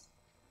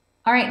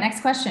 All right,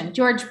 next question.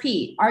 George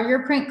P. Are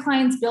your print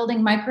clients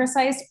building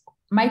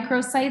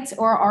microsites,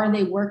 or are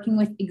they working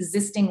with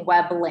existing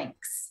web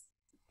links?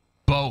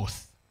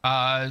 Both.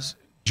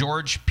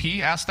 George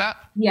P. asked that?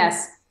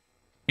 Yes.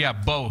 Yeah,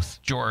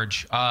 both,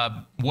 George.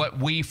 What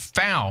we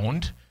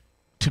found,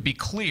 to be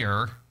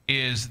clear,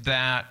 is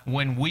that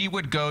when we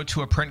would go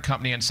to a print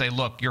company and say,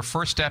 look, your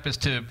first step is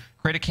to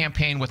create a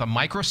campaign with a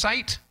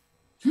microsite,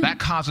 that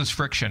causes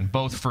friction,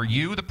 both for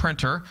you, the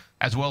printer,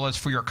 as well as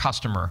for your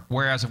customer.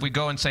 Whereas if we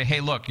go and say, hey,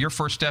 look, your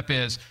first step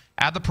is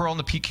add the Pearl and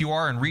the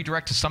PQR and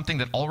redirect to something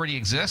that already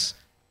exists,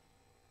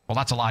 well,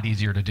 that's a lot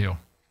easier to do.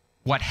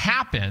 What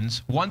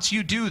happens once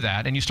you do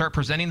that and you start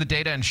presenting the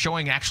data and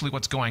showing actually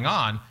what's going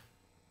on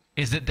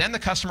is that then the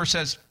customer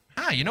says,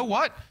 you know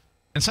what?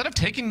 Instead of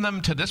taking them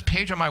to this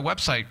page on my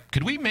website,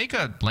 could we make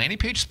a landing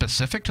page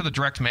specific to the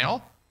direct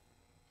mail?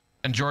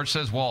 And George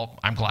says, well,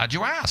 I'm glad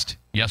you asked.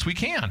 Yes, we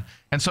can.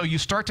 And so you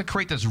start to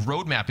create this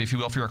roadmap, if you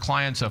will, for your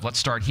clients of let's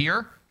start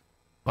here,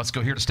 let's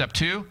go here to step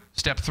 2,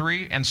 step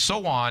 3, and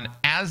so on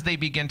as they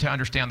begin to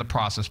understand the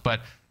process.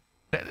 But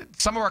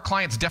some of our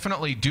clients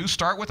definitely do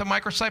start with a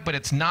microsite, but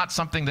it's not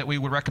something that we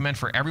would recommend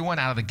for everyone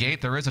out of the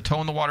gate. There is a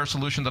toe in the water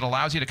solution that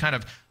allows you to kind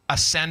of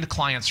ascend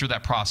clients through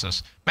that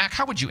process. Mac,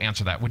 how would you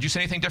answer that? Would you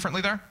say anything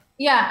differently there?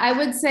 Yeah, I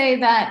would say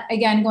that,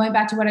 again, going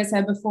back to what I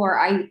said before,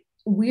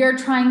 we are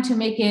trying to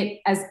make it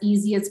as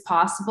easy as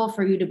possible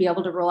for you to be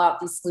able to roll out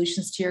these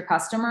solutions to your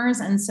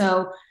customers. And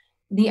so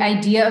the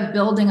idea of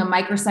building a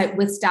microsite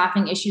with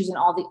staffing issues and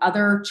all the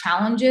other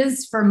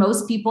challenges, for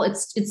most people,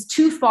 it's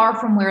too far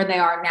from where they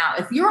are now.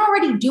 If you're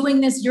already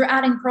doing this, you're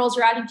adding pearls,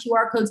 you're adding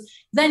QR codes,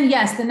 then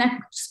yes, the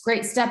next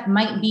great step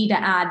might be to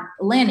add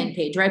a landing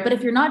page, right? But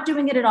if you're not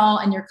doing it at all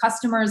and your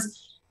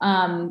customers,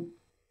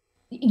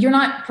 you're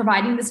not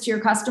providing this to your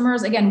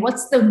customers, again,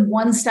 what's the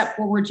one step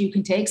forward you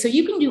can take? So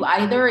you can do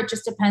either. It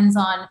just depends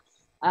on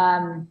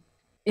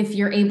if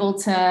you're able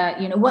to,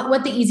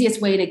 what the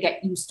easiest way to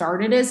get you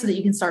started is so that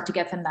you can start to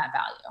get them that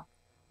value.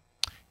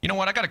 You know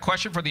what? I got a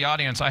question for the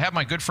audience. I have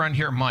my good friend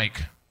here,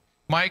 Mike.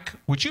 Mike,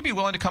 would you be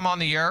willing to come on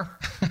the air?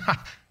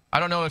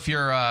 I don't know if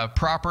you're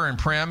proper and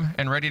prim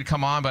and ready to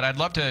come on, but I'd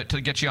love to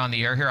get you on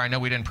the air here. I know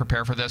we didn't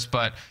prepare for this,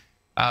 but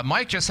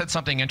Mike just said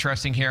something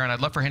interesting here, and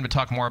I'd love for him to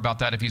talk more about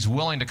that if he's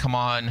willing to come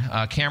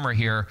on camera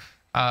here.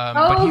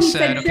 But he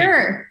said okay,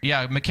 sure.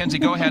 Yeah, Mackenzie,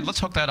 go ahead. Let's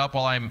hook that up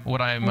while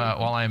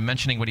I'm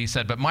mentioning what he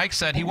said. But Mike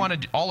said he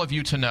wanted all of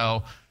you to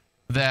know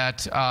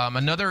that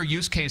another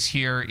use case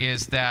here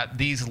is that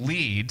these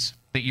leads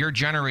that you're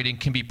generating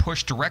can be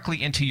pushed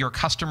directly into your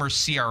customer's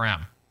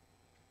CRM.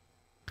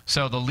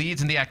 So the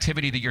leads and the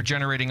activity that you're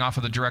generating off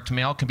of the direct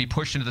mail can be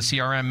pushed into the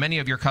CRM. Many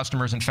of your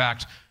customers, in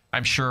fact,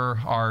 I'm sure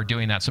are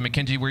doing that. So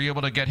Mackenzie, were you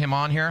able to get him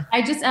on here?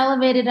 I just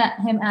elevated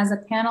him as a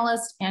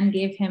panelist and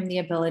gave him the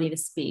ability to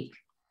speak.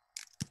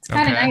 It's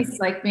kind of nice,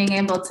 like being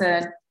able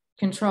to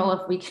control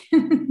if we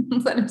can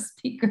let him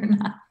speak or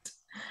not.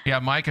 Yeah,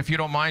 Mike, if you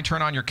don't mind,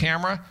 turn on your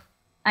camera.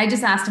 I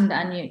just asked him to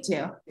unmute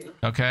too.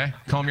 Okay.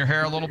 Comb your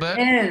hair a little bit.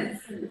 It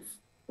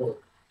is.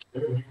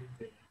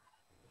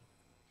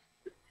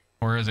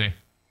 Where is he?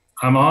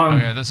 I'm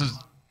on. Okay,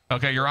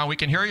 okay, you're on. We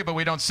can hear you, but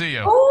we don't see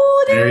you.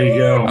 Oh, there you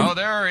go. Oh,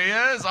 there he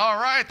is. All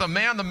right, the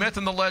man, the myth,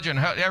 and the legend.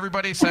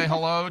 Everybody say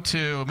hello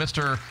to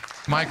Mr.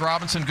 Mike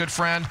Robinson, good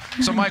friend.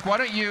 So, Mike, why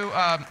don't you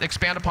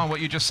expand upon what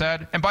you just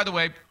said? And by the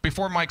way,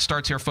 before Mike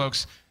starts here,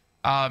 folks,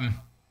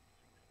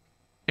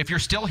 if you're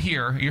still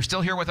here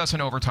with us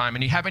in overtime,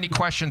 and you have any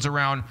questions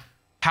around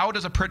how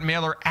does a print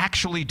mailer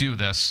actually do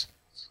this,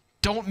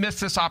 don't miss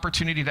this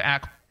opportunity to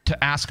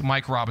ask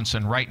Mike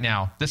Robinson right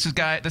now. This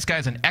guy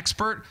is an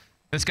expert.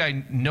 This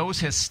guy knows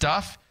his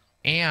stuff,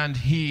 and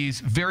he's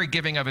very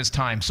giving of his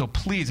time. So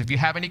please, if you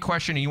have any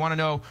question and you want to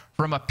know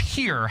from a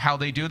peer how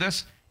they do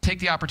this, take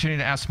the opportunity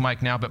to ask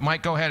Mike now. But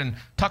Mike, go ahead and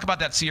talk about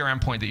that CRM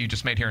point that you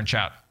just made here in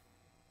chat.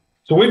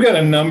 So we've got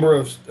a number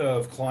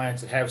of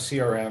clients that have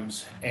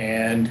CRMs,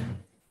 and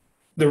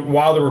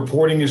while the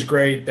reporting is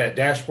great, that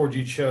dashboard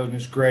you showed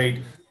is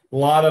great, a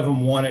lot of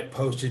them want it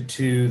posted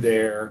to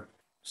their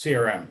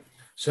CRM.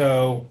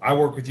 So I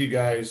work with you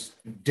guys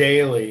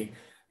daily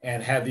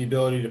and have the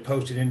ability to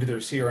post it into their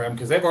CRM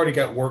because they've already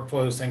got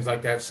workflows, things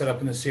like that set up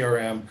in the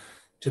CRM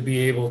to be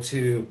able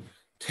to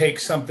take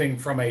something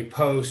from a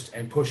post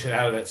and push it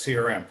out of that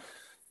CRM.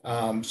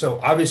 So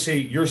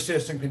obviously your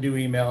system can do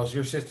emails,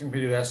 your system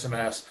can do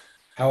SMS.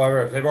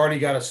 However, if they've already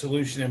got a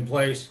solution in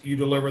place, you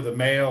deliver the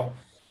mail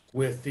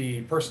with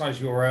the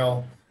personalized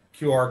URL,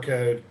 QR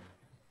code,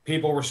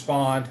 people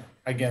respond.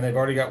 Again, they've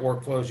already got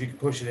workflows. You can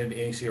push it into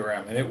any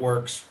CRM and it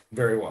works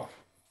very well.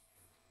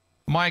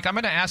 Mike, I'm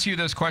going to ask you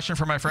this question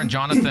from my friend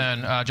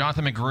Jonathan,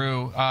 Jonathan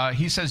McGrew.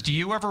 He says, do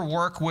you ever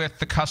work with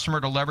the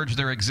customer to leverage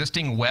their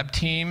existing web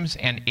teams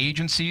and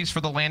agencies for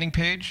the landing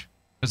page?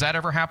 Does that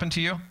ever happen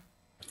to you?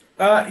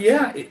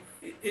 Yeah,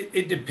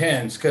 it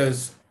depends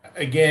because,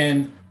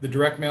 again, the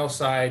direct mail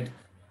side,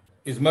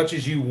 as much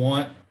as you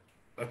want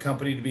a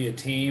company to be a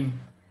team,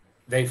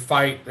 they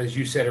fight, as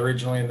you said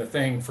originally in the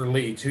thing, for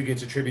leads. Who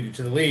gets attributed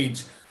to the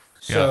leads?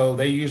 So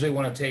They usually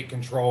want to take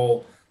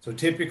control. So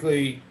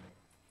typically,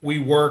 we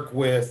work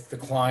with the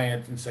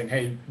client and saying,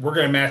 hey, we're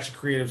going to match a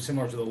creative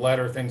similar to the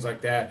letter, things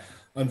like that.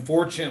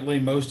 Unfortunately,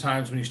 most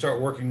times when you start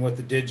working with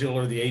the digital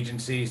or the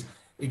agencies,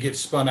 it gets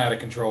spun out of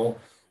control.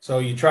 So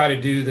you try to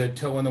do the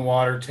toe in the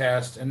water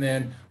test. And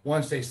then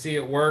once they see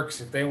it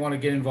works, if they want to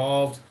get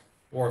involved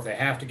or if they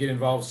have to get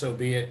involved, so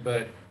be it.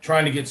 But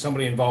trying to get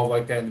somebody involved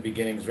like that in the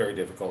beginning is very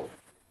difficult.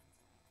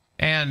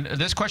 And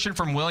this question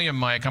from William,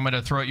 Mike, I'm going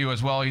to throw at you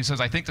as well. He says,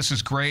 I think this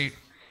is great.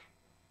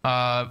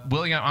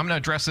 William, I'm going to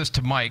address this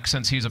to Mike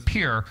since he's a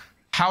peer.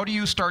 How do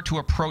you start to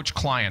approach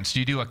clients? Do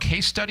you do a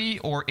case study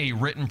or a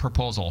written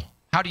proposal?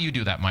 How do you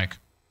do that, Mike?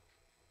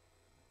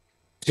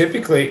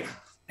 Typically,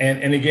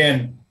 and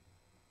again,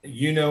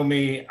 you know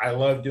me, I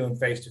love doing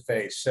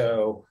face-to-face.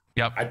 So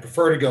I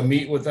prefer to go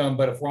meet with them.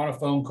 But if we're on a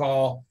phone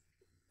call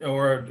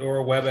or a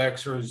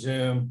WebEx or a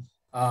Zoom,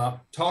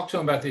 talk to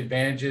them about the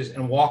advantages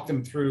and walk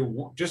them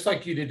through, just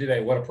like you did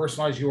today, what a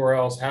personalized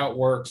URL is, how it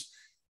works.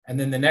 And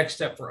then the next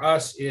step for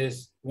us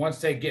is once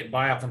they get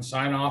buy off and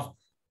sign off,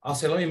 I'll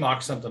say, let me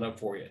mock something up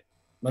for you.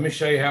 Let me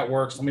show you how it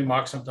works. Let me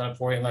mock something up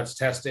for you and let's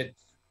test it.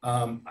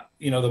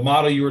 The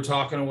model you were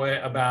talking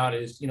about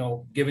is,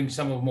 giving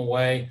some of them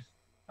away.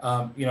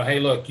 Hey,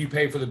 look, you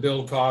pay for the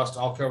build cost.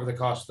 I'll cover the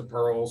cost of the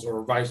pearls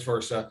or vice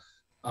versa.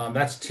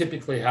 That's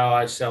typically how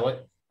I sell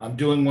it. I'm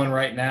doing one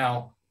right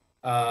now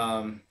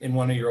in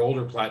one of your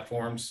older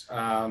platforms.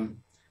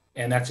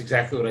 And that's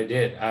exactly what I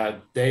did.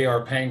 They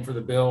are paying for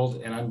the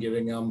build and I'm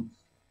giving them,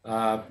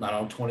 I don't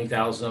know,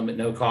 20,000 of them at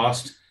no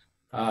cost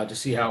to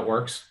see how it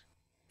works.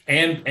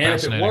 And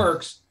if it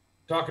works,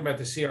 talking about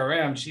the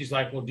CRM, she's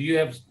like, well, do you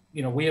have,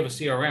 we have a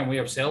CRM, we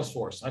have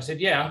Salesforce. I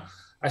said, yeah.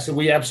 I said,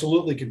 we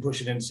absolutely can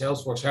push it in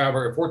Salesforce.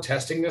 However, if we're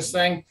testing this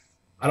thing,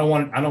 I don't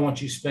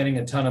want you spending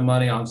a ton of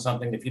money on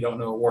something if you don't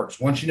know it works.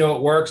 Once you know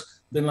it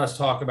works, then let's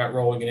talk about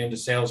rolling it into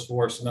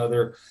Salesforce and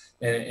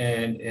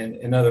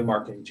other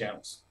marketing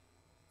channels.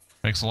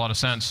 Makes a lot of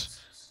sense.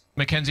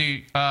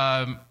 Mackenzie,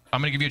 I'm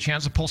going to give you a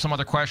chance to pull some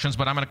other questions,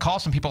 but I'm going to call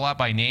some people out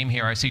by name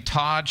here. I see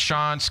Todd,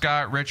 Sean,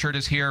 Scott, Richard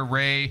is here,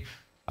 Ray,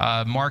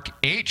 Mark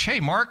H. Hey,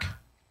 Mark.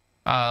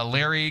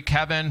 Larry,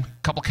 Kevin,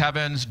 couple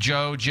Kevins,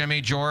 Joe,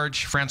 Jimmy,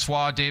 George,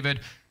 Francois, David.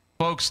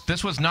 Folks,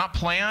 this was not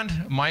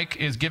planned. Mike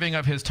is giving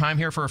up his time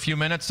here for a few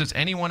minutes. Does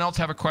anyone else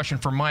have a question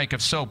for Mike?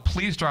 If so,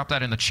 please drop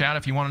that in the chat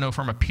if you want to know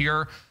from a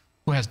peer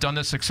who has done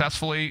this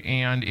successfully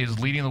and is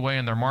leading the way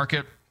in their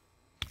market.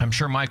 I'm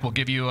sure Mike will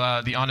give you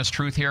the honest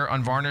truth here,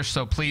 unvarnished.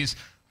 So please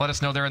let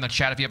us know there in the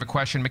chat if you have a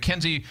question.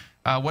 Mackenzie,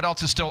 what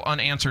else is still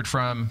unanswered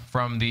from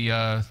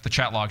the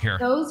chat log here?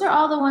 Those are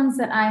all the ones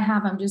that I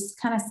have. I'm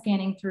just kind of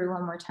scanning through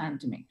one more time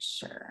to make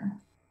sure.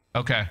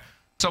 Okay.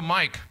 So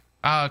Mike,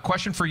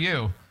 question for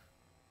you.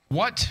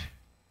 What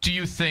do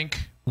you think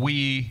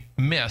we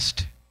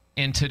missed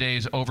in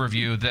today's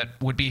overview that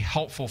would be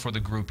helpful for the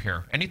group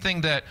here?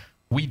 Anything that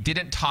we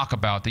didn't talk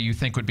about that you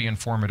think would be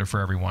informative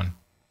for everyone?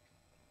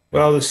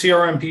 Well, the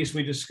CRM piece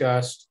we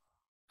discussed,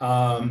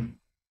 you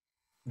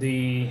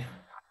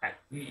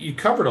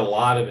covered a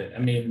lot of it. I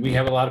mean, we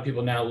have a lot of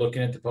people now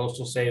looking at the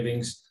postal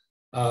savings.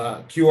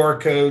 QR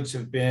codes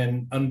have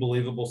been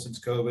unbelievable since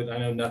COVID. I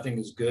know nothing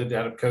is good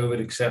out of COVID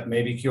except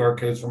maybe QR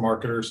codes for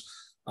marketers,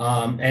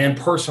 and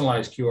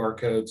personalized QR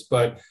codes.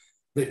 But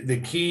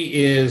the key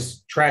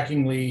is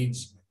tracking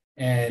leads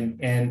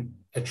and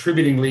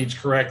attributing leads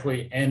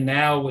correctly. And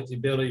now with the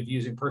ability of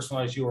using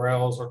personalized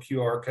URLs or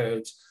QR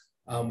codes,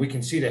 we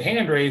can see the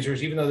hand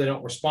raisers, even though they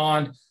don't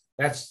respond.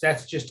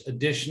 That's just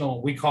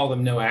additional, we call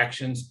them no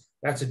actions.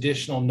 That's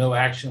additional no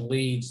action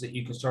leads that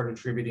you can start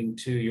attributing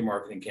to your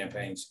marketing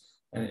campaigns.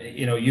 And,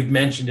 you know, you've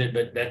mentioned it,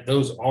 but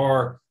those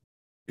are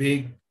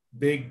big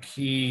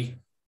key.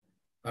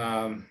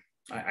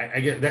 I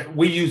get that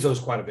we use those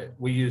quite a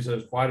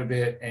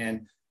bit.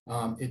 And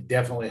it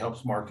definitely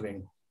helps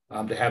marketing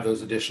to have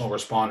those additional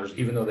responders,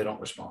 even though they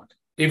don't respond,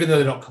 even though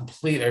they don't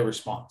complete a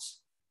response.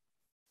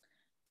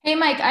 Hey,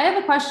 Mike, I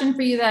have a question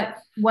for you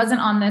that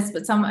wasn't on this,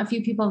 but a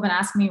few people have been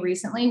asking me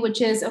recently,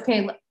 which is,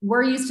 okay,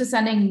 we're used to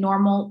sending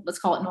normal, let's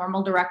call it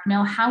normal direct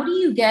mail. How do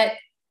you get,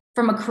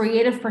 from a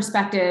creative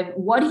perspective,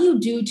 what do you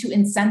do to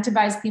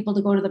incentivize people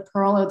to go to the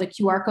Pearl or the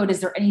QR code?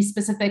 Is there any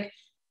specific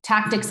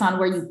tactics on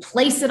where you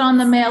place it on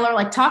the mailer?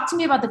 Like, talk to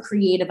me about the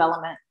creative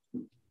element.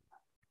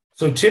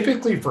 So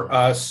typically for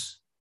us,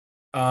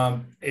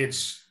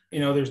 it's,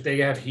 you know, they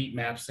have heat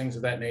maps, things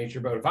of that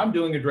nature. But if I'm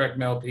doing a direct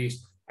mail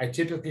piece, I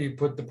typically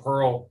put the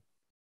Pearl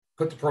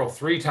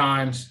 3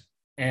 times.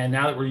 And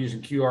now that we're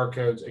using QR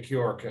codes, a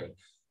QR code,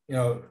 you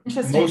know,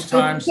 most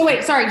times. So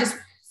wait, sorry, just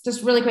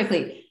really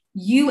quickly.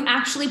 You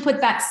actually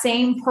put that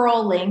same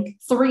Pearl link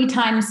 3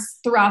 times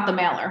throughout the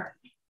mailer.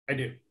 I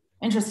do.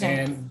 Interesting.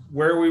 And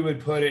where we would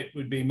put it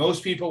would be,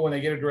 most people, when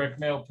they get a direct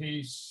mail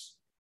piece,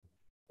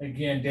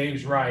 again,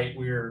 Dave's right.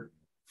 We're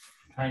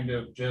kind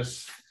of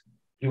just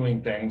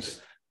doing things.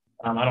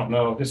 I don't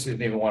know if this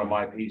isn't even one of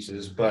my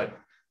pieces, but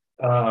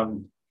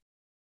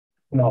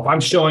you know, if I'm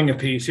showing a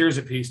piece, here's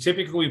a piece.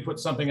 Typically, we put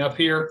something up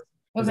here.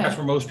 Okay. That's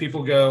where most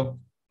people go.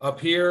 Up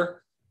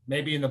here,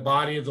 maybe in the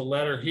body of the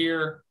letter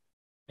here,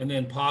 and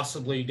then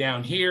possibly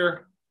down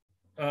here,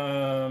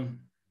 and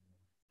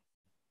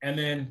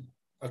then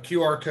a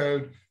QR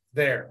code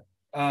there.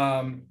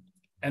 And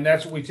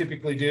that's what we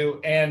typically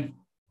do. And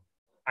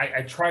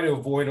I try to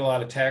avoid a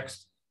lot of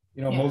text.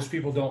 You know, most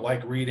people don't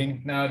like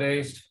reading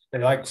nowadays. They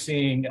like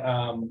seeing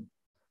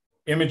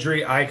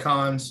imagery,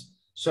 icons.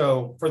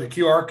 So for the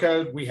QR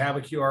code, we have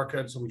a QR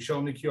code. So we show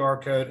them the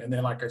QR code. And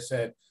then, like I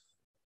said,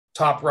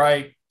 top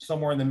right,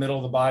 somewhere in the middle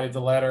of the body of the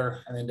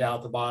letter, and then down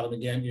at the bottom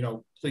again, you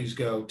know, please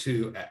go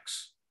to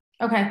X.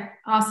 Okay,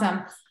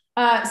 awesome.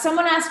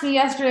 Someone asked me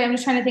yesterday, I'm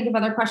just trying to think of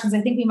other questions. I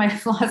think we might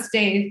have lost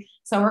Dave.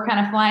 So we're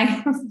kind of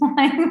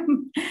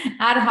flying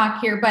ad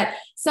hoc here. But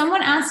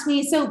someone asked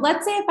me, so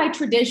let's say if I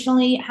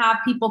traditionally have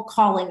people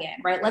calling in,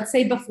 right? Let's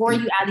say before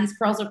you add these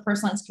Pearls or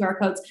personalized QR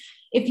codes,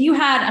 if you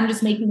had, I'm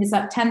just making this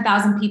up,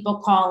 10,000 people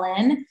call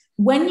in,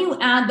 when you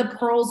add the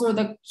Pearls or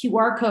the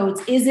QR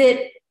codes, is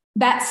it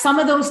that some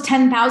of those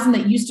 10,000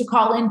 that used to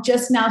call in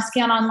just now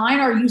scan online?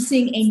 Or are you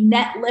seeing a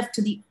net lift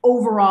to the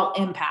overall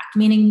impact,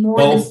 meaning more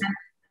both. than 10?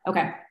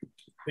 Okay.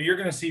 So you're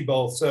going to see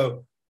both.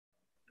 So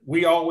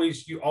you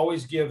always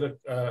give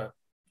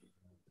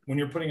when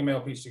you're putting a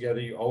mail piece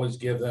together, you always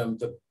give them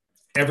the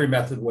every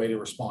method way to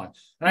respond.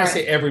 And I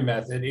say every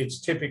method,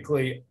 it's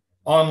typically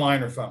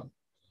online or phone.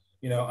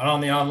 You know, and on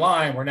the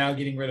online, we're now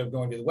getting rid of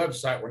going to the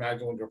website. We're now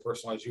going to a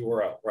personalized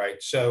URL,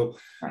 right? So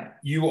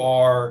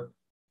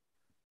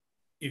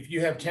if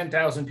you have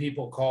 10,000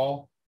 people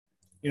call,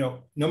 you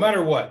know, no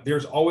matter what,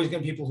 there's always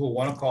going to be people who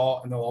want to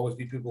call, and there'll always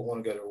be people who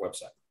want to go to a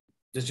website.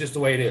 It's just the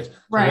way it is.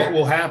 Right. So what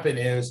will happen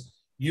is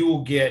you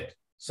will get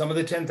some of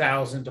the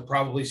 10,000 to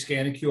probably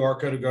scan a QR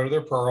code to go to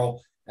their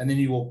Pearl, and then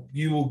you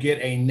will get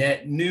a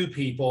net new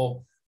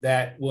people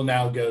that will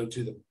now go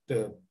to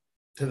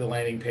the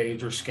landing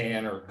page or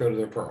scan or go to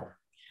their Pearl.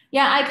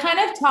 Yeah, I kind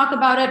of talk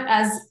about it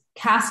as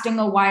casting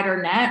a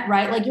wider net,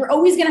 right? Like, you're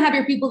always going to have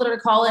your people that are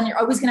calling, you're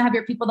always going to have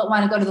your people that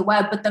want to go to the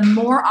web, but the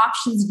more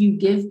options you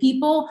give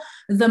people,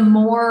 the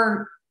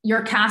more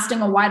you're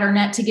casting a wider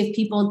net to give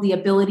people the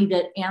ability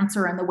to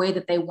answer in the way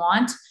that they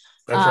want.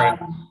 That's right.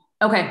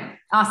 Okay,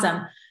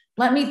 awesome.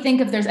 Let me think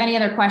if there's any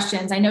other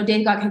questions. I know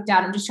Dave got kicked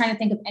out. I'm just trying to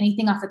think of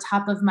anything off the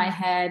top of my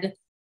head.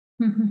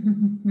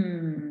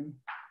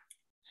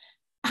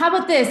 How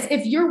about this?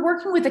 If you're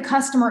working with a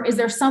customer, is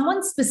there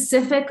someone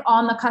specific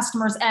on the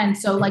customer's end?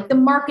 So like the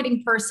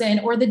marketing person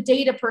or the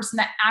data person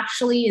that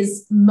actually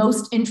is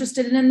most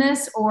interested in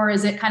this, or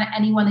is it kind of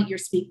anyone that you're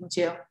speaking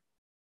to?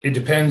 It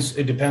depends.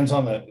 It depends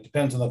on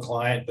the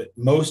client, but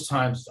most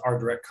times our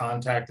direct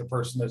contact, the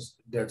person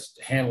that's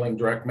handling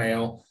direct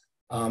mail.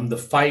 The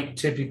fight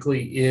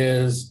typically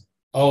is,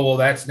 oh, well,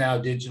 that's now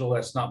digital.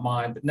 That's not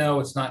mine. But no,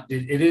 it's not.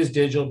 It is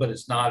digital, but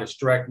it's not. It's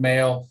direct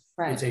mail.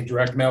 Right. It's a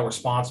direct mail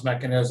response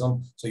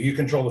mechanism. So you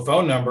control the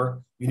phone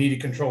number. You need to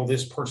control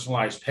this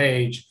personalized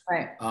page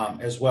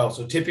as well.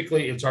 So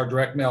typically it's our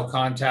direct mail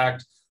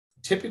contact.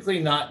 typically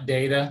not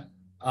data.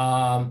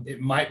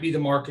 It might be the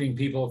marketing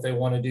people if they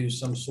want to do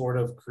some sort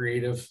of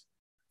creative,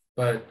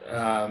 but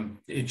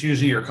it's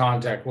usually your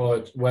contact.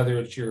 Well, whether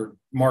it's your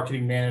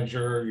marketing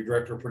manager, your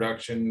director of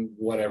production,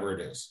 whatever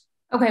it is.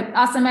 Okay,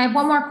 awesome. I have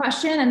one more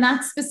question, and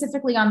that's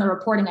specifically on the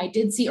reporting. I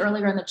did see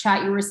earlier in the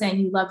chat, you were saying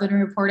you love the new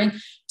reporting.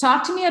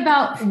 Talk to me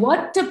about,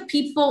 what do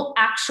people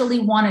actually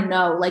want to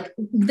know? Like,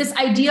 this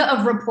idea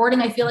of reporting,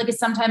 I feel like is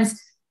sometimes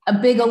a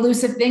big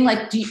elusive thing.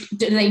 Like, do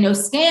they know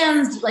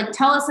scans? Like,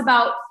 tell us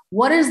about,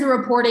 what is the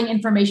reporting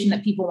information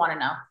that people want to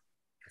know?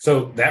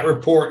 So that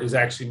report is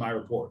actually my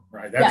report,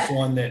 right? That's the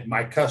one that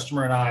my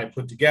customer and I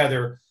put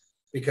together,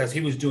 because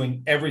he was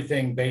doing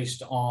everything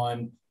based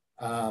on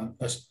a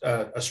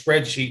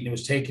spreadsheet, and it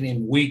was taking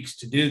him weeks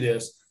to do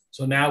this.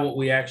 So now what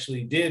we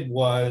actually did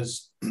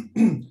was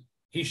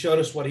he showed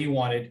us what he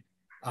wanted.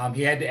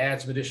 He had to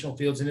add some additional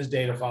fields in his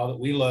data file that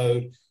we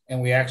load.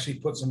 And we actually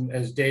put some,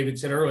 as David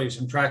said earlier,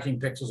 some tracking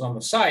pixels on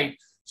the site,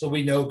 so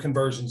we know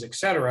conversions, et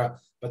cetera.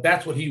 But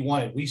that's what he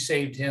wanted. We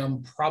saved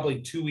him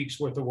probably 2 weeks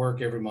worth of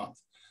work every month.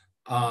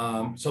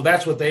 So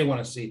that's what they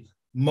want to see.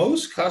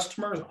 Most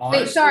customers,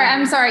 honestly,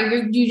 I'm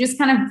sorry. You just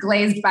kind of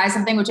glazed by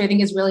something, which I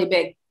think is really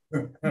big.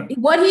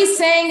 What he's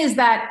saying is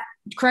that,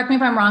 correct me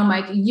if I'm wrong,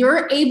 Mike,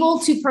 you're able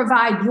to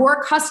provide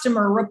your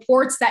customer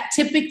reports that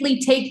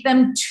typically take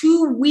them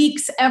 2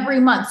 weeks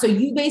every month. So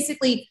you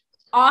basically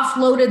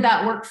offloaded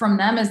that work from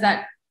them. Is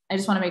that, I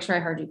just want to make sure I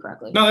heard you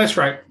correctly. No, that's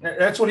right.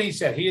 That's what he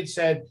said. He had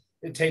said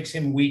it takes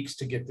him weeks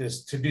to get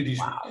this, to do these.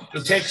 Wow.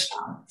 It takes,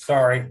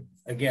 sorry,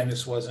 again,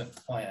 this wasn't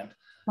planned.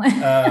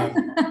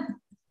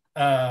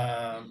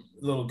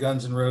 Little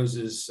Guns N'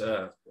 Roses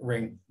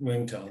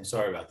ringtone.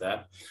 Sorry about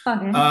that.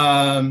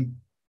 Okay.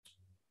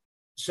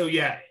 So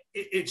yeah,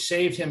 it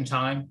saved him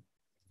time,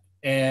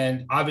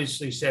 and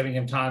obviously saving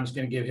him time is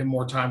going to give him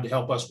more time to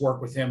help us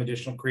work with him,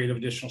 additional creative,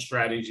 additional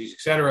strategies, et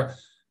cetera.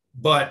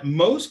 But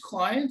most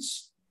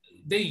clients,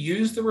 they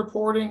use the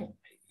reporting,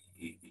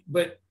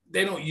 but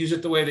they don't use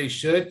it the way they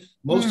should.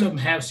 Most of them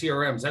have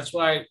CRMs. That's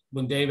why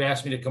when Dave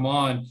asked me to come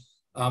on,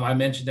 I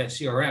mentioned that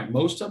CRM.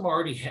 Most of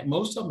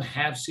them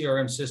have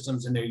CRM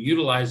systems, and they're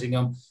utilizing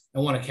them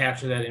and want to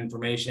capture that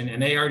information.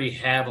 And they already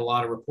have a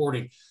lot of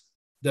reporting.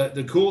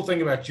 The cool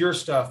thing about your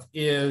stuff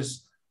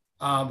is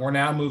we're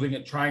now moving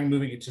it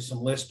to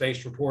some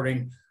list-based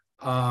reporting.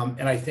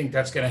 And I think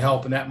that's going to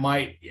help. And that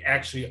might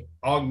actually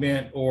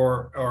augment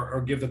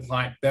or give the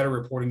client better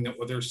reporting than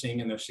what they're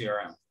seeing in their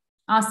CRM.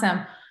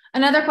 Awesome.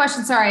 Another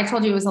question. Sorry, I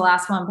told you it was the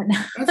last one, but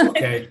that's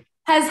okay.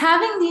 Has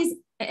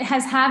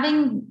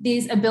having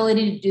these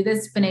ability to do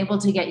this been able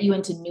to get you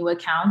into new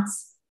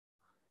accounts?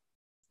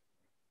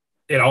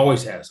 It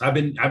always has. I've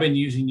been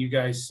using you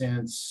guys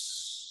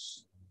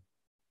since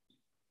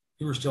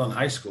you were still in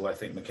high school, I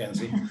think,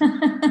 Mackenzie.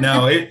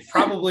 No, it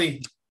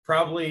probably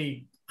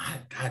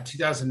God,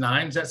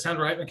 2009. Does that sound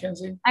right,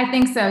 Mackenzie? I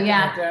think so.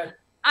 Yeah. Like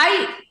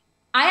I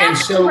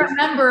actually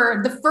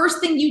remember the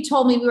first thing you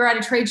told me, we were at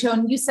a trade show,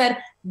 and you said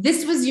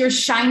this was your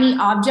shiny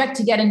object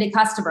to get into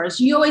customers.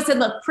 You always said,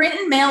 look, print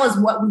and mail is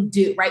what we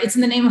do, right? It's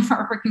in the name of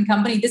our freaking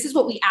company. This is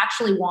what we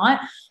actually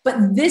want.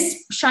 But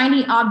this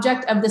shiny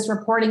object of this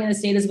reporting and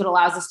this data is what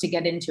allows us to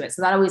get into it.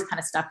 So that always kind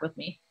of stuck with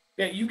me.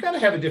 Yeah, you got to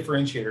have a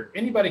differentiator.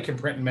 Anybody can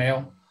print and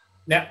mail.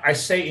 Now, I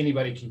say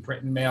anybody can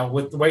print and mail.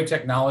 With the way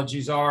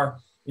technologies are,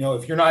 you know,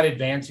 if you're not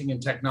advancing in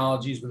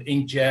technologies with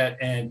inkjet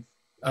and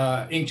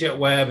inkjet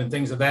web and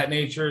things of that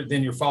nature,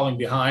 then you're falling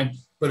behind.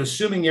 But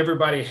assuming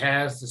everybody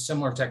has the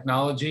similar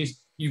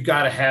technologies, you've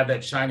got to have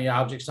that shiny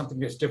object, something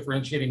that's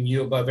differentiating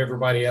you above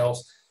everybody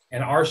else.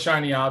 And our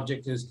shiny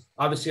object is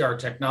obviously our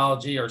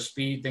technology, our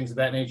speed, things of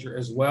that nature,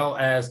 as well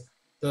as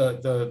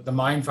the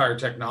Mindfire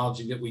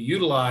technology that we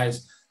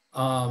utilize.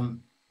 I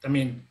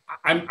mean,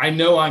 I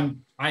know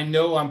I'm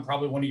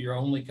probably one of your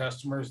only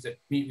customers that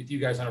meet with you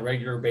guys on a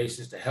regular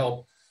basis to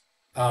help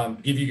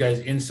give you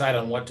guys insight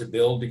on what to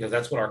build, because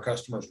that's what our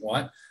customers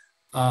want.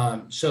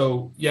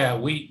 So yeah,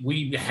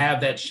 we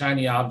have that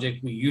shiny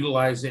object, we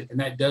utilize it, and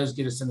that does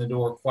get us in the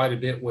door quite a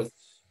bit with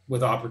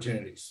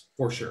opportunities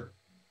for sure.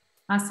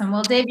 Awesome.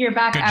 Well, Dave, you're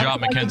back. Good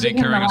job, Mackenzie,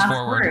 carrying us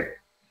forward.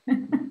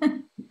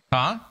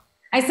 Huh?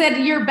 I said,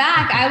 you're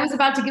back. I was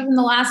about to give him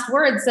the last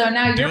word. So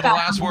now you're back. Do the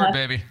last word,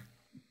 baby.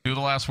 Do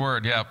the last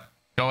word. Yep.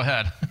 Go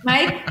ahead.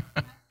 Mike,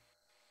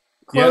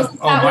 close us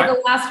out with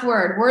the last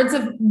word. Words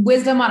of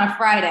wisdom on a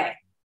Friday.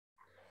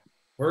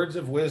 Words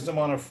of wisdom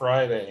on a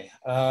Friday.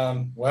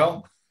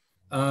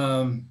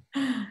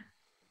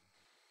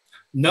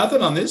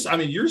 Nothing on this. I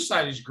mean, your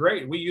site is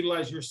great. We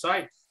utilize your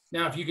site.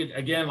 Now, if you could,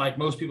 again, like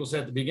most people said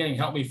at the beginning,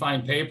 help me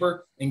find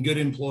paper and good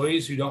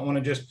employees who don't want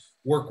to just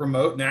work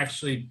remote and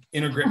actually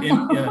integrate,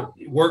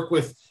 work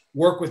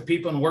with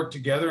people and work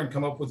together and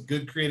come up with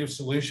good creative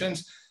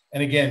solutions.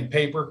 And again,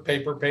 paper,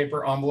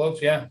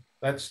 envelopes. Yeah,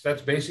 that's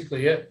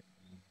basically it.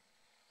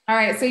 All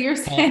right. So you're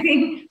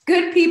saying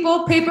good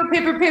people, paper,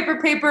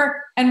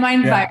 and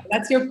Mindfire. Yeah.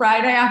 That's your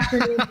Friday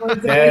afternoon.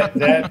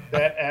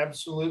 that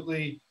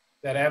absolutely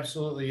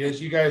is.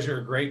 You guys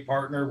are a great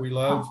partner. We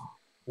love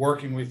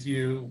working with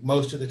you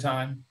most of the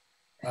time.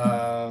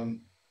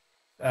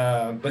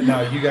 But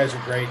no, you guys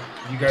are great.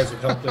 You guys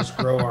have helped us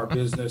grow our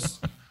business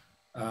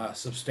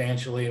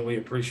substantially, and we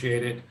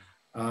appreciate it.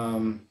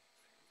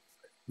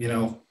 You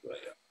know,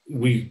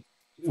 we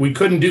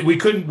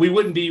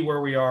wouldn't be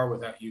where we are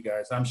without you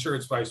guys. I'm sure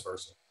it's vice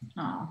versa.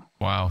 Oh.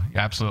 Wow.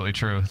 Absolutely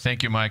true.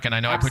 Thank you, Mike. And I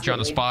know I put you on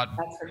the spot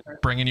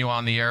bringing you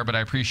on the air, but I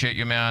appreciate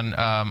you, man.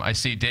 I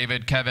see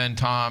David, Kevin,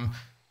 Tom,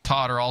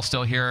 Todd are all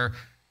still here.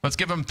 Let's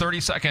give them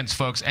 30 seconds,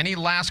 folks. Any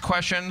last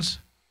questions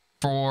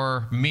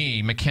for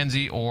me,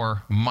 Mackenzie,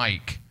 or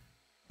Mike?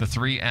 The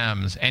 3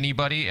 M's.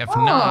 Anybody? If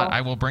not,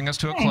 I will bring us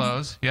to a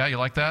close. Yeah, you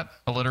like that?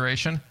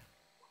 Alliteration?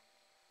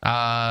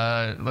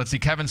 Let's see.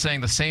 Kevin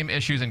saying the same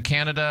issues in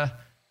Canada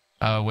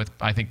with,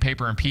 I think,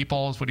 paper and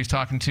people is what he's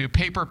talking to.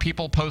 Paper,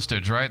 people,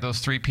 postage, right? Those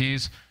 3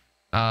 Ps.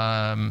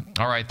 All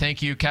right.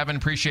 Thank you, Kevin.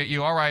 Appreciate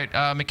you. All right,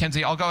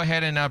 Mackenzie, I'll go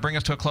ahead and bring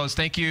us to a close.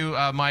 Thank you,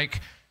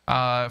 Mike,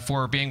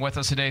 for being with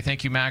us today.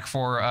 Thank you, Mac,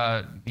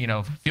 for,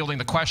 fielding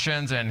the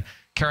questions and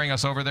carrying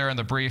us over there in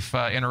the brief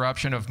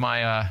interruption of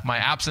my my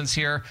absence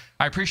here.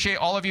 I appreciate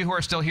all of you who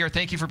are still here.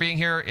 Thank you for being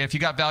here. If you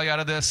got value out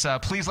of this,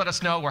 please let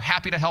us know. We're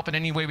happy to help in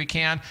any way we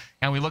can,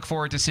 and we look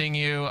forward to seeing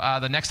you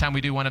the next time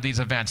we do one of these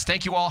events.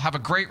 Thank you all. Have a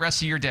great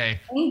rest of your day.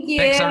 Thank you.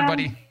 Thanks,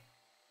 everybody.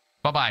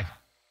 Bye-bye.